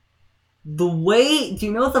 Do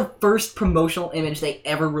you know the first promotional image they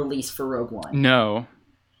ever released for Rogue One? No.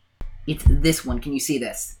 It's this one. Can you see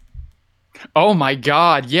this? Oh my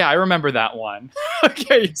god. Yeah, I remember that one.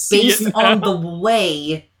 Okay, see Based it on now. the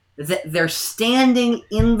way that they're standing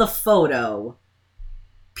in the photo,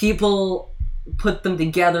 people put them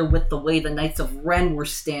together with the way the Knights of Ren were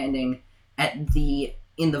standing in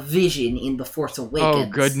the vision in The Force Awakens. Oh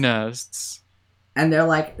goodness. And they're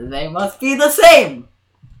like, they must be the same!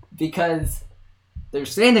 Because they're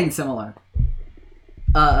standing similar.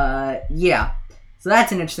 Yeah. So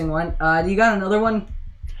that's an interesting one. Do you got another one?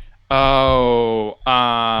 Oh,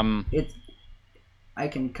 I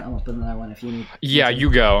can come up with another one if you need. yeah,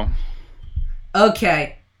 you go.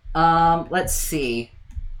 Okay. Let's see.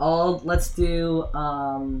 Let's do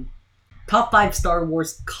top 5 Star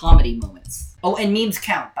Wars comedy moments. Oh, and memes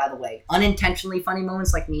count, by the way. Unintentionally funny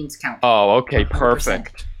moments like memes count. Oh, okay, 100%.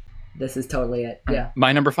 perfect. This is totally it. Yeah.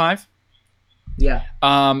 My number 5? Yeah.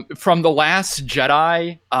 From The Last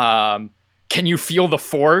Jedi, can you feel the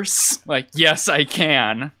Force? Like, yes, I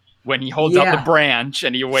can. When he holds out Yeah. the branch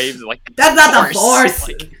and he waves like, That's not the Force! Force!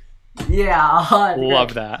 Like, Yeah.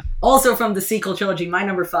 love that. Also from the sequel trilogy, my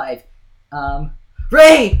number 5.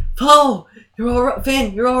 Rey! Poe! You're alright.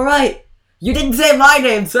 Finn, you're alright. You didn't say my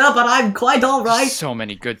name, sir, but I'm quite alright. So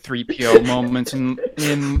many good 3PO moments in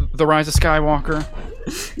The Rise of Skywalker.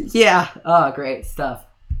 Yeah. Oh, great stuff.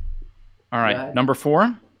 All right, Right. number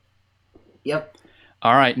 4? Yep.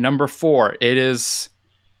 All right, number 4.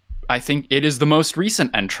 I think it is the most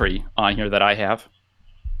recent entry on here that I have.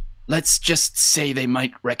 Let's just say they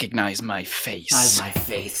might recognize my face. My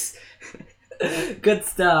face. Good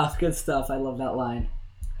stuff. Good stuff. I love that line.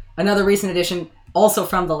 Another recent addition, also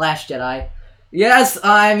from The Last Jedi. Yes,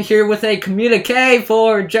 I'm here with a communique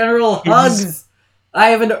for General Hux. I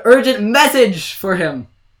have an urgent message for him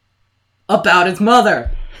about his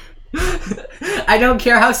mother. I don't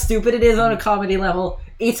care how stupid it is on a comedy level.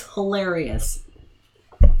 It's hilarious.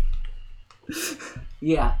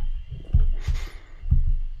 Yeah.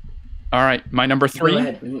 All right, my number 3. Go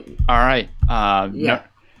ahead. All right. Yeah.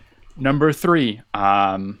 Number 3.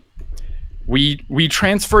 We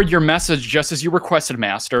transferred your message just as you requested,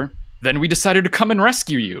 Master. Then we decided to come and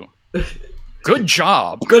rescue you. Good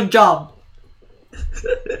job. Good job.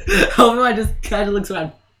 Obi-Wan just kind of looks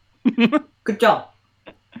around. Good job.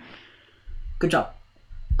 Good job.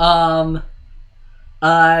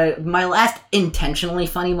 My last intentionally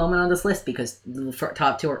funny moment on this list, because the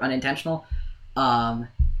top two are unintentional. A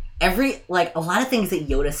lot of things that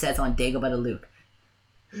Yoda says on Dagobah to Luke.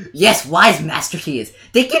 Yes, wise master he is.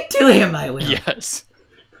 They can do him, I will. Yes.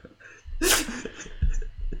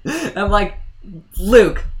 I'm like,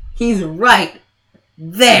 Luke, he's right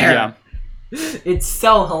there. Yeah. It's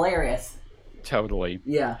so hilarious. Totally.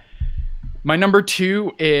 Yeah. My number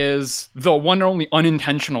 2 is the one and only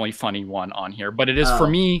unintentionally funny one on here, but it is for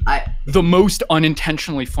me the most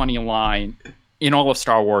unintentionally funny line in all of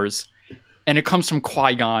Star Wars, and it comes from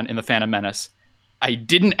Qui-Gon in The Phantom Menace. I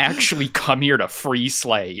didn't actually come here to free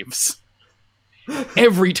slaves.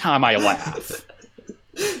 Every time I laugh.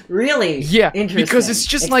 Really? Yeah, Interesting. because it's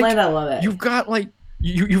just Explain that a little bit. you've got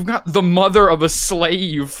you've got the mother of a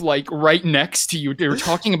slave right next to you. They were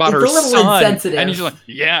talking about her son, insensitive. and he's like,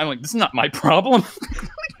 "Yeah, I'm like, this is not my problem."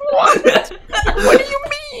 What? What do you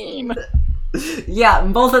mean? Yeah,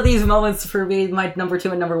 both of these moments for me, my number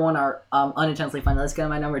 2 and number 1 are unintentionally funny. Let's go to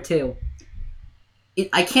my number 2.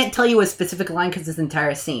 I can't tell you a specific line because this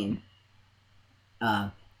entire scene.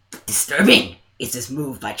 Disturbing is this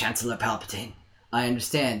move by Chancellor Palpatine. I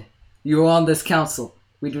understand. You are on this council.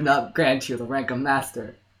 We do not grant you the rank of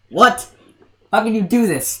master. What? How can you do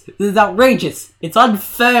this? This is outrageous. It's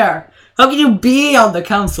unfair. How can you be on the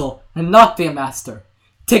council and not be a master?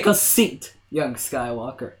 Take a seat, young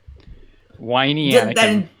Skywalker. Whiny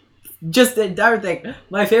Anakin. Just the entire thing.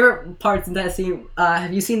 My favorite parts in that scene,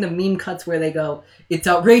 have you seen the meme cuts where they go, it's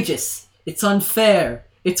outrageous, it's unfair,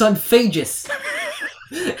 it's unfageous.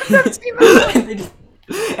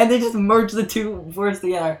 and they just merge the two words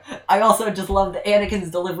together. I also just love Anakin's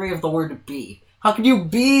delivery of the word be. How can you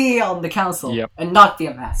be on the council and not be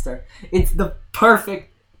a master? It's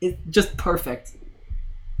just perfect.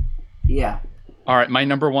 Yeah. Alright, my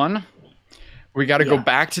number 1. We gotta go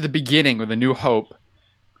back to the beginning with A New Hope.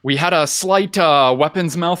 We had a slight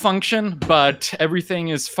weapons malfunction, but everything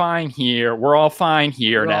is fine here. We're all fine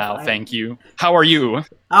here now, thank you. How are you?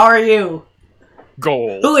 How are you?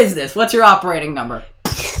 Goal. Who is this? What's your operating number?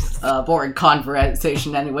 Boring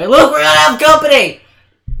conversation anyway. Look, we're gonna have company!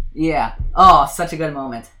 Yeah. Oh, such a good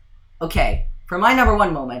moment. Okay, for my number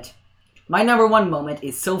 1 moment. My number 1 moment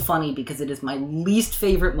is so funny because it is my least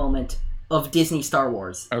favorite moment of Disney Star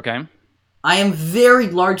Wars. Okay. I am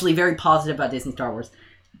largely very positive about Disney Star Wars.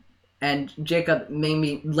 And Jacob made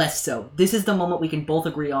me less so. This is the moment we can both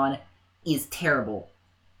agree on is terrible.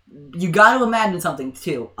 You gotta imagine something,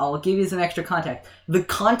 too. I'll give you some extra context. The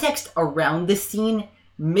context around this scene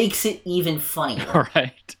makes it even funnier.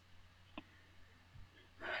 Alright.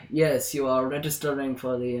 Yes, you are registering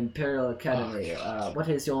for the Imperial Academy. What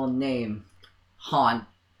is your name? Han.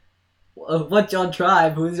 What's your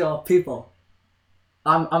tribe? Who's your people?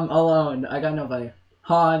 I'm alone. I got nobody.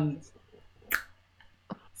 Han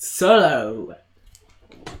Solo.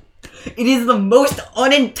 It is the most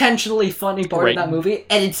unintentionally funny part of that movie,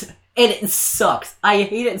 and it sucks. I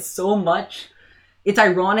hate it so much. It's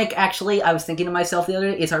ironic, actually. I was thinking to myself the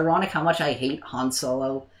other day, it's ironic how much I hate Han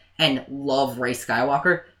Solo and love Rey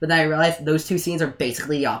Skywalker, but then I realized those two scenes are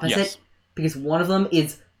basically the opposite. Yes. Because one of them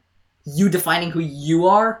is you defining who you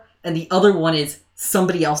are, and the other one is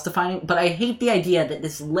somebody else defining. But I hate the idea that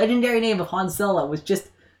this legendary name of Han Solo was just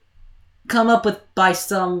come up with by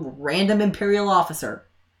some random Imperial officer.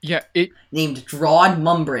 Yeah, named Drod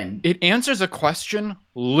Mumbrin. It answers a question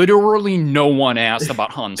literally no one asked about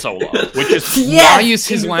Han Solo, which is yes, why is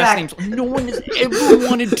his last name? No one has ever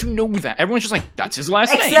wanted to know that. Everyone's just like, that's his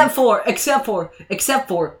last name. Except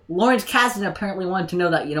for Lawrence Kasdan apparently wanted to know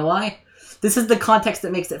that. You know why? This is the context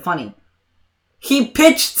that makes it funny. He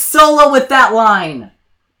pitched Solo with that line.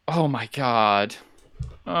 Oh my god.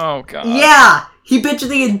 Oh god. Yeah, he pitched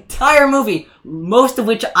the entire movie, most of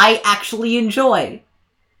which I actually enjoy.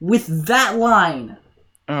 With that line.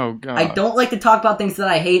 Oh god. I don't like to talk about things that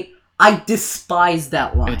I hate. I despise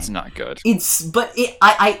that line. It's not good. It's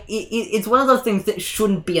one of those things that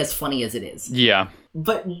shouldn't be as funny as it is. Yeah.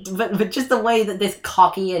 But just the way that this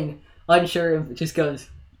cocky and unsure just goes,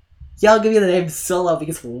 yeah, I'll give you the name Solo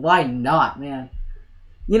because why not, man?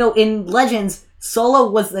 You know, in Legends, Solo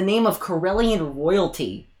was the name of Corellian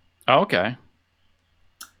royalty. Oh, okay.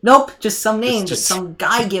 Nope, just some name that some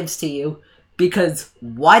guy gives to you. Because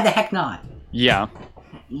why the heck not? Yeah.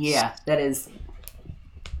 Yeah, that is.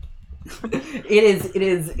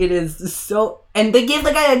 It is so. And they gave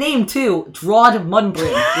the guy a name too, Drod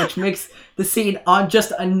Mumbrin, which makes the scene on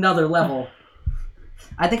just another level.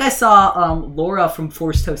 I think I saw Laura from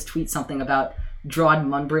Force Toast tweet something about Drod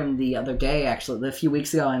Mumbrin the other day, actually, a few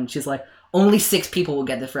weeks ago, and she's like, only 6 people will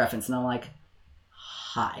get this reference, and I'm like,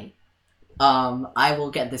 hi. I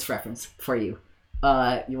will get this reference for you.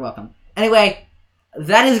 You're welcome. Anyway,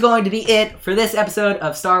 that is going to be it for this episode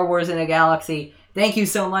of Star Wars in a Galaxy. Thank you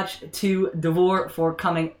so much to Devor for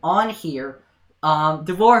coming on here.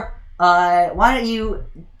 Devor, why don't you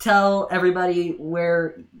tell everybody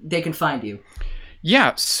where they can find you?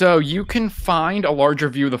 Yeah, so you can find A Larger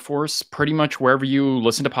View of the Force pretty much wherever you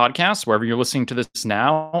listen to podcasts, wherever you're listening to this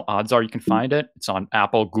now. Odds are you can find it. It's on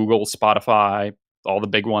Apple, Google, Spotify, all the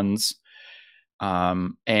big ones.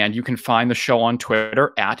 And you can find the show on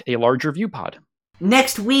Twitter at A Larger View Pod.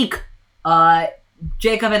 Next week,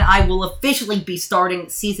 Jacob and I will officially be starting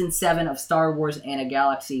Season 7 of Star Wars and a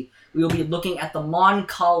Galaxy. We will be looking at the Mon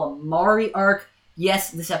Calamari arc.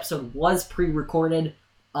 Yes, this episode was pre-recorded.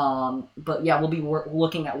 But yeah, we'll be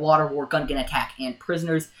looking at Water War, Gungan Attack, and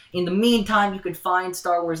Prisoners. In the meantime, you can find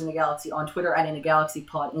Star Wars in the Galaxy on Twitter at In a Galaxy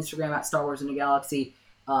Pod, Instagram at Star Wars in a Galaxy.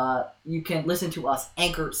 You can listen to us,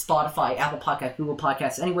 Anchor, Spotify, Apple Podcasts, Google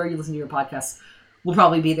Podcasts, anywhere you listen to your podcasts. We'll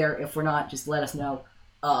probably be there. If we're not, just let us know.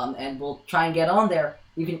 And we'll try and get on there.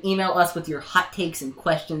 You can email us with your hot takes and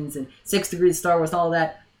questions and 6 Degrees of Star Wars and all of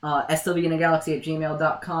that.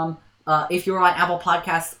 swinagalaxy@gmail.com. If you're on Apple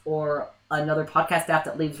Podcasts or another podcast app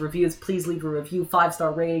that leaves reviews, please leave a review.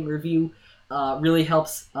 5-star rating review really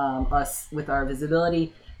helps us with our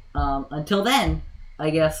visibility. Until then,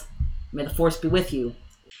 I guess, may the Force be with you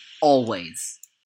always.